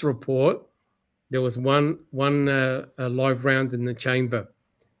police report, there was one live round in the chamber,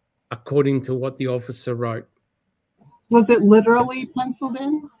 according to what the officer wrote. Was it literally penciled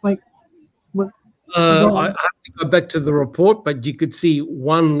in? Like, what? I have to go back to the report, but you could see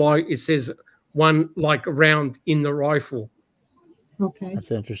it says one like round in the rifle. Okay. That's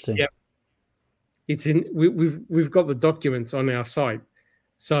interesting. Yep. It's in. We've got the documents on our site,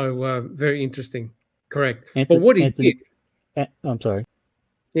 so very interesting. Correct. But what he did, I'm sorry.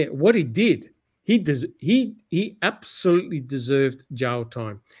 Yeah, what he did, he absolutely deserved jail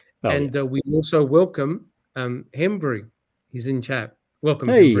time. And we also welcome Henbury. He's in chat. Welcome,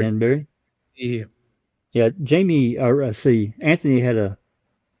 hey, Henbury. Yeah. Yeah, Jamie, Anthony had a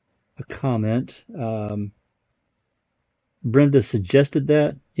comment. Brenda suggested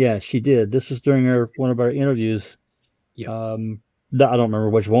that. Yeah, she did. This was during one of our interviews. Yeah. I don't remember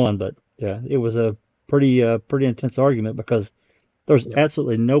which one, but yeah, it was a pretty intense argument because there's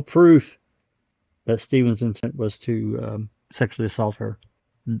absolutely no proof that Stephen's intent was to sexually assault her.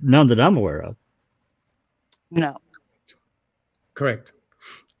 None that I'm aware of. No. Correct.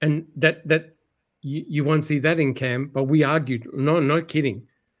 And that you won't see that in Cam, but we argued. No kidding.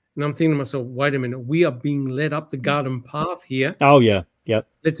 And I'm thinking to myself, wait a minute, we are being led up the garden path here. Oh yeah, yep.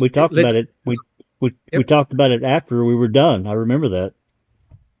 We talked about it. We talked about it after we were done. I remember that.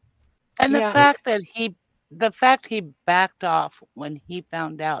 And the fact that he backed off when he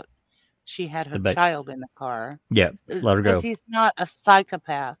found out she had her child in the car. Yeah, let her go. Because he's not a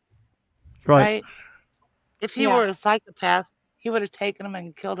psychopath. Right. If he were a psychopath, he would have taken them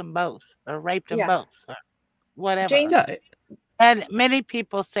and killed them both or raped them both or whatever. James, and many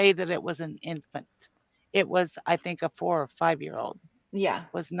people say that it was an infant. It was, I think, a 4 or 5 year old. Yeah.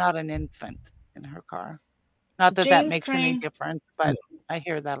 Was not an infant in her car. Not that that makes any difference, but I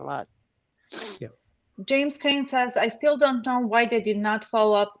hear that a lot. Yes. James Crane says, I still don't know why they did not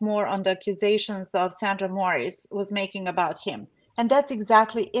follow up more on the accusations of Sandra Morris was making about him. And that's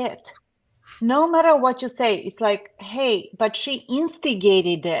exactly it. No matter what you say, it's like, hey, but she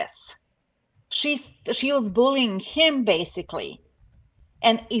instigated this. She was bullying him, basically.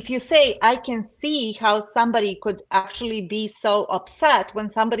 And if you say, I can see how somebody could actually be so upset when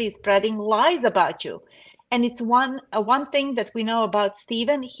somebody is spreading lies about you. And it's one thing that we know about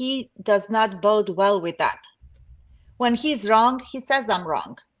Stephen, he does not bode well with that. When he's wrong, he says, I'm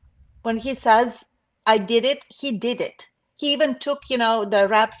wrong. When he says, I did it, he did it. He even took, the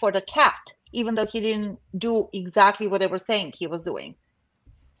rap for the cat, even though he didn't do exactly what they were saying he was doing.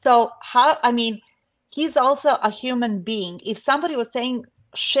 So he's also a human being. If somebody was saying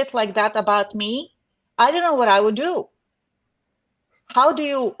shit like that about me, I don't know what I would do. How do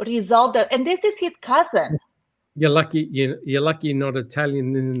you resolve that? And this is his cousin. You're lucky you're not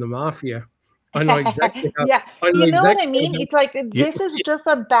Italian in the mafia. I know exactly how. Yeah, I know you know exactly what I mean? It's like, this is just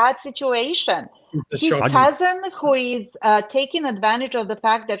a bad situation. His cousin, who is taking advantage of the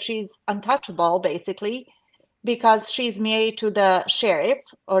fact that she's untouchable, basically, because she's married to the sheriff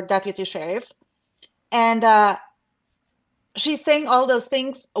or deputy sheriff. And she's saying all those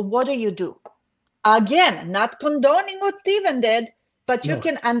things. What do you do? Again, not condoning what Stephen did, but you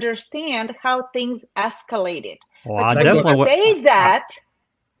can understand how things escalated. Well, but I when you definitely say that,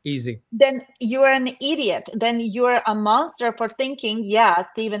 easy, then you're an idiot. Then you're a monster for thinking, yeah,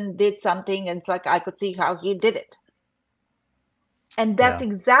 Stephen did something, and it's like, I could see how he did it. And that's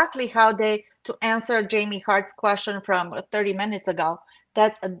exactly how to answer Jamie Hart's question from 30 minutes ago,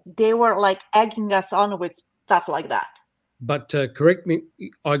 that they were like egging us on with stuff like that. But correct me,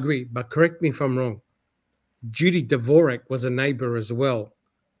 I agree, but correct me if I'm wrong. Judy Dvorak was a neighbor as well.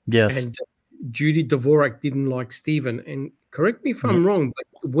 Yes. And Judy Dvorak didn't like Stephen. And correct me if I'm wrong, but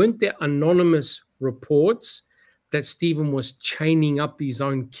weren't there anonymous reports that Stephen was chaining up his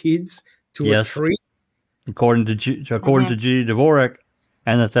own kids to a tree? According to Judy Dvorak,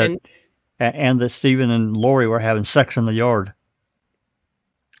 and that Stephen and Lori were having sex in the yard.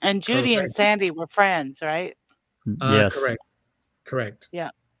 And Judy and Sandy were friends, right? Yes. Correct.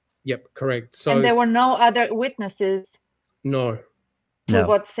 Yeah. Yep, correct. So, and there were no other witnesses to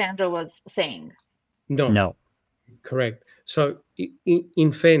what Sandra was saying. No. Correct. So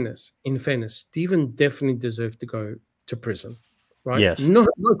in fairness, Stephen definitely deserved to go to prison, right? Yes. No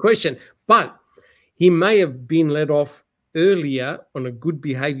question. But he may have been let off earlier on a good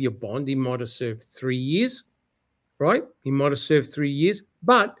behavior bond. He might have served 3 years, right? He might have served 3 years,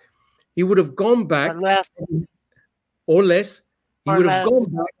 but he would have gone back or less. He would have gone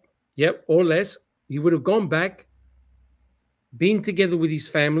back. Yep, or less. He would have gone back, been together with his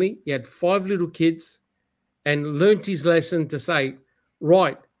family. He had 5 little kids, and learnt his lesson to say,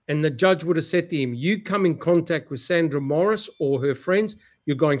 right. And the judge would have said to him, you come in contact with Sandra Morris or her friends,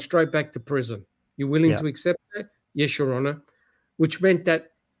 you're going straight back to prison. You're willing to accept that? Yes, Your Honor. Which meant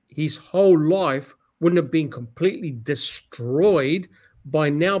that his whole life wouldn't have been completely destroyed by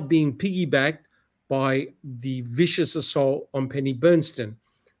now being piggybacked by the vicious assault on Penny Bernstein,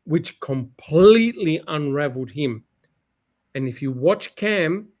 which completely unraveled him. And if you watch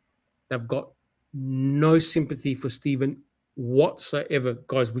Cam, they've got no sympathy for Stephen whatsoever.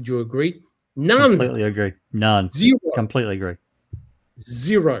 Guys, would you agree? None. Completely agree. None. Zero. Completely agree.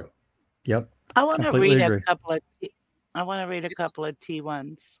 Zero. Yep. I want to read a couple of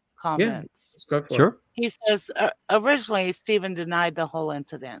T1's comments. Let's go for Sure. He says, originally, Stephen denied the whole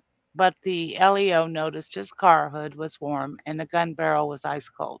incident, but the LEO noticed his car hood was warm and the gun barrel was ice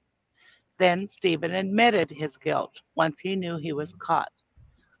cold. Then Stephen admitted his guilt once he knew he was caught.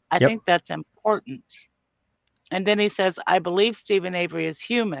 I think that's important. And then he says, I believe Stephen Avery is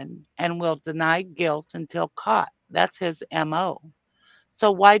human and will deny guilt until caught. That's his MO.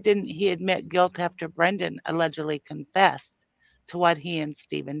 So why didn't he admit guilt after Brendan allegedly confessed to what he and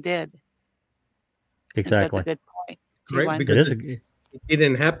Stephen did? Exactly. That's a good point. Right, because it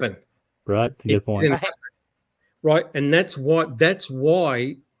didn't happen. Right, it's a good point. Right, and that's why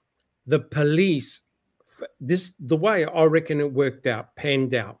the police, the way I reckon it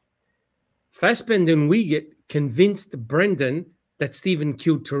panned out. Fassbender and Wiegert convinced Brendan that Stephen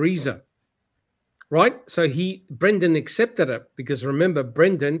killed Teresa. Right? So Brendan accepted it because remember,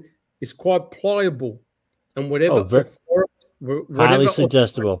 Brendan is quite pliable and highly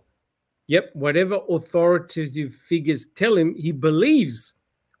suggestible. Whatever authoritative figures tell him, he believes.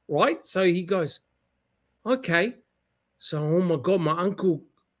 Right? So he goes, okay, so oh my God, my uncle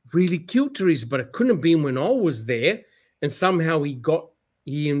really killed Teresa, but it couldn't have been when I was there. And somehow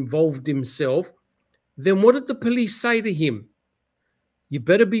he involved himself. Then what did the police say to him? You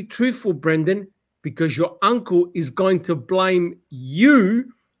better be truthful, Brendan, because your uncle is going to blame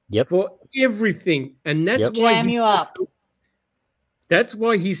you for everything. And that's why that's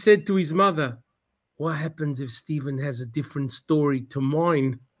why he said to his mother, what happens if Stephen has a different story to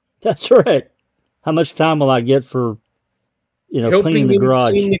mine? That's right. How much time will I get for cleaning the him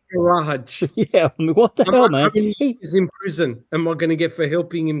garage. clean the garage. Yeah, I mean, what the hell, man? How many years in prison am I going to get for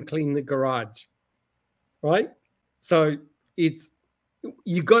helping him clean the garage? Right? So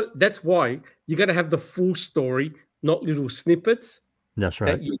that's why you got to have the full story, not little snippets. That's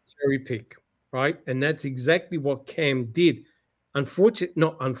right. That you cherry pick, right? And that's exactly what Cam did.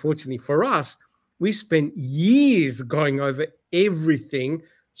 Not unfortunately for us, we spent years going over everything,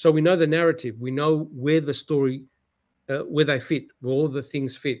 so we know the narrative. We know where the story, where they fit, where all the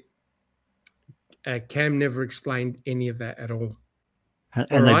things fit. Cam never explained any of that at all.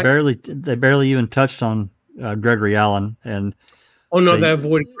 And they barely even touched on Gregory Allen. And they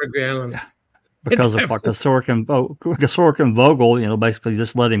avoided Gregory Allen because of like Gasork and Vogel, basically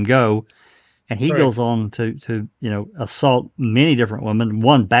just let him go. And he goes on to assault many different women,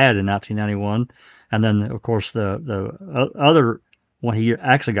 one bad in 1991, and then of course the other one he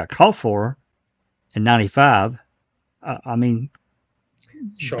actually got caught for in 95. I mean,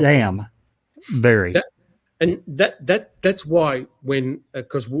 shocking. Damn, Barry. That's why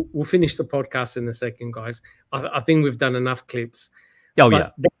because we'll finish the podcast in a second, guys. I think we've done enough clips. Oh,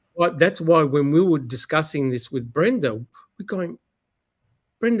 but yeah. That's why when we were discussing this with Brenda, we're going,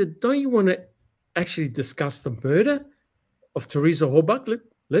 Brenda, don't you want to actually discuss the murder of Teresa Horbuck?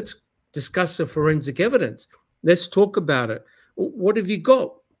 Let's discuss the forensic evidence. Let's talk about it. What have you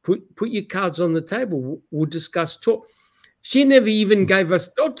got? Put your cards on the table. We'll discuss talk. She never even gave us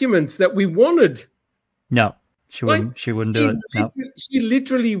documents that we wanted. No, she wouldn't. She wouldn't do it. No. She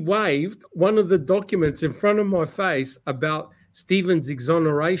literally waved one of the documents in front of my face about Stephen's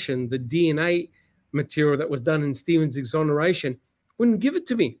exoneration, the DNA material that was done in Stephen's exoneration. Wouldn't give it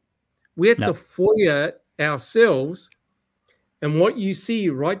to me. We had to FOIA ourselves. And what you see,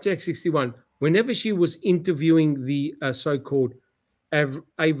 right, Jack 61, whenever she was interviewing the so-called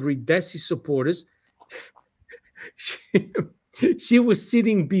Avery Dassey supporters, she was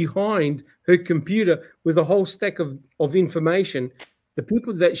sitting behind her computer with a whole stack of information. The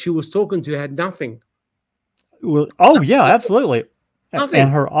people that she was talking to had nothing. Well, yeah, absolutely. Nothing.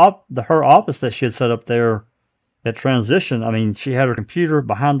 And her office that she had set up there at transition, I mean, she had her computer.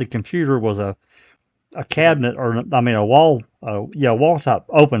 Behind the computer was a cabinet, a wall top,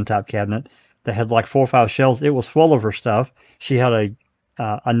 open top cabinet that had like 4 or 5 shelves. It was full of her stuff. She had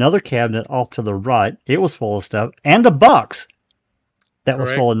another cabinet off to the right. It was full of stuff, and a box that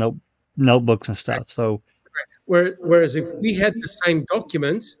was full of notebooks and stuff. So, whereas if we had the same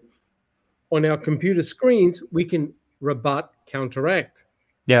documents on our computer screens, we can rebut, counteract.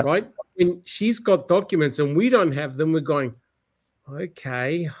 Yeah. Right. When she's got documents and we don't have them, we're going,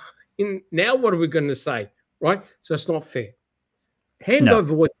 okay. Now what are we going to say? Right. So it's not fair. Hand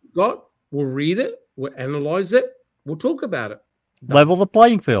over what you got. We'll read it. We'll analyze it. We'll talk about it. Level the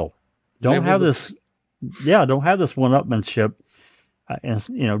playing field. Don't have this one-upmanship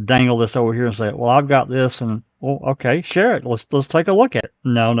and dangle this over here and say, well, I've got this, and well, okay, share it. Let's take a look at it.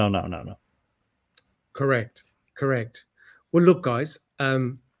 No. Correct. Well, look, guys,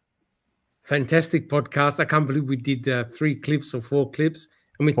 fantastic podcast. I can't believe we did 3 clips or 4 clips.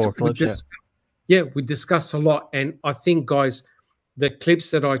 And we discussed a lot. And I think, guys, the clips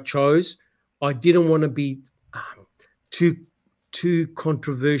that I chose, I didn't want to be too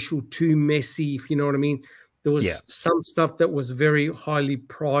controversial, too messy, if you know what I mean. There was some stuff that was very highly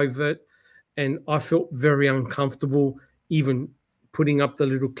private, and I felt very uncomfortable even putting up the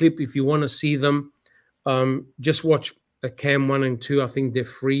little clip. If you want to see them, just watch Cam 1 and 2. I think they're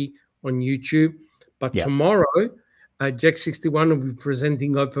free on YouTube. But tomorrow, Jack 61 will be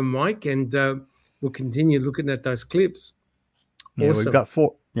presenting open mic, and we'll continue looking at those clips. Yeah, awesome.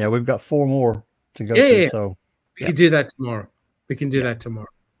 We've got 4 more to go through. So we can do that tomorrow.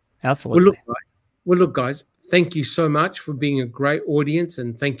 Absolutely. Well, look, guys, thank you so much for being a great audience,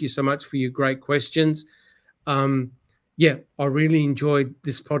 and thank you so much for your great questions. I really enjoyed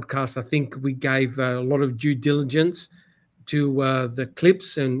this podcast. I think we gave a lot of due diligence to the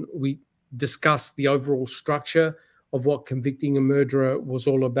clips, and we discussed the overall structure of what Convicting a Murderer was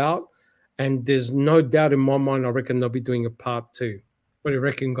all about. And there's no doubt in my mind, I reckon they'll be doing a part 2. What do you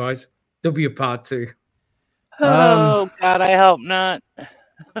reckon, guys? There'll be a part 2. Oh, God, I hope not.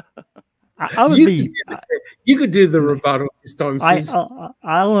 You could do the rebuttal this time. I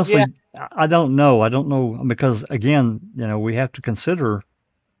honestly, I don't know. I don't know, because again, we have to consider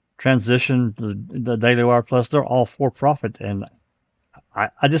transition, the Daily Wire Plus. They're all for profit, and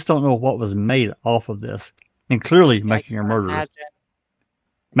I just don't know what was made off of this. And clearly, making a murderer,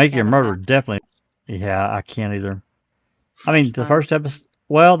 definitely. Yeah, I can't either. I mean, the first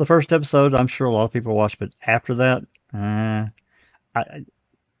episode, I'm sure a lot of people watched, but after that,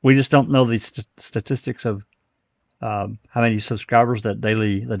 we just don't know the statistics of how many subscribers that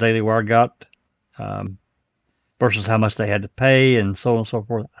the Daily Wire got versus how much they had to pay and so on and so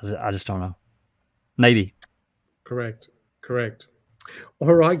forth. I just don't know. Maybe. Correct.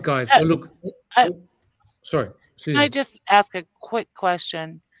 All right, guys. Well, look. Sorry, Can I Susan. just ask a quick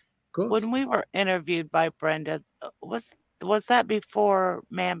question? Of course. When we were interviewed by Brenda, was that before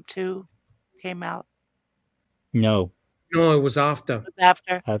Ma'am 2 came out? No. No, it was after. It was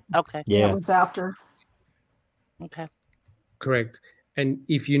after? Okay. Yeah, it was after. Okay. Correct. And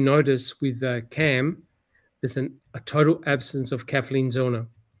if you notice with Cam, there's a total absence of Kathleen Zona.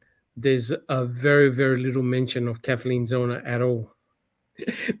 There's a very, very little mention of Kathleen Zona at all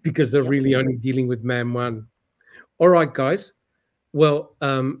because they're really only dealing with Ma'am 1. All right, guys. Well,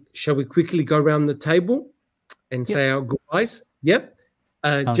 shall we quickly go around the table and say our goodbyes? Yep.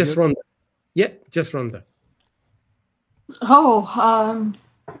 Just good. Rhonda. Yep, just Rhonda. Oh,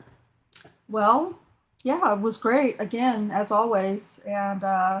 well, yeah, it was great again, as always. And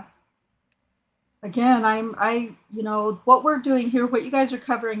again, what we're doing here, what you guys are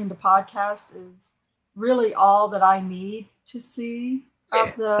covering in the podcast is really all that I need to see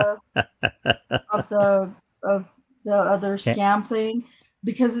of the other scam thing,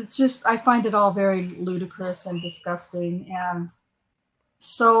 because it's just, I find it all very ludicrous and disgusting. And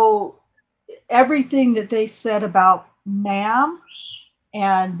so everything that they said about Ma'am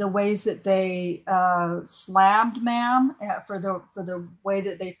and the ways that they slammed Ma'am for the way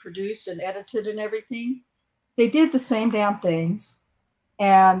that they produced and edited and everything, they did the same damn things.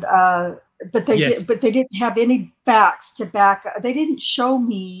 And but they didn't have any facts to back. They didn't show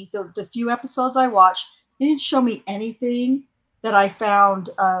me the few episodes I watched. They didn't show me anything that I found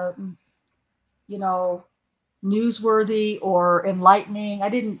newsworthy or enlightening. I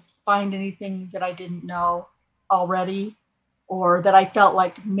didn't find anything that I didn't know already, or that I felt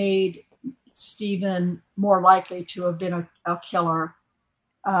like made Stephen more likely to have been a killer.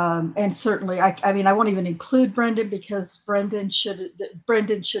 And certainly, I mean, I won't even include Brendan, because Brendan should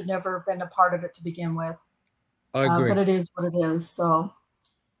never have been a part of it to begin with. I agree. But it is what it is. So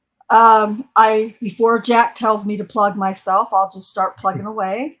before Jack tells me to plug myself, I'll just start plugging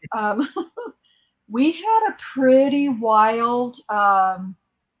away. We had a pretty wild,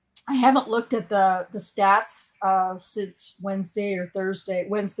 I haven't looked at the stats since Wednesday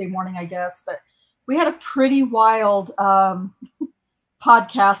morning, I guess, but we had a pretty wild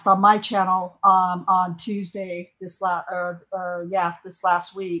podcast on my channel on Tuesday this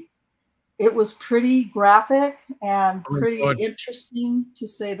last week. It was pretty graphic and pretty interesting, to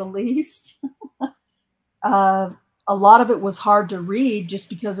say the least. A lot of it was hard to read just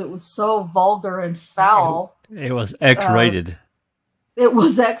because it was so vulgar and foul. It was X-rated. It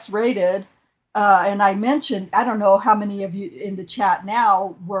was X-rated. And I mentioned, I don't know how many of you in the chat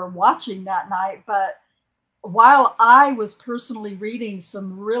now were watching that night, but while I was personally reading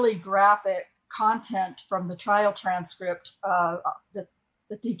some really graphic content from the trial transcript that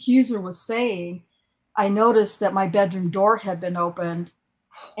the accuser was saying, I noticed that my bedroom door had been opened.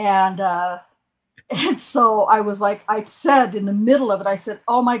 And so I was like, I said in the middle of it, I said,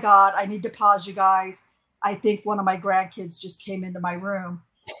 oh my God, I need to pause, you guys. I think one of my grandkids just came into my room.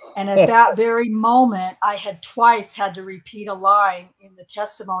 And at that very moment, I had twice had to repeat a line in the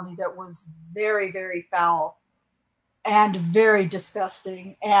testimony that was very, very foul and very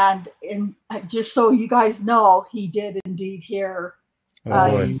disgusting. And just so you guys know, he did indeed hear.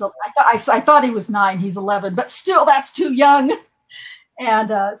 I thought he was 9. He's 11, but still, that's too young. And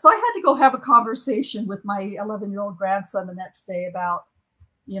so I had to go have a conversation with my 11-year-old grandson the next day about,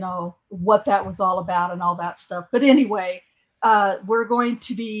 what that was all about and all that stuff. But anyway, we're going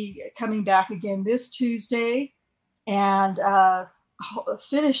to be coming back again this Tuesday and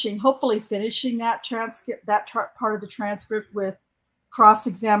hopefully finishing that transcript, part of the transcript with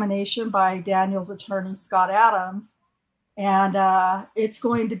cross-examination by Daniel's attorney, Scott Adams. And it's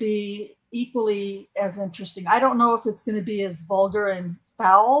going to be equally as interesting. I don't know if it's going to be as vulgar and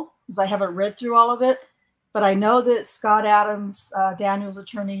foul, because I haven't read through all of it, but I know that Scott Adams, Daniel's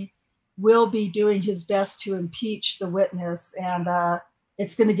attorney, will be doing his best to impeach the witness, and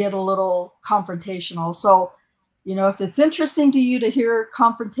it's going to get a little confrontational. So, if it's interesting to you to hear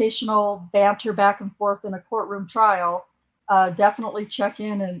confrontational banter back and forth in a courtroom trial, definitely check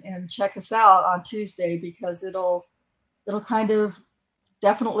in and check us out on Tuesday, because it'll kind of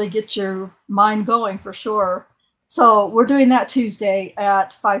definitely get your mind going for sure. So we're doing that Tuesday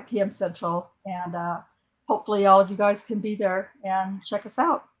at 5 p.m. Central, and hopefully all of you guys can be there and check us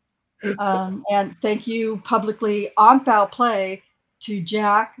out. And thank you publicly on Foul Play to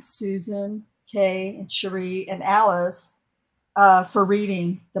Jack, Susan, Kay, and Cherie, and Alice for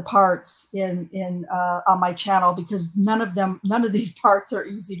reading the parts in on my channel, because none of these parts are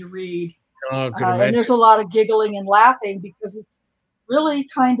easy to read. Oh, good And there's a lot of giggling and laughing, because it's really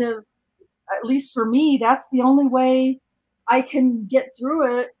kind of, at least for me, that's the only way I can get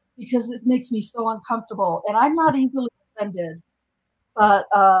through it, because it makes me so uncomfortable. And I'm not easily offended, but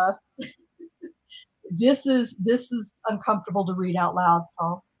this is uncomfortable to read out loud.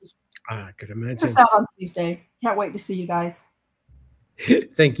 So I could imagine. check us out on Tuesday. Can't wait to see you guys.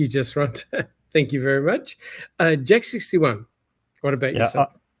 Thank you, Just Ron. Thank you very much. Jack 61, what about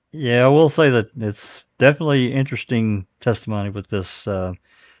yourself? Yeah, I will say that it's definitely interesting testimony with this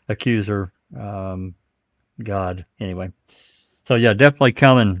accuser. God, anyway. So yeah, definitely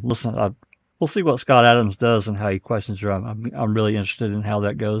come and listen. We'll see what Scott Adams does and how he questions her. I'm really interested in how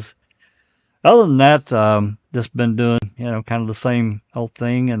that goes. Other than that, just been doing, kind of the same old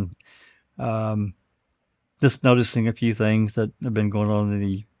thing, and just noticing a few things that have been going on in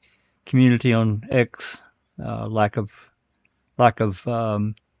the community on X. Lack of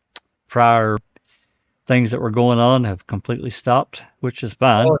prior things that were going on have completely stopped, which is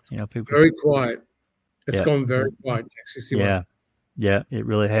fine. Oh, People, very quiet. It's Yeah. gone very quiet, Jack 61. Yeah, it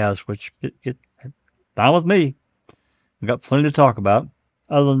really has, which it fine with me. We've got plenty to talk about.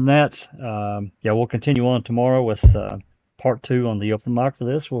 Other than that, we'll continue on tomorrow with part 2 on the open mic for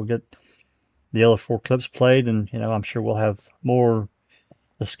this. We'll get the other 4 clips played, and I'm sure we'll have more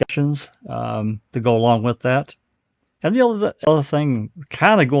discussions to go along with that. And the other thing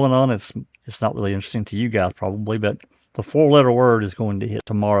kind of going on, it's not really interesting to you guys probably, but the 4-letter word is going to hit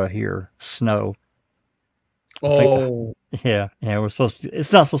tomorrow here, snow. Oh, we're supposed to.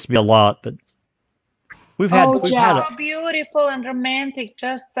 It's not supposed to be a lot, but we've had so beautiful and romantic,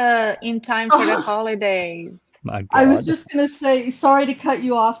 just in time for the holidays. My God. I was just going to say, sorry to cut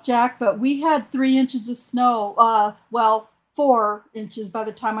you off, Jack, but we had 3 inches of snow. 4 inches by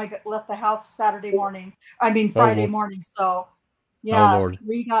the time I left the house Friday morning. So, yeah, Lord.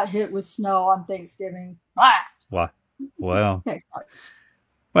 we got hit with snow on Thanksgiving. Wow. Well, Okay, sorry.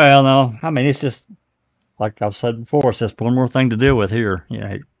 well, no, I mean, it's just, like I've said before, it's just one more thing to deal with here.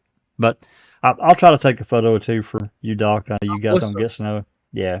 But I'll try to take a photo or two for you, Doc. I know you guys Awesome. don't get snow.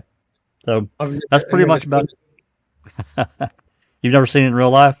 Yeah. So I've that's pretty much never about it. You've never seen it in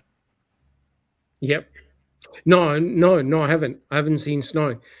real life? Yep. No, I haven't. I haven't seen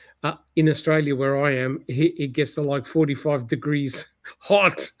snow. In Australia, where I am, it gets to like 45 degrees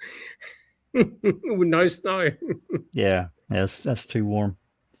hot with no snow. Yeah, that's too warm.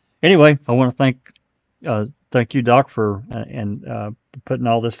 Anyway, I want to thank you, Doc, for putting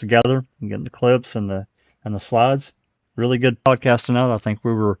all this together and getting the clips and the slides. Really good podcast tonight. I think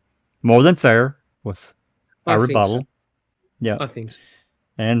we were more than fair with our rebuttal. So. Yeah, I think so.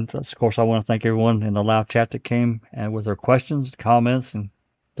 And of course, I want to thank everyone in the live chat that came and with their questions, comments, and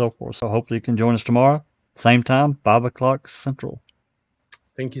so forth. So hopefully you can join us tomorrow, same time, 5 o'clock Central.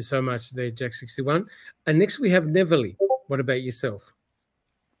 Thank you so much there, Jack 61. And next we have Neverly. What about yourself?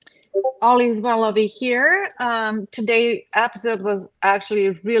 All is well over here. Today's episode was actually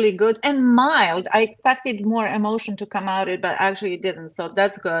really good and mild. I expected more emotion to come out of it, but actually it didn't. So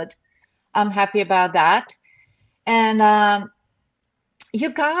that's good. I'm happy about that. And you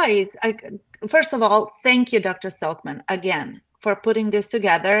guys, first of all, thank you, Dr. Silkman, again, for putting this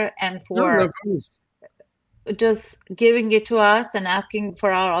together and for just giving it to us and asking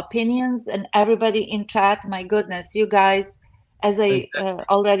for our opinions. And everybody in chat, my goodness, you guys, as I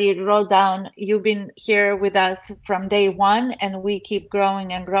already wrote down, you've been here with us from day one, and we keep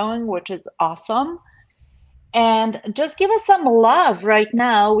growing and growing, which is awesome. And just give us some love right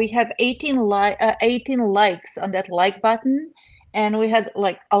now. We have 18 likes on that like button. And we had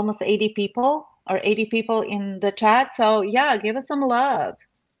like almost 80 people in the chat. So yeah, give us some love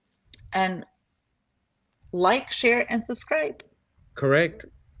and like, share, and subscribe. Correct.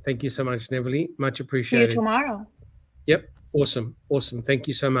 Thank you so much, Neverly. Much appreciated. See you tomorrow. Yep. Awesome. Awesome. Thank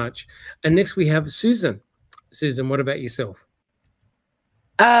you so much. And next we have Susan. Susan, what about yourself?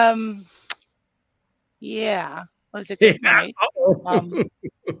 Yeah, it was a good night.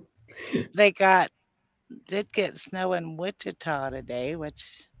 They did get snow in Wichita today,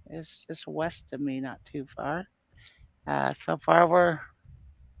 which is just west of me, not too far. So far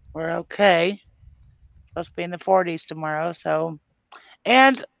we're okay. Supposed to be in the 40s tomorrow,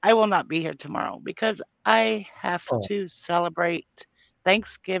 and I will not be here tomorrow because I have to celebrate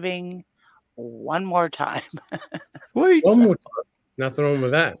Thanksgiving one more time. Sweet. One more time. Nothing wrong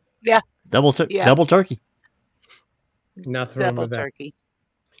with that. Yeah. Double turkey. Nothing wrong with that. Double turkey.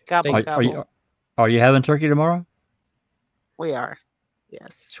 Gobble, gobble. Are you having turkey tomorrow? We are.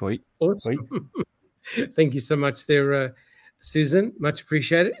 Yes. Sweet. Awesome. Thank you so much there, Susan, much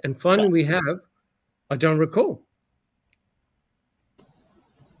appreciated. And finally, we have, I don't recall.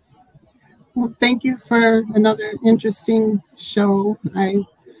 Well, thank you for another interesting show. I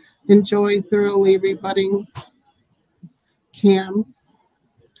enjoy thoroughly rebutting Cam.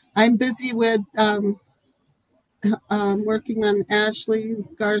 I'm busy with working on Ashley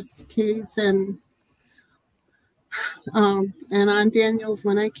Garth's case and on Daniel's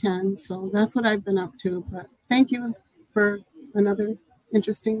when I can. So that's what I've been up to. But thank you for another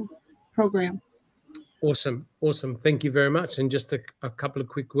interesting program. Awesome. Awesome. Thank you very much. And just a couple of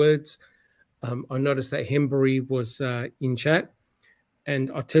quick words. I noticed that Hembury was in chat.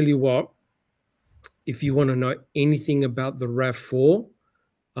 And I'll tell you what, if you want to know anything about the RAV4,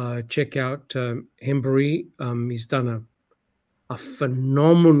 check out Hembury. He's done a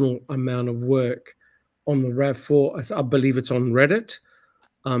phenomenal amount of work on the RAV4. I believe it's on Reddit.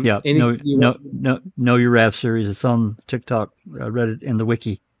 Yeah, know your RAV series. It's on TikTok, Reddit, and the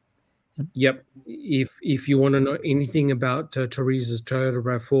wiki. Yep. If you want to know anything about Teresa's Toyota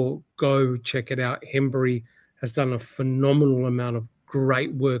RAV4, go check it out. Hembury has done a phenomenal amount of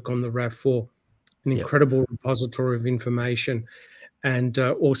great work on the RAV4, an incredible repository of information. And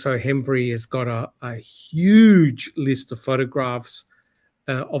also Hembury has got a huge list of photographs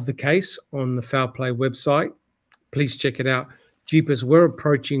of the case on the Foul Play website. Please check it out. Jeepers, we're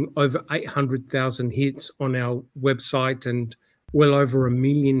approaching over 800,000 hits on our website and well over 1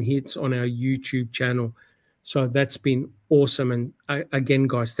 million hits on our YouTube channel. So that's been awesome. And again,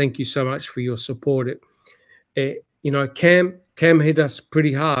 guys, thank you so much for your support. Cam hit us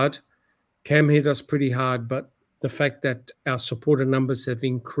pretty hard. But the fact that our supporter numbers have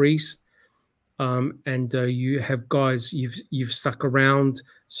increased, and you have guys, you've stuck around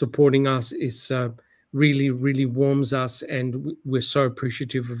supporting us is really warms us, and we're so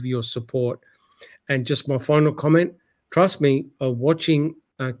appreciative of your support. And just my final comment, trust me, watching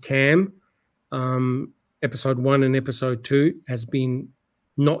Cam episode 1 and episode 2 has been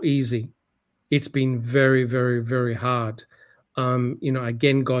not easy. It's been very hard.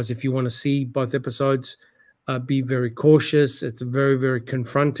 Again, guys, if you want to see both episodes, be very cautious. It's very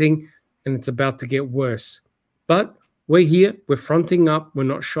confronting, and it's about to get worse. But we're here. We're fronting up. We're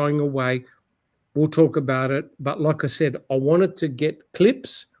not shying away. We'll talk about it. But like I said, I wanted to get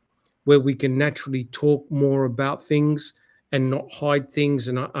clips where we can naturally talk more about things and not hide things.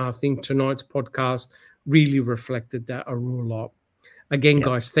 And I think tonight's podcast really reflected that a real lot. Again,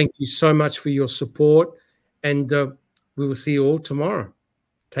 guys, thank you so much for your support. And we will see you all tomorrow.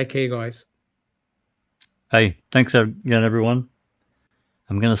 Take care, guys. Hey, thanks again, everyone.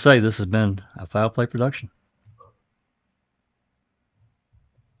 I'm going to say this has been a Foul Play production.